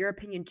like to know your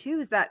opinion too,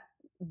 is that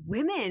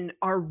women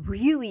are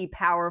really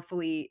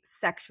powerfully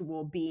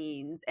sexual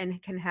beings and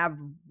can have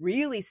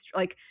really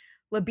like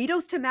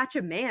libidos to match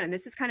a man. And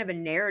this is kind of a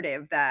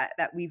narrative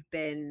that we've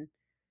been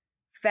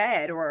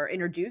fed or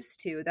introduced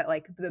to, that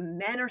like the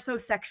men are so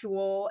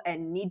sexual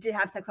and need to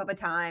have sex all the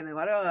time and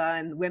blah, blah, blah,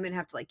 and women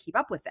have to like keep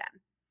up with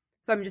them.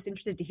 So I'm just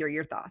interested to hear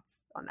your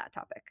thoughts on that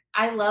topic.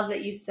 I love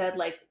that you said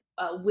like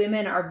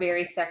women are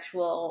very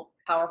sexual,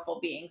 powerful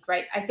beings,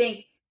 right? I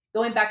think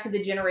going back to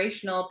the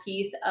generational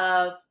piece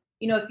of,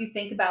 if you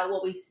think about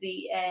what we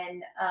see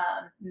in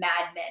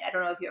Mad Men, I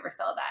don't know if you ever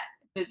saw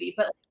that movie,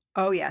 but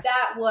oh yes,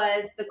 that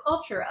was the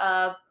culture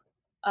of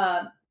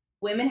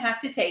women have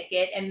to take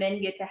it and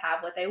men get to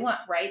have what they want,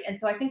 right? And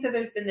so I think that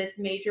there's been this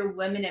major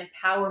women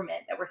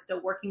empowerment that we're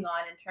still working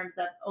on in terms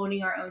of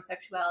owning our own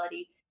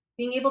sexuality,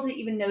 being able to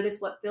even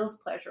notice what feels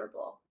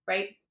pleasurable,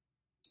 right?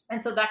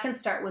 And so that can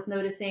start with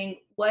noticing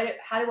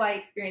how do I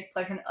experience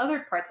pleasure in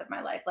other parts of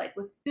my life, like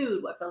with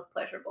food, what feels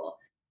pleasurable,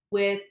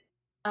 with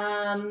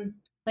playing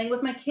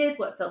with my kids,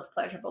 what feels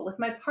pleasurable, with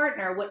my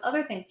partner, what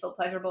other things feel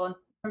pleasurable in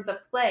terms of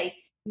play,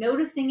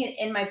 noticing it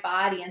in my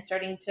body and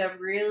starting to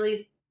really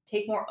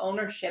take more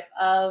ownership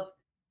of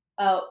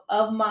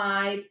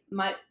my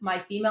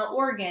female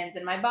organs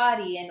and my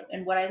body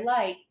and what I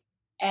like,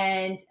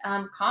 and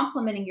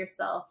complimenting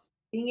yourself,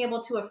 being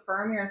able to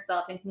affirm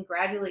yourself and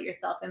congratulate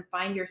yourself and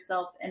find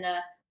yourself in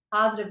a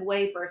positive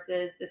way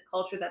versus this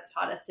culture that's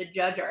taught us to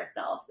judge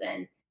ourselves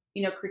and,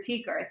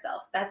 critique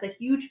ourselves. That's a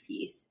huge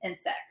piece in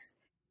sex,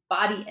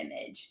 body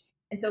image.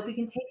 And so if we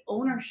can take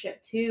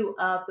ownership too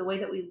of the way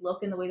that we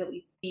look and the way that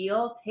we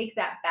feel, take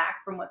that back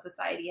from what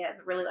society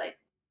has really like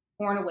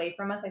torn away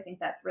from us, I think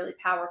that's really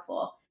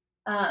powerful.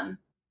 And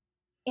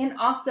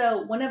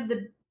also one of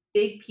the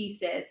big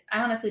pieces, I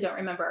honestly don't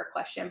remember our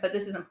question, but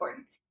this is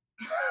important.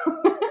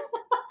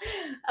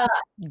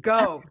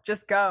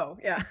 Just go.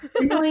 Yeah.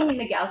 Emily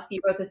Nagoski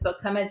wrote this book,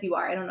 Come As You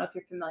Are. I don't know if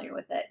you're familiar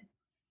with it.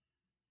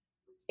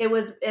 It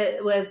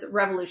was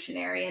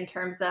revolutionary in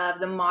terms of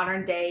the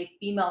modern day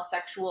female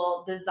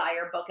sexual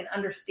desire book and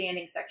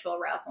understanding sexual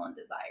arousal and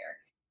desire.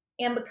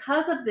 And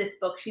because of this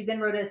book, she then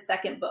wrote a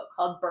second book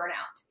called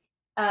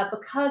Burnout,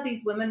 because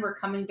these women were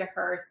coming to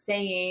her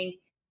saying,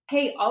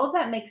 hey, all of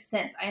that makes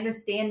sense. I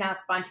understand now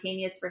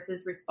spontaneous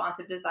versus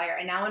responsive desire.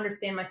 I now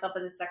understand myself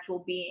as a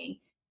sexual being,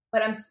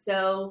 but I'm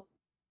so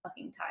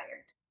fucking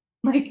tired.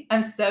 Like,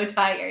 I'm so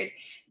tired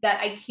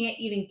that I can't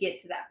even get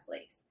to that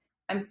place.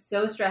 I'm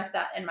so stressed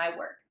out in my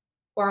work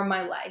or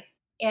my life.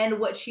 And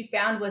what she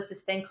found was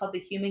this thing called the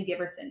human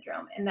giver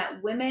syndrome, and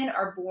that women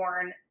are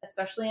born,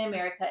 especially in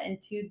America,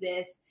 into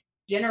this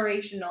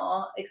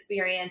generational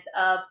experience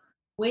of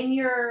when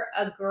you're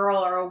a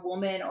girl or a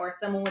woman or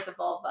someone with a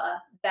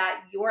vulva,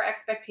 that your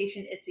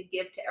expectation is to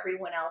give to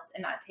everyone else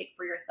and not take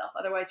for yourself.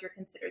 Otherwise, you're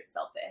considered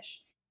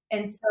selfish.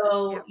 And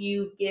so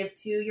you give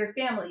to your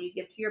family, you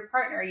give to your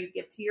partner, you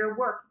give to your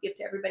work, you give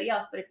to everybody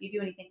else. But if you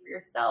do anything for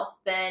yourself,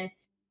 then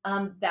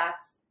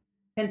that's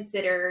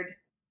considered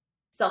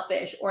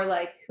selfish, or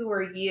like, who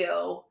are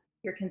you?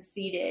 You're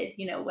conceited,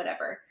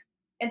 whatever.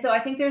 And so I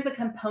think there's a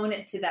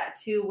component to that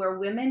too, where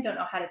women don't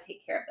know how to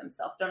take care of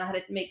themselves, don't know how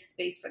to make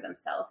space for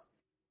themselves,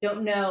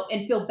 don't know,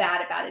 and feel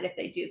bad about it if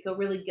they do, feel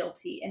really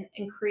guilty, and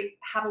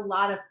have a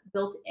lot of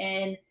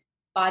built-in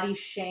body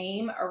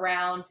shame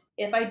around,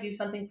 if I do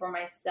something for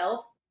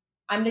myself,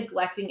 I'm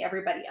neglecting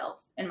everybody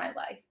else in my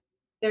life.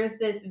 There's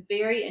this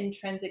very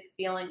intrinsic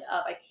feeling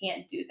of, I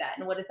can't do that.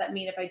 And what does that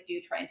mean if I do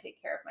try and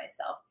take care of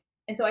myself?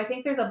 And so I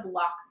think there's a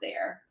block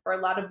there for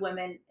a lot of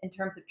women in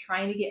terms of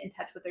trying to get in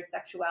touch with their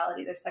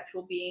sexuality, their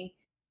sexual being,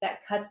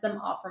 that cuts them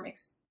off from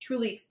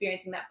truly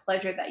experiencing that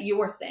pleasure that you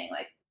were saying.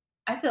 Like,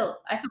 I feel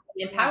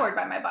really empowered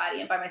by my body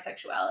and by my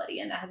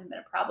sexuality, and that hasn't been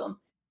a problem.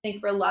 I think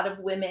for a lot of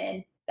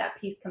women, that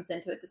piece comes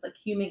into it, this like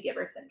human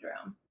giver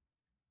syndrome.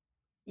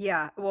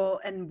 Yeah. Well,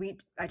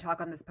 and I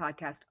talk on this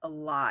podcast a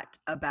lot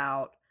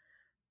about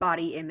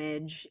body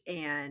image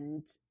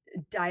and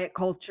diet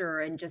culture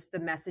and just the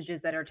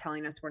messages that are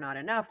telling us we're not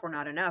enough.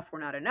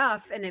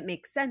 And it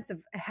makes sense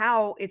of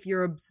how, if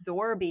you're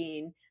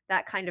absorbing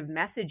that kind of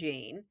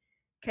messaging,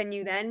 can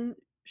you then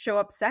show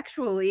up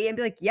sexually and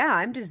be like, yeah,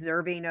 I'm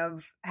deserving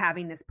of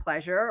having this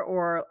pleasure,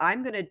 or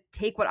I'm going to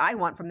take what I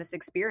want from this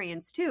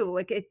experience too.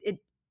 Like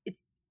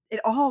it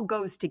all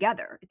goes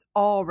together. It's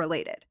all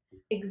related.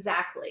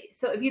 Exactly.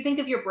 So if you think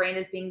of your brain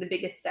as being the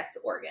biggest sex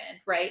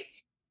organ, right?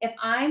 If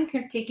I'm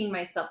critiquing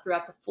myself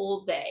throughout the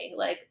full day,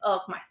 like,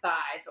 oh, my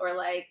thighs, or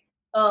like,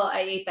 oh, I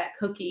ate that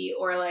cookie,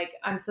 or like,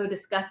 I'm so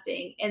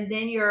disgusting, and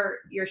then you're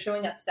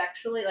showing up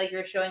sexually, like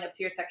you're showing up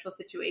to your sexual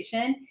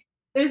situation,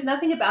 there's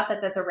nothing about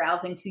that that's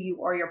arousing to you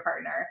or your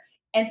partner.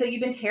 And so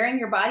you've been tearing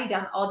your body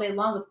down all day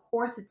long. Of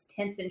course, it's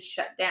tense and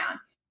shut down.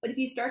 But if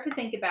you start to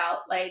think about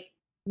like,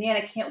 man,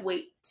 I can't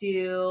wait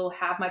to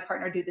have my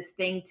partner do this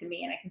thing to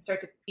me, and I can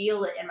start to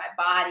feel it in my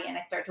body, and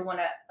I start to want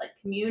to like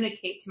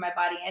communicate to my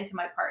body and to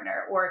my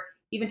partner, or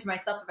even to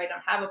myself if I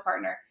don't have a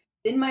partner,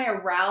 then my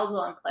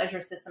arousal and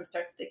pleasure system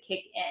starts to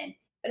kick in.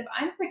 But if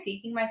I'm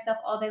critiquing myself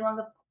all day long,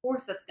 of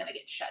course that's going to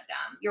get shut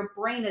down. Your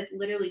brain is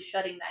literally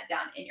shutting that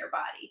down in your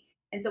body.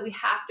 And so we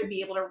have to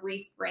be able to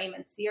reframe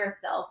and see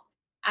ourselves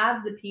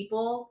as the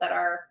people that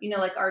are,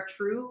 like our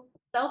true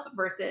self,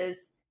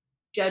 versus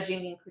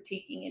judging and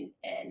critiquing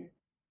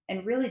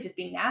and really just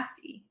being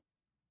nasty.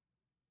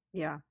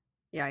 Yeah.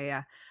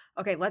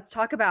 Okay, let's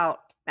talk about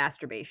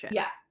masturbation.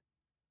 Yeah.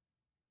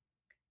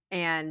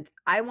 And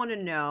I want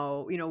to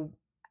know,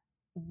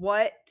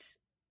 what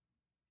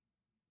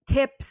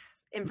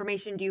tips,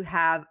 information do you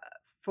have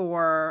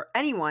for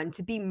anyone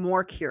to be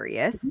more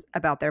curious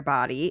about their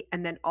body?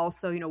 And then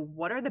also,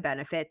 what are the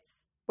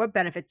benefits? What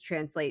benefits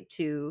translate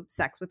to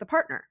sex with a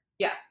partner?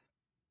 Yeah.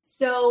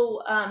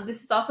 So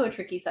this is also a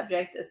tricky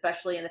subject,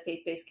 especially in the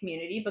faith-based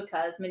community,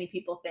 because many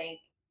people think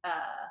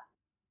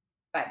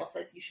Bible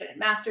says you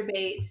shouldn't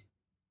masturbate.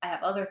 I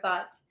have other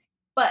thoughts,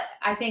 but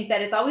I think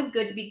that it's always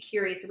good to be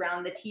curious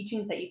around the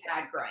teachings that you've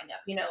had growing up.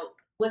 You know,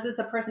 was this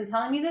a person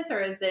telling me this, or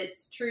is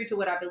this true to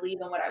what I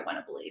believe and what I want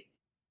to believe?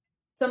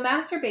 So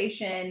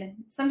masturbation,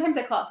 sometimes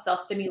I call it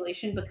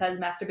self-stimulation because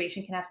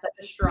masturbation can have such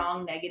a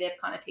strong negative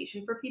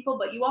connotation for people,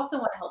 but you also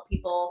want to help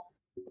people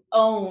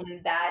own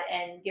that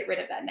and get rid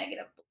of that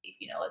negative belief,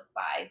 you know, like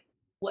by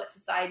what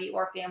society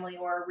or family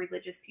or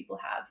religious people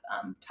have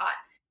taught.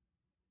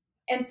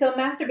 And so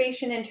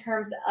masturbation in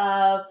terms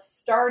of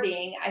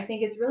starting, I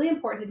think it's really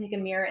important to take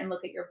a mirror and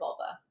look at your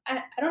vulva.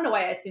 I don't know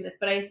why I assume this,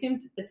 but I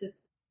assumed this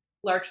is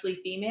largely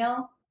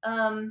female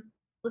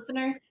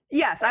listeners.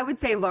 Yes, I would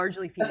say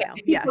largely female.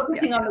 Okay, yes,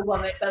 focusing on the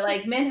woman, but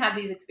like men have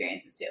these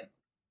experiences too.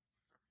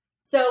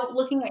 So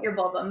looking at your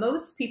vulva,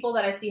 most people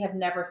that I see have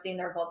never seen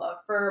their vulva.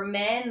 For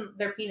men,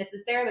 their penis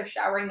is there, they're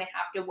showering, they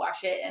have to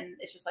wash it, and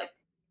it's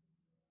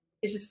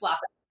just flopping.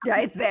 Yeah,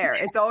 it's there.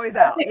 It's always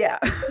out. Yeah.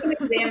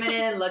 Examine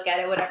it, look at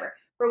it, whatever.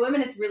 For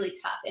women, it's really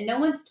tough. And no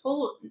one's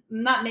told,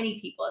 not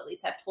many people at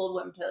least, have told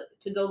women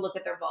to go look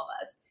at their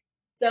vulvas.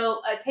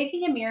 So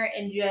taking a mirror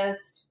and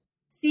just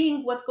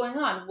seeing what's going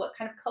on. What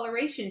kind of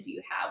coloration do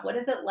you have? What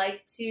is it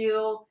like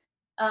to,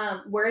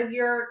 where is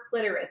your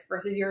clitoris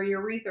versus your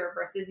urethra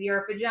versus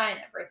your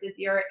vagina versus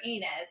your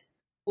anus?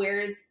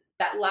 Where's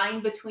that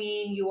line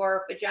between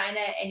your vagina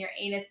and your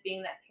anus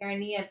being that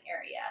perineum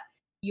area?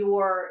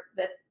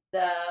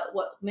 The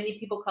what many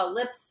people call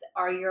lips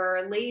are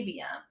your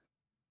labia,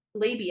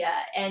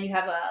 and you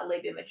have a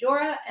labia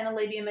majora and a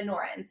labia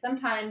minora, and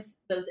sometimes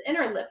those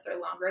inner lips are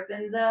longer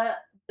than the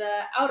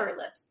outer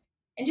lips.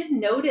 And just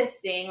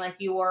noticing like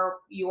your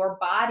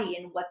body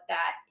and what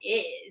that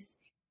is,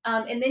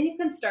 and then you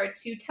can start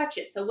to touch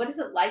it. So what is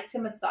it like to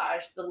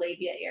massage the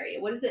labia area?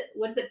 What does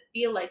it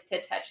feel like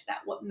to touch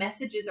that? What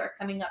messages are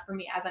coming up for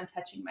me as I'm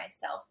touching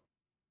myself?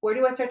 Where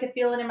do I start to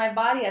feel it in my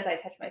body as I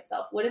touch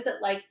myself? What is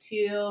it like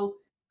to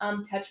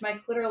touch my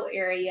clitoral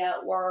area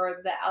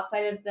or the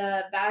outside of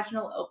the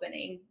vaginal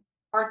opening,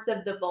 parts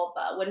of the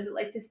vulva? What is it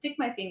like to stick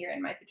my finger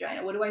in my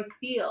vagina? What do I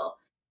feel?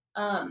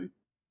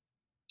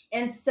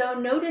 And so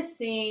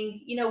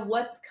noticing, you know,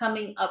 what's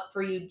coming up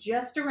for you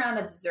just around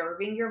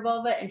observing your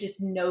vulva and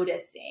just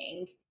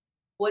noticing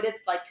what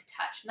it's like to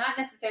touch, not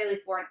necessarily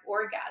for an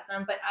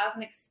orgasm, but as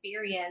an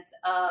experience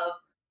of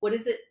what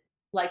is it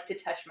like to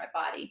touch my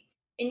body.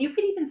 And you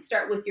could even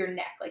start with your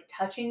neck, like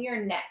touching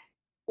your neck.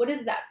 What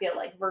does that feel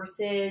like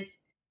versus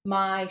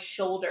my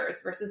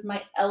shoulders versus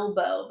my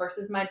elbow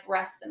versus my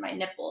breasts and my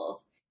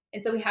nipples?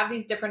 And so we have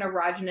these different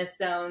erogenous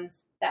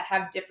zones that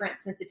have different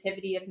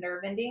sensitivity of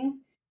nerve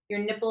endings. Your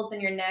nipples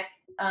and your neck,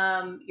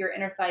 your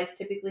inner thighs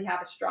typically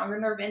have a stronger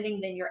nerve ending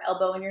than your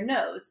elbow and your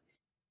nose.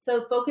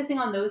 So focusing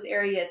on those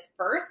areas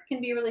first can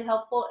be really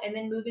helpful, and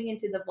then moving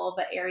into the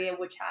vulva area,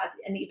 which has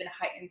an even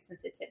heightened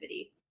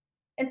sensitivity.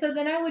 And so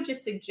then I would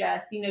just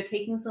suggest, you know,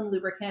 taking some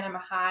lubricant. I'm a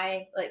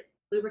high, like,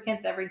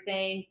 lubricant's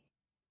everything.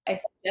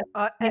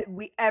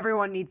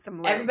 Everyone needs some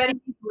lube. Everybody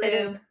needs lube. It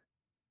is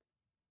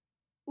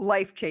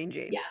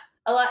life-changing.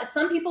 Yeah.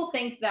 Some people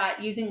think that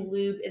using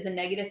lube is a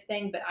negative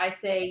thing, but I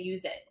say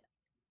use it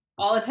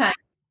all the time.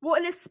 Well,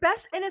 and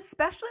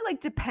especially like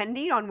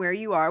depending on where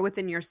you are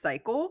within your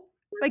cycle,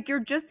 like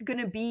you're just going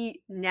to be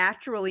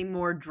naturally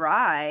more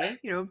dry,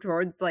 you know,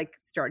 towards like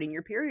starting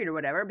your period or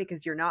whatever,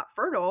 because you're not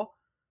fertile.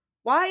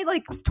 Why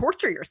like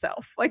torture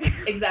yourself? Like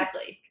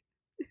exactly.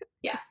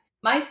 Yeah.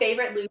 My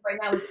favorite lube right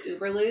now is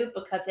Uber Lube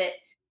because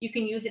you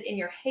can use it in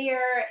your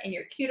hair and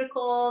your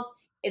cuticles.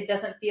 It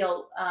doesn't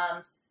feel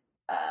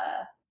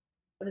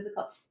what is it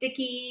called?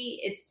 Sticky.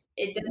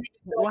 It doesn't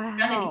feel like you've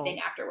done anything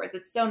afterwards.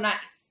 It's so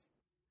nice.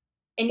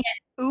 And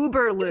yet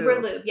Uber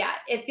Lube. Yeah.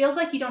 It feels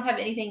like you don't have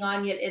anything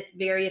on, yet it's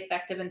very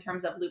effective in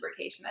terms of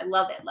lubrication. I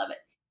love it.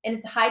 And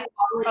it's high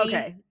quality.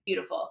 Okay.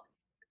 Beautiful.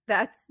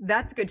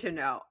 That's good to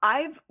know.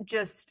 I've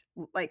just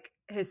like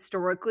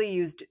historically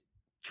used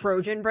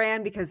Trojan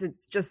brand because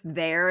it's just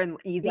there and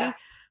easy,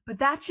 but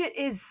that shit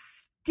is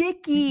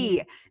sticky.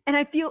 Mm-hmm. And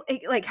I feel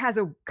it like has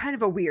a kind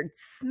of a weird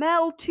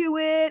smell to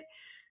it.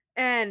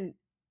 And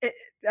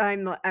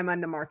I'm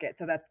on the market,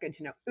 so that's good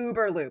to know.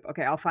 Uber Lube.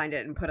 Okay, I'll find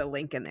it and put a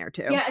link in there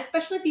too. Yeah,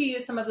 especially if you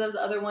use some of those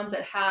other ones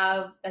that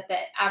have that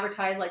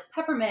advertise like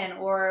peppermint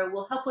or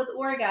will help with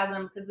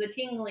orgasm because the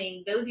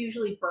tingling, those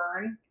usually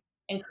burn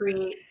and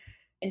create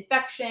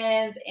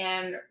infections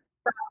and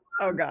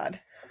oh god,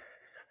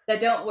 that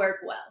don't work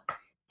well.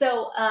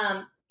 So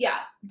yeah,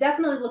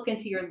 definitely look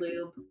into your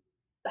lube.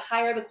 The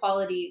higher the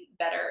quality,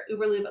 better.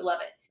 Uber Lube, I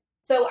love it.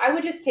 So I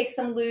would just take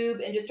some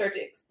lube and just start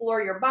to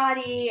explore your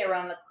body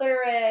around the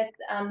clitoris.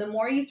 The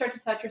more you start to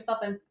touch yourself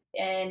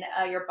and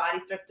your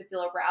body starts to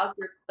feel aroused,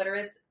 your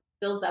clitoris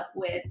fills up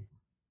with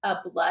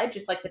blood,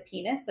 just like the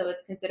penis. So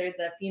it's considered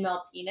the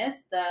female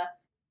penis.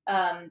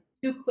 The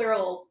two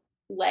clitoral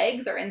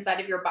legs are inside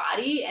of your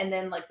body, and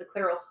then like the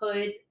clitoral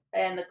hood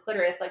and the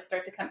clitoris like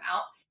start to come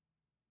out.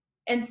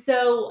 And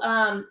so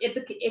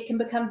it can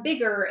become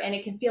bigger and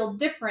it can feel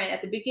different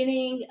at the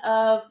beginning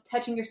of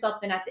touching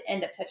yourself than at the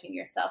end of touching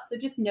yourself. So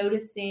just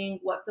noticing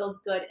what feels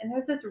good. And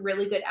there's this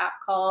really good app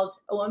called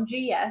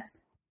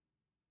OMGYes.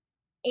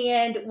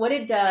 And what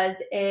it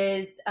does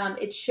is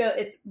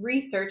it's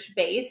research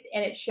based,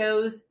 and it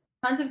shows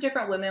tons of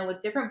different women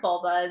with different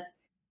vulvas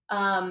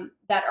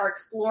that are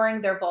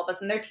exploring their vulvas,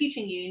 and they're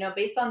teaching you,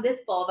 based on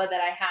this vulva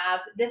that I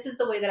have, this is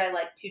the way that I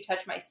like to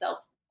touch myself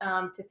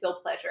to feel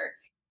pleasure.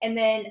 And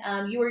then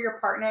you or your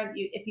partner,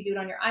 if you do it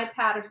on your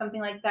iPad or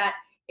something like that,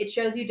 it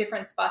shows you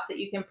different spots that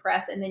you can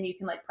press, and then you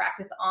can like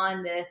practice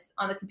on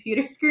the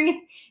computer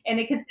screen, and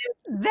it can say,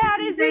 that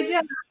is insane.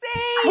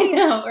 I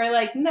know, or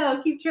like,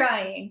 no, keep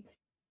trying.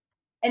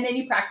 And then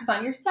you practice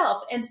on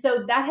yourself. And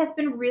so that has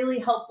been really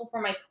helpful for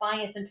my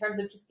clients in terms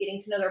of just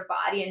getting to know their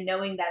body and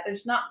knowing that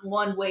there's not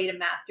one way to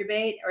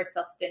masturbate or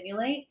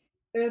self-stimulate.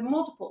 There are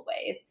multiple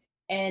ways.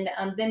 And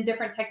then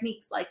different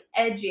techniques like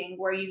edging,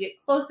 where you get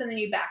close and then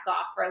you back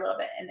off for a little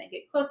bit and then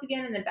get close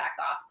again and then back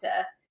off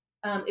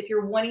to, if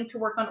you're wanting to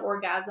work on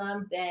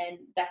orgasm, then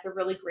that's a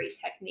really great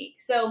technique.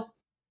 So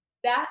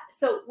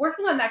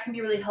working on that can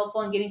be really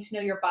helpful in getting to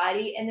know your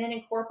body, and then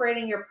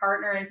incorporating your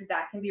partner into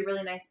that can be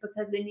really nice,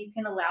 because then you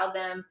can allow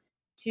them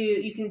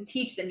you can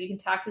teach them, you can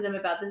talk to them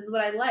about, this is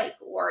what I like,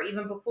 or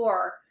even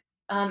before,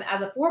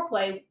 as a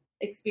foreplay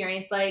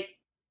experience, like,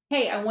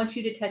 hey, I want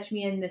you to touch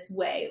me in this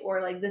way,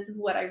 or like, this is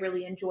what I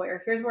really enjoy,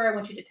 or here's where I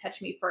want you to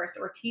touch me first,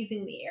 or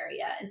teasing the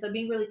area. And so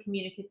being really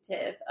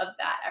communicative of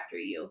that after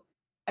you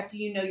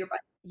know your body.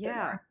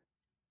 Yeah.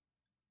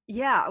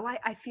 Yeah. Well,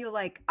 I feel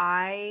like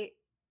I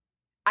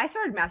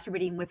started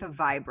masturbating with a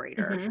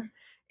vibrator, Mm-hmm.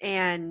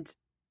 and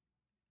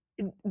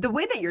the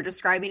way that you're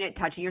describing it,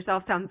 touching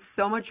yourself, sounds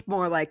so much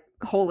more like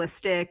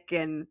holistic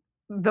and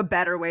the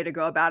better way to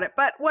go about it.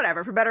 But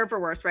whatever, for better or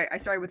for worse, right? I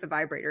started with a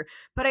vibrator,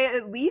 but it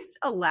at least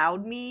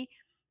allowed me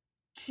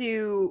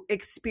to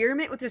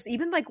experiment with just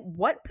even like,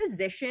 what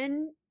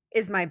position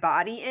is my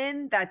body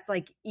in that's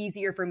like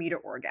easier for me to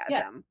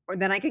orgasm, or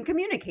then I can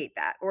communicate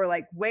that, or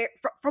like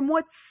from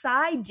what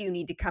side do you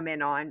need to come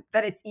in on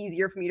that it's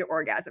easier for me to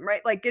orgasm,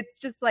 right? Like, it's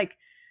just like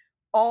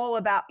all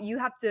about, you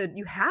have to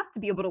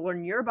be able to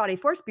learn your body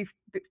first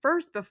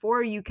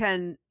before you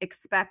can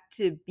expect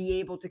to be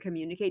able to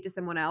communicate to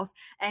someone else.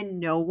 And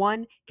no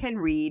one can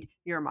read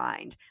your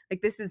mind.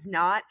 Like, this is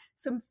not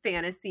some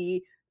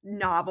fantasy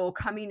novel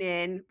coming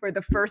in where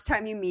the first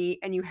time you meet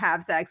and you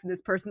have sex and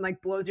this person like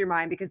blows your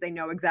mind because they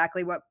know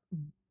exactly what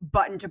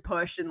button to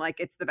push and like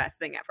it's the best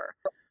thing ever.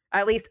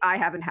 At least I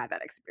haven't had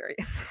that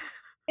experience.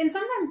 And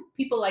sometimes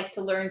people like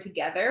to learn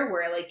together,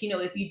 where like,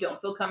 if you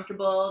don't feel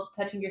comfortable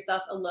touching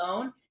yourself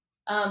alone,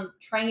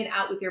 trying it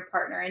out with your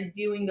partner and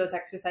doing those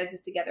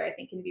exercises together, I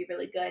think can be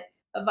really good.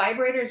 A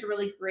vibrator is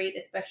really great,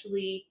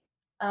 especially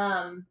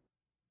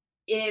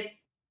if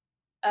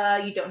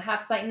you don't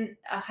have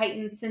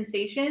heightened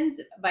sensations.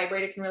 A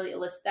vibrator can really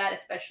elicit that,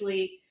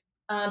 especially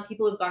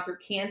people who've gone through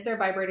cancer.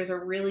 Vibrators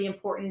are really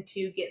important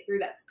to get through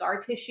that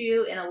scar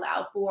tissue and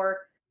allow for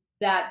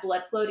that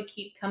blood flow to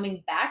keep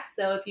coming back.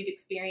 So if you've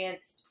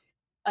experienced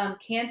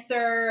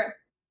cancer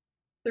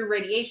through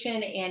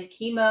radiation and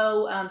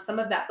chemo, some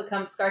of that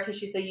becomes scar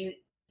tissue.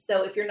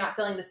 So if you're not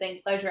feeling the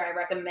same pleasure, I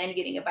recommend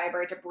getting a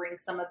vibrator to bring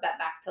some of that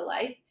back to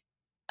life.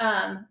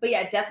 But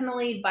yeah,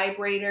 definitely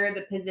vibrator,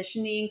 the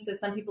positioning. So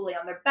some people lay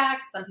on their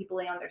back, some people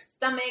lay on their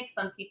stomach,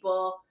 some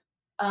people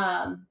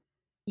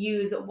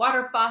use a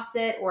water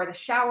faucet or the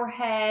shower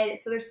head.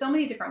 So there's so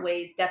many different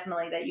ways,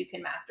 definitely, that you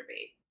can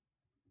masturbate.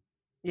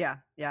 Yeah.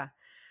 Yeah.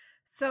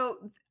 So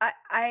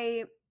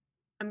I'm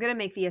going to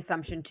make the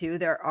assumption too,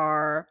 there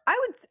are, I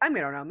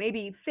don't know,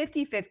 maybe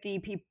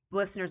 50-50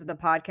 listeners of the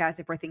podcast,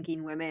 if we're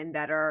thinking women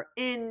that are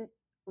in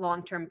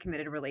long-term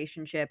committed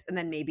relationships, and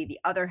then maybe the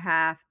other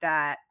half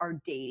that are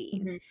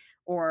dating, mm-hmm.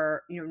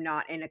 or,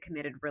 not in a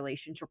committed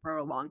relationship or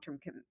a long-term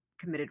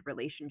committed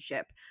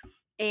relationship.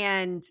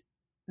 And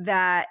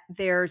that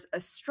there's a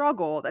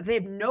struggle, that they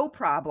have no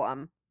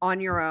problem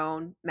on your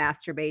own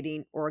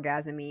masturbating,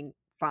 orgasming,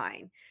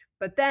 fine.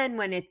 But then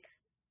when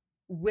it's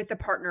with a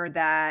partner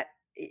that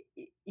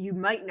you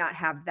might not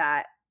have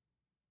that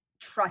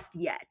trust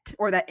yet,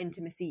 or that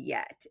intimacy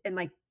yet, and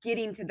like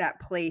getting to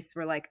that place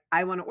where like,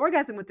 I want to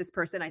orgasm with this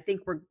person, I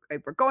think we're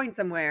going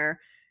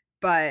somewhere,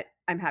 but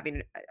I'm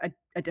having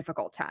a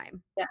difficult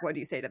time. Yeah. What do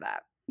you say to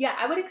that? Yeah,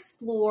 I would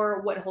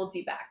explore what holds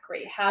you back,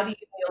 right? How do you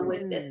deal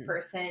with this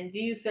person? Do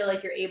you feel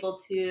like you're able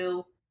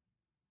to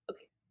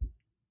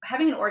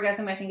having an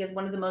orgasm, I think, is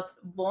one of the most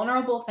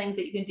vulnerable things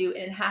that you can do,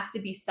 and it has to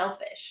be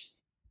selfish.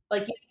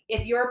 Like,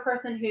 if you're a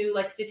person who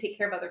likes to take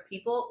care of other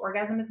people,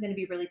 orgasm is going to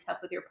be really tough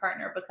with your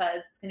partner,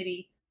 because it's going to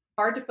be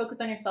hard to focus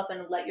on yourself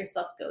and let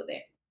yourself go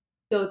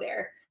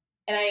there.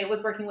 And I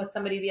was working with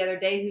somebody the other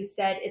day who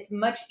said it's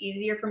much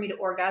easier for me to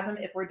orgasm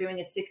if we're doing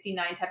a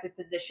 69 type of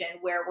position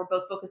where we're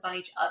both focused on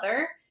each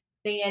other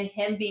than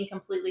him being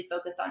completely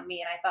focused on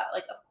me. And I thought,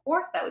 like, of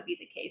course that would be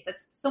the case.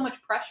 That's so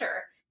much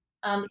pressure.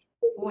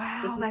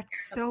 Wow,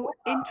 that's so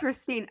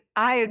interesting.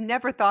 I have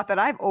never thought that.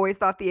 I've always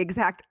thought the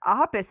exact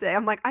opposite.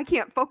 I'm like, I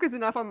can't focus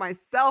enough on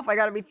myself. I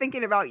got to be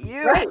thinking about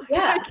you. Right.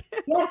 Yeah.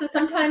 Yeah. So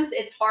sometimes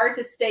it's hard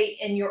to stay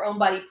in your own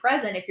body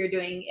present if you're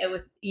doing it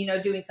with,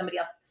 doing somebody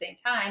else at the same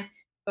time.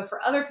 But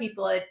for other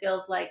people, it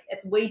feels like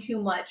it's way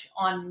too much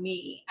on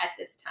me at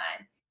this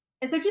time.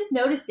 And so just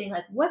noticing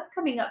like what's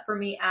coming up for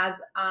me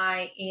as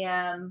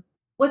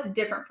what's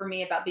different for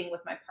me about being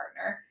with my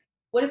partner.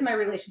 What is my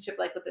relationship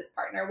like with this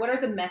partner? What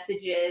are the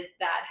messages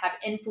that have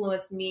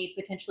influenced me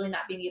potentially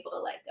not being able to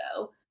let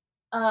go?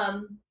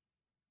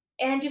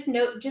 And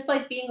just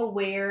like being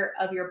aware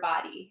of your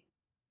body.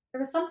 There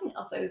was something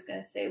else I was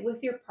going to say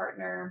with your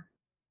partner.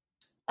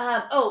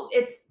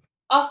 It's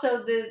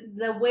also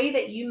the way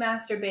that you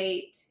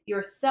masturbate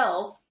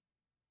yourself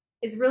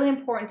is really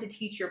important to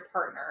teach your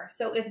partner.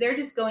 So if they're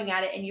just going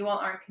at it and you all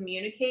aren't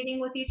communicating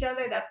with each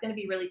other, that's going to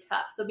be really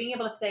tough. So being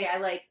able to say, I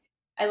like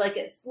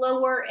it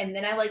slower, and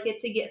then I like it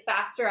to get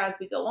faster as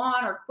we go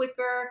on, or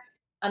quicker.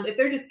 If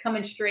they're just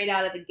coming straight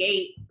out of the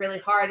gate really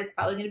hard, it's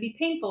probably going to be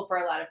painful for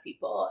a lot of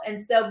people. And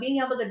so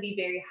being able to be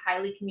very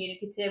highly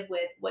communicative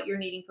with what you're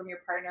needing from your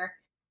partner,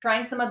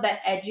 trying some of that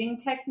edging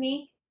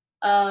technique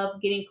of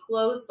getting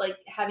close, like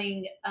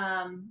having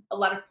a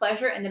lot of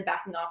pleasure and then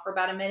backing off for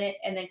about a minute,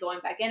 and then going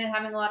back in and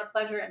having a lot of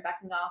pleasure and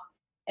backing off,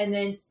 and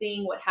then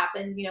seeing what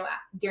happens,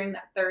 during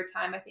that third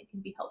time, I think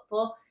can be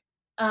helpful.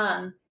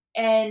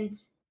 And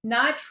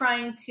not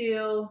trying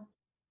to,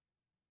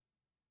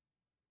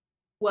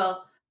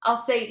 well, I'll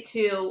say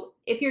too,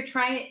 if you're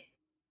trying,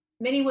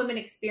 many women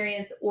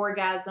experience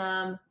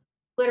orgasm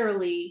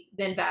clitorally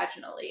than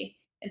vaginally.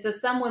 And so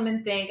some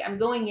women think I'm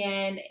going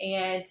in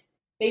and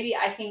maybe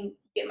I can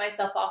get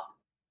myself off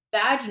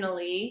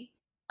vaginally,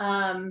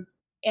 and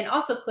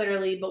also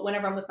clitorally, but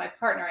whenever I'm with my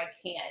partner, I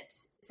can't.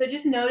 So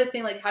just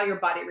noticing like how your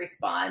body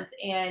responds,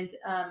 and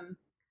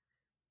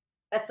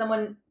that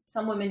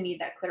some women need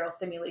that clitoral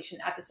stimulation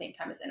at the same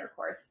time as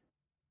intercourse.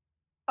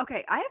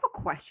 Okay, I have a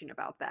question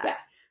about that. Yeah.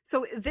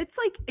 So it's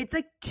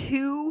like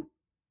two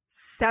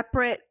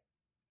separate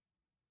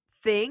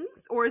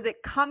things, or is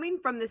it coming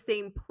from the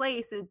same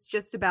place and it's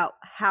just about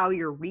how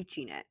you're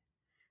reaching it?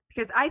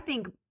 Because I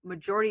think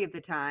majority of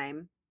the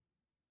time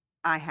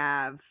I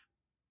have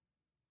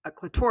a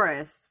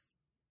clitoral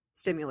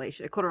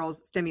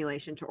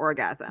stimulation to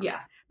orgasm.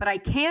 Yeah. But I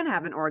can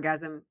have an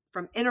orgasm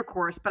from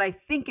intercourse, but I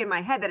think in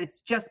my head that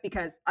it's just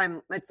because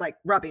it's like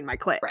rubbing my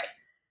clit. Right.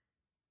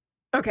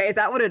 Okay, is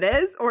that what it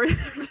is? Or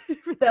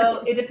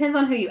so it depends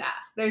on who you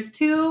ask. There's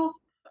two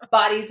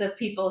bodies of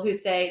people who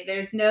say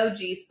there's no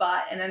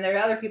G-spot, and then there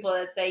are other people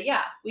that say,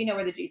 yeah, we know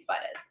where the G-spot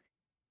is.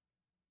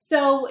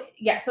 So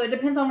yeah, so it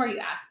depends on where you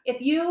ask.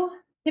 If you're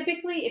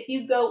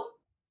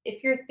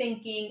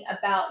thinking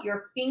about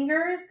your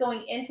fingers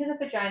going into the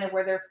vagina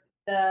where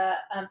the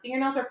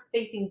fingernails are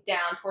facing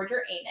down towards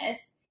your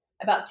anus,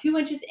 about 2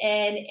 inches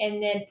in,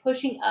 and then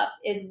pushing up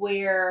is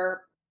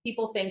where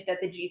people think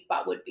that the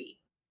G-spot would be.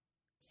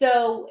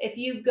 So if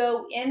you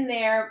go in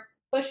there,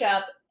 push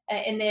up,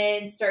 and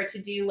then start to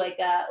do like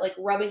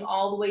rubbing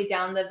all the way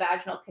down the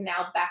vaginal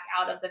canal back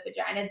out of the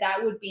vagina,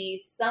 that would be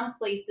some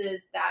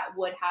places that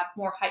would have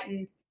more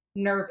heightened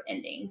nerve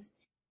endings.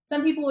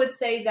 Some people would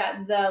say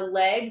that the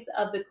legs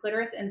of the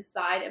clitoris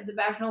inside of the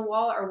vaginal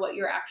wall are what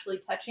you're actually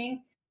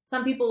touching.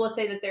 Some people will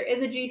say that there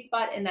is a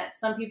G-spot and that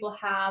some people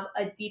have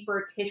a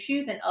deeper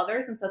tissue than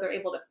others, and so they're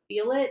able to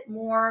feel it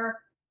more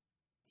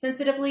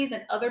sensitively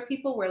than other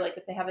people, where like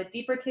if they have a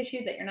deeper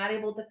tissue that you're not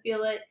able to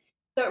feel it.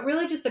 So it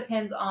really just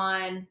depends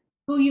on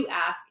who you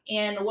ask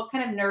and what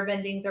kind of nerve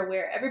endings are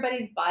where.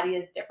 Everybody's body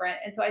is different.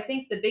 And so I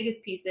think the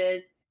biggest piece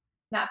is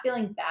not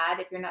feeling bad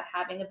if you're not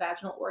having a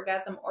vaginal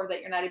orgasm, or that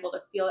you're not able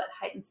to feel that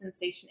heightened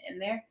sensation in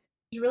there.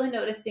 Just really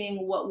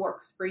noticing what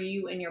works for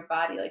you in your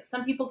body. Like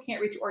some people can't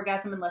reach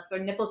orgasm unless their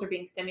nipples are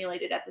being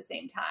stimulated at the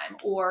same time,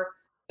 or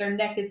their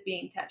neck is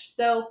being touched.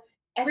 So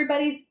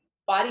everybody's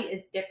body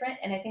is different.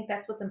 And I think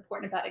that's what's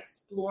important about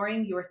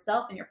exploring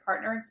yourself and your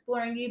partner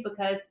exploring you,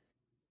 because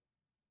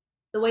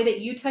the way that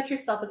you touch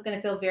yourself is going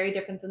to feel very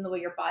different than the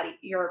way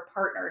your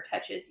partner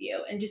touches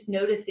you, and just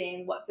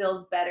noticing what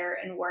feels better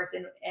and worse,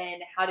 and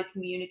how to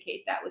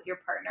communicate that with your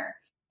partner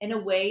in a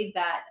way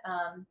that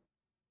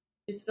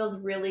just feels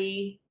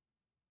really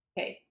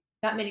okay.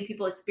 Not many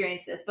people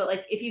experience this, but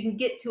like if you can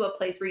get to a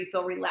place where you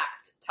feel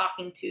relaxed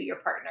talking to your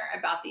partner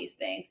about these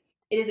things,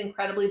 it is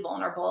incredibly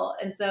vulnerable.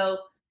 And so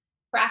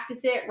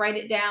practice it, write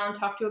it down,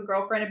 talk to a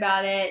girlfriend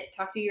about it,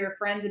 talk to your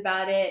friends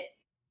about it,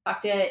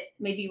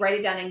 maybe write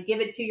it down and give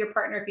it to your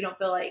partner if you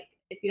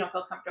don't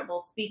feel comfortable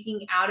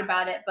speaking out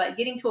about it, but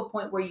getting to a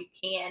point where you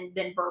can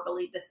then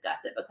verbally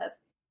discuss it, because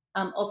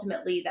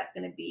ultimately that's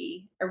going to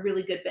be a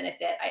really good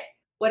benefit.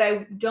 What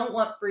I don't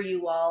want for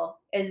you all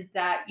is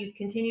that you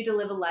continue to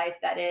live a life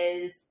that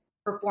is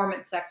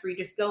performance sex, where you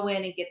just go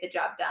in and get the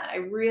job done. I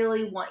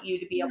really want you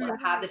to be able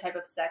to have the type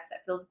of sex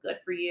that feels good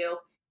for you.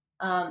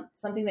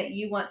 Something that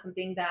you want,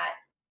 something that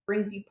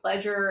brings you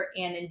pleasure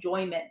and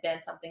enjoyment,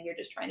 than something you're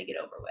just trying to get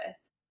over with.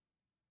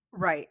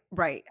 Right.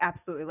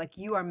 Absolutely. Like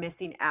you are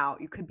missing out.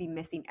 You could be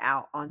missing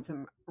out on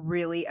some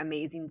really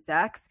amazing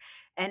sex.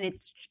 And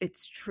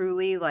it's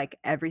truly like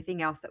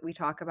everything else that we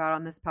talk about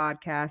on this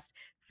podcast,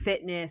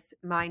 fitness,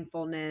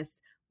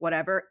 mindfulness,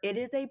 whatever. It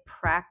is a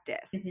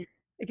practice. Mm-hmm.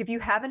 Like if you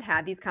haven't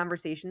had these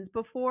conversations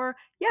before,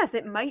 yes,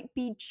 it might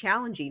be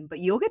challenging, but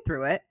you'll get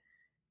through it.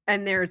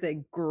 And there's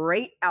a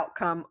great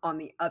outcome on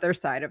the other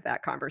side of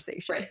that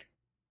conversation. Right.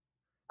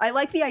 I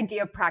like the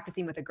idea of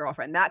practicing with a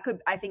girlfriend. I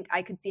think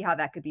I could see how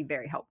that could be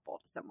very helpful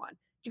to someone,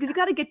 because you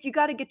got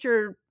to get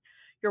your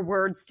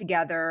words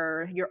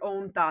together, your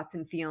own thoughts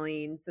and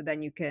feelings, so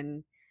then you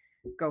can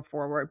go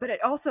forward. But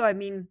it also, I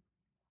mean,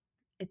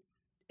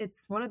 it's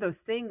one of those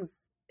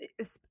things.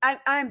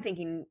 I'm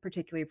thinking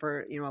particularly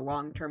for, a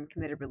long-term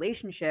committed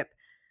relationship.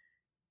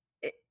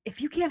 If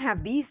you can't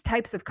have these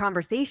types of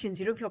conversations,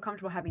 you don't feel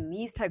comfortable having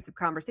these types of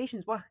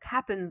conversations, what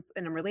happens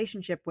in a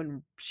relationship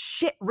when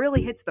shit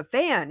really hits the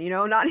fan,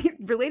 not even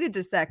related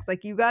to sex?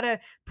 Like you got to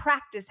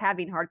practice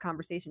having hard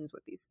conversations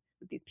with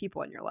these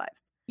people in your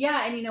lives.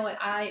 Yeah. And you know what?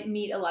 I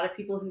meet a lot of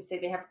people who say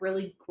they have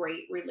really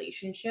great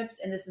relationships,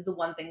 and this is the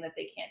one thing that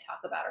they can't talk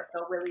about or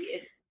feel really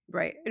is.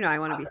 Right. I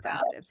want to be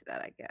sensitive to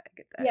that. I get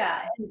that.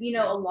 Yeah. And,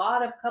 a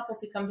lot of couples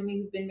who come to me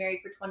who've been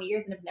married for 20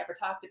 years and have never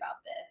talked about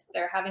this,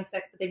 they're having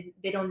sex, but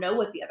they don't know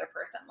what the other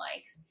person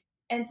likes.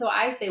 And so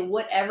I say,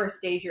 whatever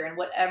stage you're in,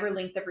 whatever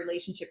length of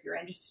relationship you're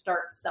in, just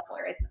start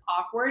somewhere. It's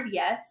awkward,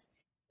 yes,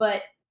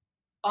 but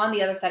on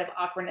the other side of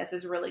awkwardness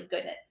is really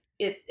good.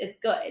 It's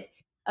good.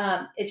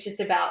 It's just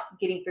about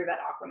getting through that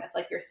awkwardness,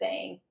 like you're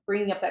saying,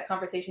 bringing up that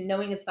conversation,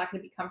 knowing it's not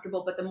going to be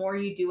comfortable, but the more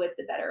you do it,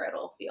 the better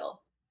it'll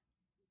feel.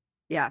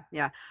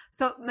 Yeah.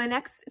 So my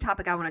next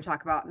topic I want to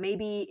talk about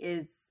maybe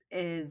is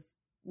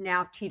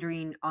now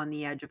teetering on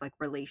the edge of like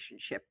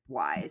relationship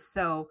wise.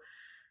 So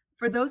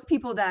for those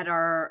people that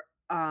are,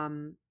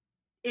 I'm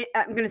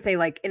going to say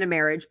like in a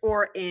marriage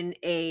or in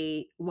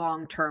a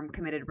long-term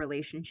committed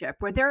relationship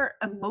where their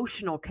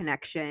emotional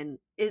connection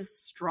is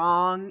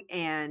strong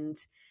and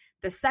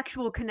the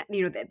sexual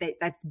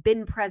that's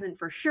been present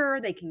for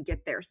sure. They can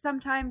get there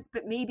sometimes,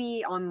 but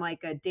maybe on like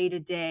a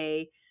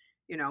day-to-day,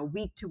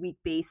 week-to-week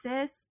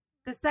basis,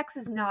 the sex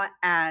is not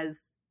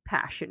as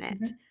passionate.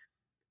 Mm-hmm.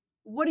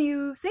 What do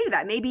you say to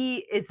that?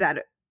 Maybe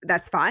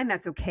that's fine.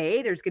 That's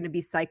okay. There's going to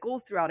be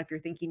cycles throughout. If you're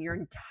thinking your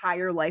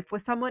entire life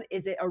with someone,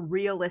 is it a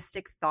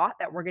realistic thought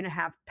that we're going to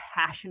have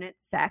passionate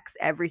sex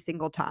every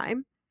single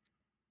time?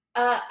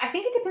 I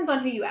think it depends on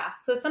who you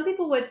ask. So some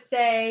people would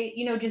say,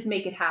 just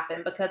make it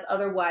happen, because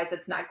otherwise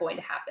it's not going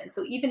to happen.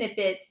 So even if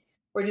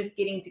we're just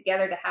getting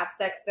together to have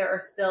sex, there are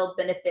still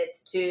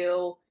benefits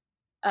to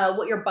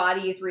what your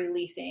body is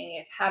releasing,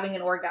 if having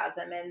an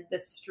orgasm, and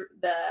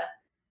the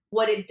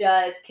what it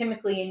does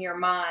chemically in your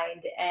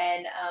mind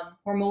and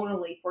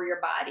hormonally for your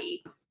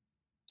body.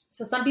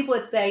 So some people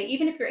would say,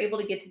 even if you're able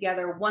to get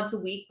together once a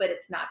week, but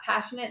it's not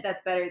passionate,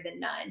 that's better than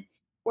none.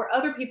 Where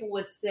other people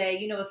would say,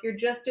 if you're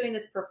just doing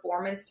this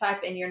performance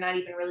type and you're not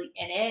even really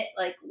in it,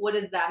 like, what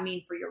does that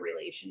mean for your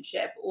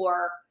relationship?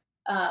 Or,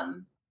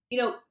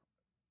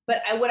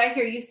 but what I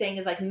hear you saying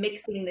is like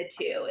mixing the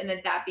two, and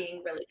then that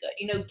being really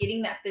good.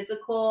 Getting that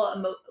physical,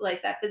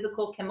 that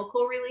physical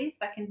chemical release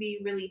that can be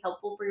really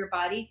helpful for your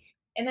body.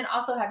 And then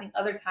also having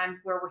other times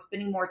where we're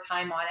spending more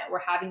time on it. We're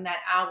having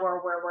that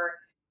hour where we're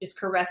just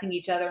caressing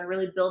each other and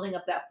really building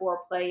up that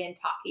foreplay and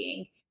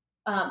talking.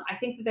 I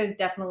think that there's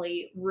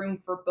definitely room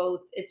for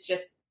both. It's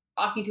just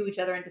talking to each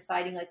other and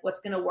deciding like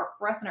what's going to work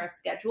for us in our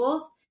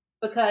schedules.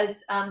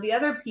 Because the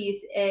other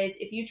piece is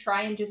if you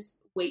try and just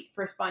wait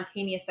for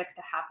spontaneous sex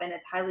to happen,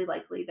 it's highly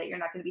likely that you're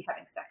not going to be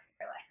having sex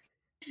in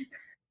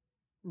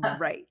your life.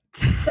 Right.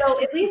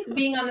 So at least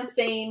being on the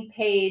same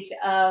page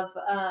of,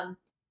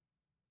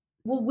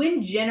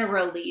 when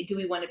generally do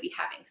we want to be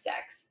having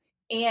sex?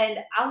 And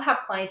I'll have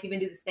clients even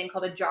do this thing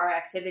called a jar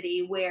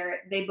activity,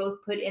 where they both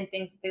put in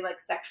things that they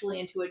like sexually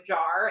into a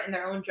jar, in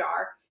their own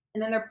jar.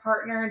 And then their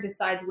partner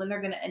decides when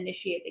they're going to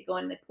initiate. They go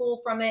in and they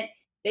pull from it.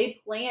 They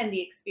plan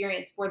the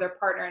experience for their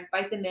partner,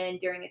 invite them in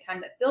during a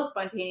time that feels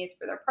spontaneous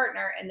for their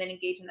partner, and then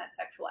engage in that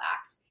sexual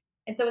act.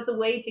 And so it's a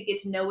way to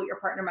get to know what your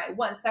partner might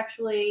want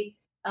sexually,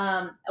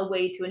 a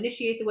way to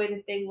initiate the way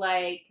that they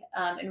like,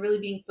 and really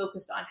being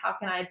focused on how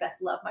can I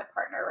best love my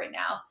partner right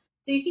now.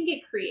 So you can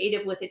get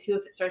creative with it too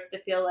if it starts to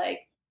feel like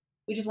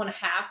we just want to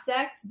have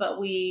sex, but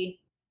we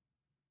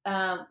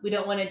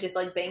don't want to just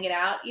like bang it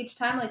out each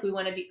time. Like we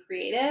want to be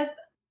creative.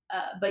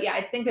 But yeah,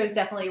 I think there's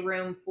definitely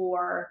room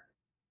for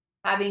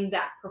having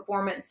that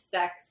performance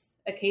sex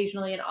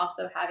occasionally, and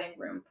also having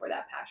room for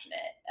that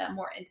passionate,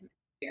 more intimate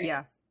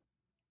experience.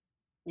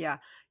 Yeah.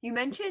 You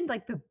mentioned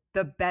like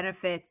the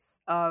benefits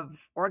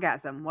of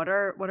orgasm. What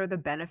are the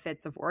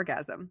benefits of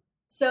orgasm?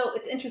 So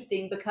it's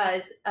interesting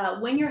because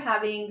when you're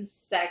having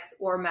sex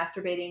or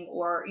masturbating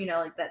or,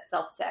 like that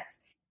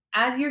self-sex,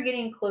 as you're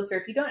getting closer,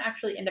 if you don't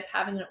actually end up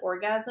having an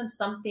orgasm,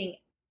 something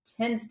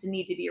tends to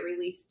need to be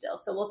released still.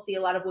 So we'll see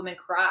a lot of women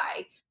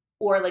cry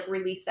or like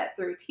release that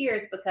through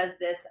tears because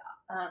this,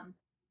 I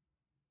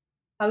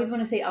always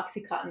want to say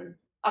oxytocin.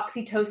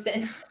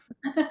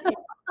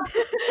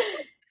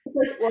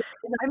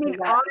 I mean,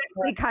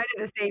 honestly, kind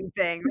of the same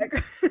thing.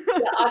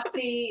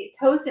 The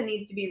oxytocin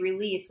needs to be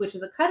released, which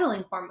is a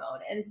cuddling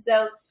hormone. And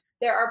so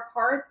there are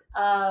parts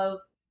of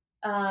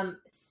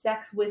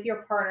sex with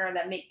your partner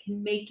that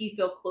can make you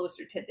feel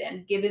closer to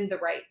them, given the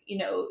right,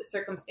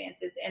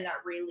 circumstances and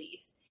that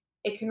release.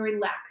 It can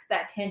relax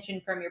that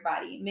tension from your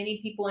body.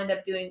 Many people end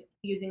up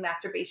using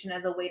masturbation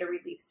as a way to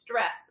relieve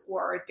stress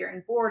or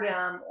during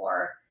boredom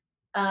or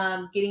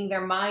getting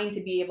their mind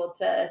to be able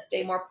to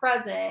stay more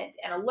present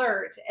and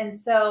alert. And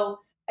so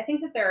I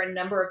think that there are a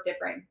number of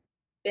different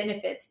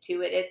benefits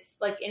to it. It's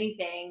like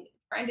anything,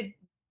 trying to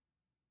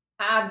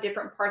have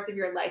different parts of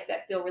your life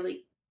that feel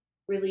really,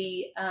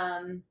 really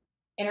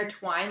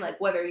intertwined,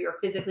 like whether you're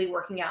physically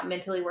working out,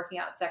 mentally working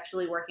out,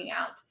 sexually working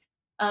out.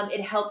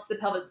 It helps the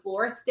pelvic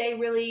floor stay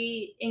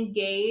really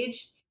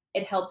engaged.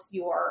 It helps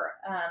your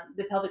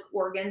the pelvic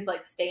organs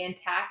like stay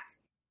intact.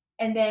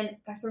 And then,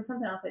 gosh, there was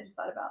something else I just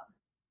thought about.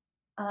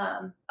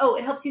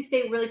 It helps you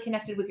stay really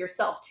connected with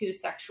yourself too,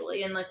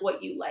 sexually, and like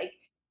what you like.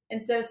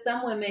 And so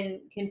some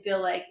women can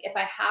feel like if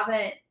I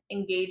haven't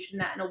engaged in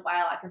that in a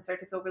while, I can start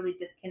to feel really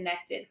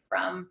disconnected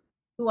from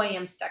who I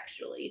am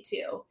sexually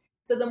too.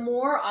 So the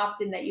more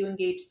often that you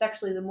engage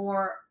sexually, the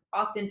more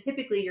often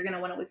typically you're going to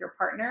want it with your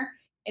partner.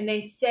 And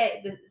they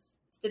say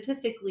this,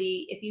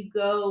 statistically, if you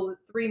go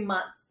 3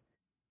 months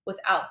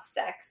without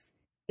sex,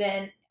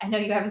 then I know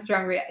you have a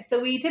strong reaction. So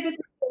we typically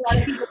a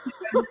lot of people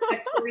have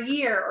sex for a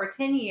year or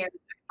 10 years.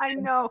 I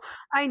know.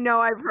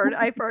 I've heard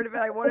of it.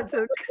 I wanted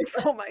to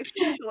control my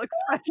facial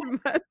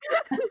expression, but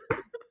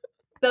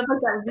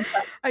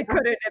I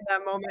couldn't in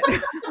that moment.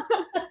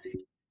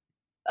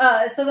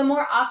 So the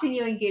more often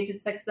you engage in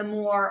sex, the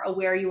more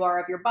aware you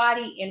are of your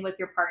body and with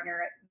your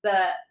partner.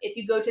 If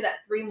you go to that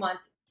 3-month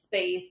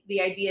space,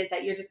 the idea is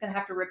that you're just going to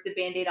have to rip the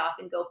Band-Aid off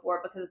and go for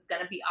it because it's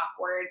going to be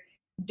awkward.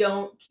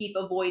 Don't keep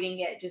avoiding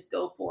it. Just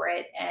go for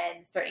it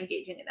and start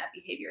engaging in that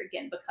behavior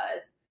again,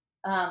 because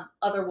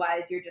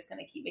otherwise you're just going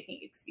to keep making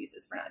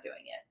excuses for not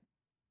doing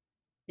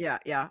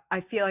it. Yeah. I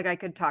feel like I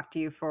could talk to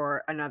you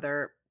for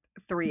another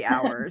 3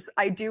 hours.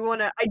 I do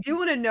want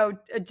to know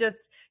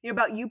just,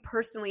 about you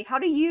personally.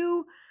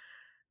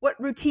 What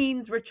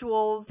routines,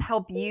 rituals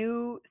help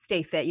you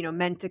stay fit,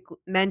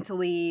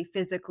 mentally,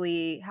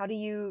 physically? How do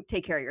you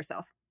take care of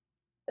yourself?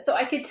 So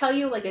I could tell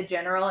you like a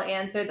general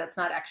answer that's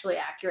not actually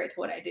accurate to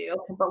what I do,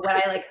 but what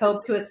I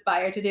hope to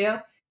aspire to do.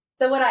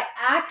 So what I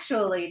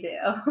actually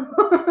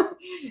do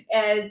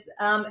is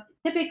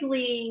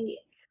typically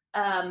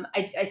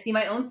I see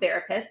my own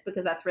therapist,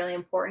 because that's really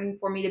important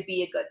for me to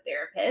be a good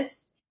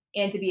therapist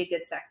and to be a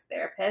good sex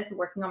therapist,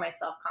 working on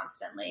myself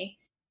constantly.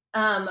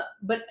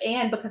 But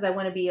because I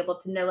want to be able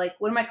to know,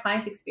 what do my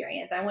clients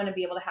experience? I want to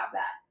be able to have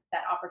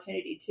that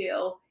opportunity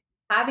too.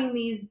 Having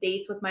these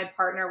dates with my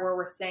partner where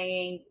we're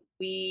saying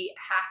we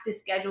have to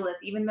schedule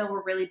this, even though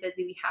we're really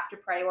busy, we have to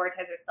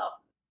prioritize ourselves,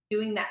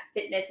 doing that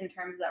fitness in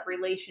terms of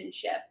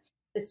relationship,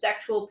 the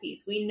sexual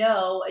piece. We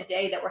know a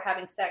day that we're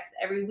having sex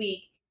every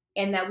week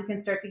and that we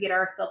can start to get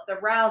ourselves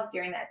aroused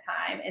during that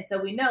time. And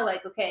so we know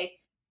okay,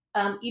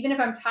 even if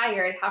I'm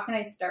tired, how can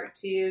I start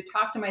to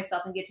talk to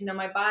myself and get to know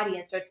my body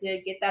and start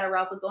to get that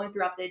arousal going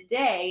throughout the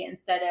day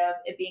instead of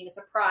it being a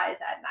surprise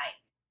at night?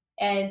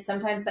 And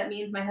sometimes that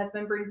means my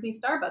husband brings me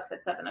Starbucks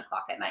at 7:00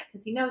 at night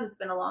because he knows it's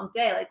been a long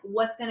day.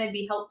 What's going to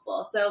be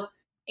helpful? So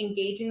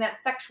engaging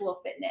that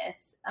sexual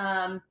fitness.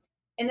 And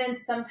then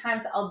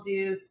sometimes I'll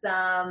do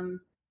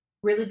some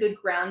really good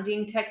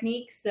grounding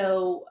techniques.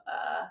 So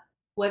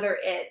whether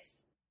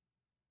it's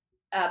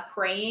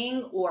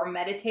praying or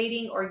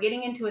meditating or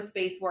getting into a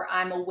space where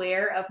I'm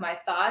aware of my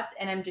thoughts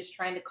and I'm just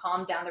trying to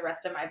calm down the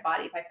rest of my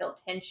body. If I feel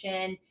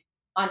tension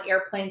on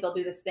airplanes, I'll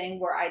do this thing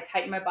where I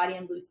tighten my body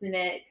and loosen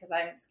it because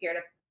I'm scared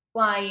of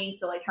flying.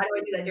 So how do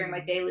I do that during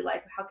my daily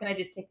life? How can I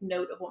just take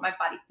note of what my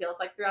body feels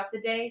like throughout the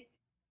day?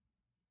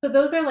 So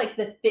those are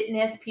the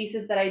fitness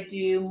pieces that I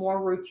do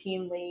more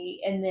routinely.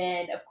 And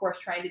then of course,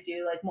 trying to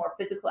do more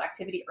physical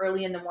activity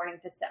early in the morning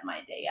to set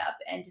my day up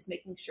and just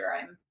making sure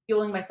I'm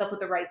fueling myself with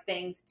the right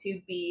things to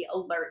be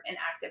alert and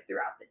active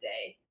throughout the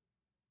day.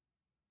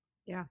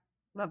 Yeah.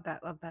 Love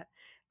that.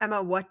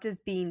 Emma, what does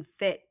being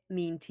fit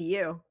mean to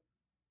you?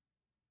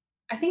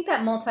 I think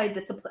that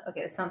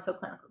okay, this sounds so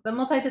clinical. The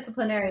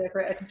multidisciplinary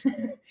approach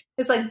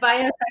is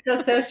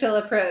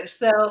biopsychosocial approach.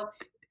 So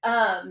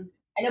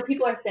I know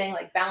people are saying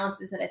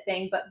balance isn't a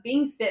thing, but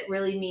being fit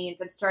really means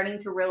I'm starting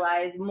to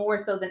realize more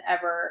so than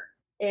ever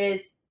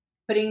is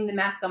putting the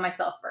mask on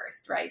myself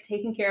first, right?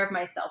 Taking care of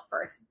myself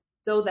first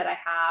so that I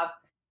have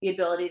the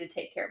ability to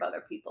take care of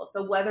other people.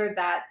 So whether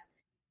that's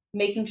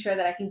making sure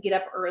that I can get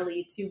up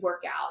early to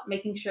work out,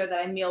 making sure that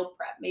I meal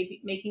prep, maybe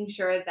making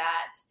sure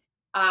that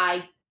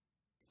I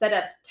set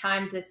up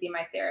time to see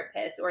my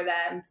therapist or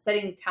that I'm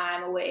setting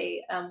time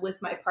away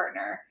with my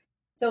partner.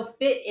 So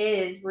fit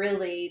is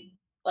really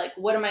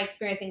what am I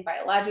experiencing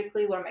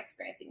biologically? What am I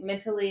experiencing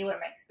mentally? What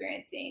am I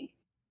experiencing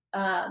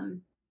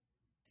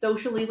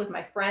socially with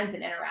my friends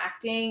and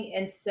interacting?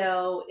 And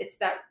so it's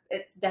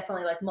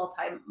definitely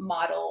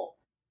multi-model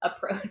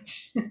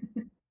approach.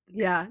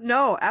 Yeah,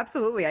 no,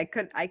 absolutely. I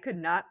could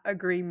not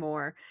agree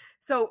more.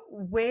 So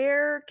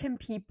where can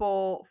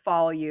people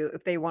follow you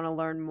if they want to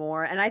learn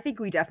more? And I think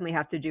we definitely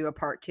have to do a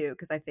part 2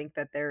 because I think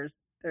that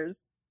there's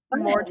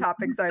more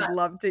topics I'd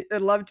love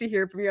to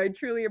hear from you. I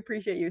truly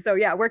appreciate you. So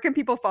yeah, where can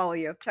people follow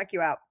you? Check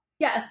you out.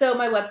 Yeah, so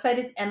my website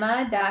is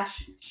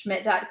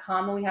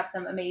emma-schmidt.com, and we have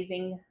some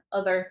amazing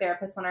other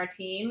therapists on our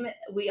team.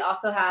 We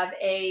also have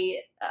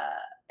an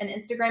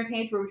Instagram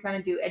page where we're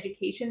trying to do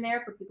education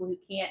there for people who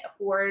can't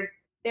afford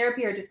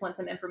therapy or just want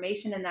some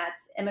information, and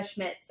that's Emma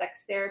Schmidt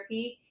Sex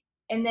Therapy.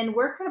 And then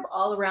we're kind of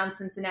all around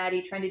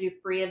Cincinnati trying to do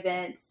free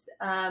events,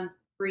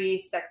 free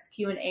sex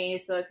Q&A.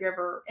 So if you're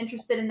ever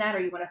interested in that or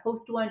you want to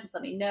host one, just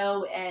let me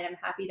know, and I'm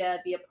happy to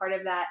be a part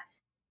of that.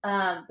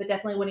 But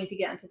definitely wanting to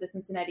get into the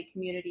Cincinnati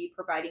community,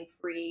 providing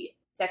free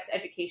sex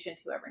education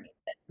to whoever needs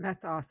it.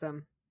 That's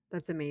awesome.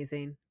 That's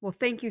amazing. Well,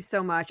 thank you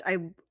so much. I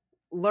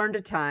learned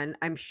a ton.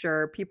 I'm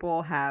sure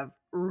people have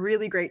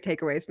really great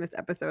takeaways from this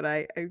episode.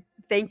 I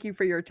thank you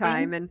for your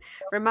time. And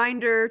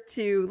reminder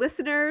to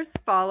listeners,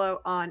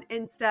 follow on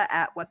Insta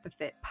at What the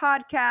Fit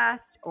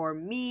Podcast or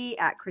me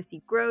at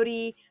Chrissy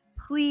Grody.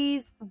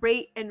 Please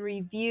rate and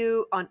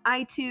review on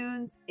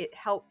iTunes. It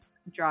helps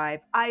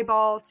drive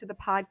eyeballs to the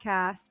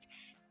podcast.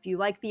 If you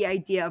like the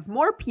idea of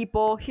more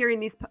people hearing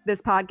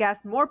this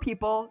podcast, more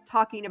people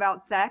talking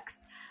about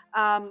sex,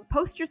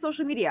 post your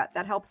social media.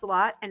 That helps a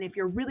lot. And if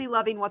you're really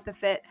loving What the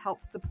Fit,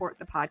 help support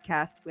the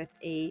podcast with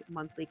a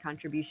monthly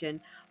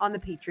contribution on the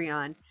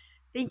Patreon.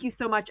 Thank you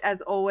so much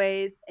as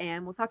always,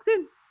 and we'll talk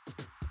soon.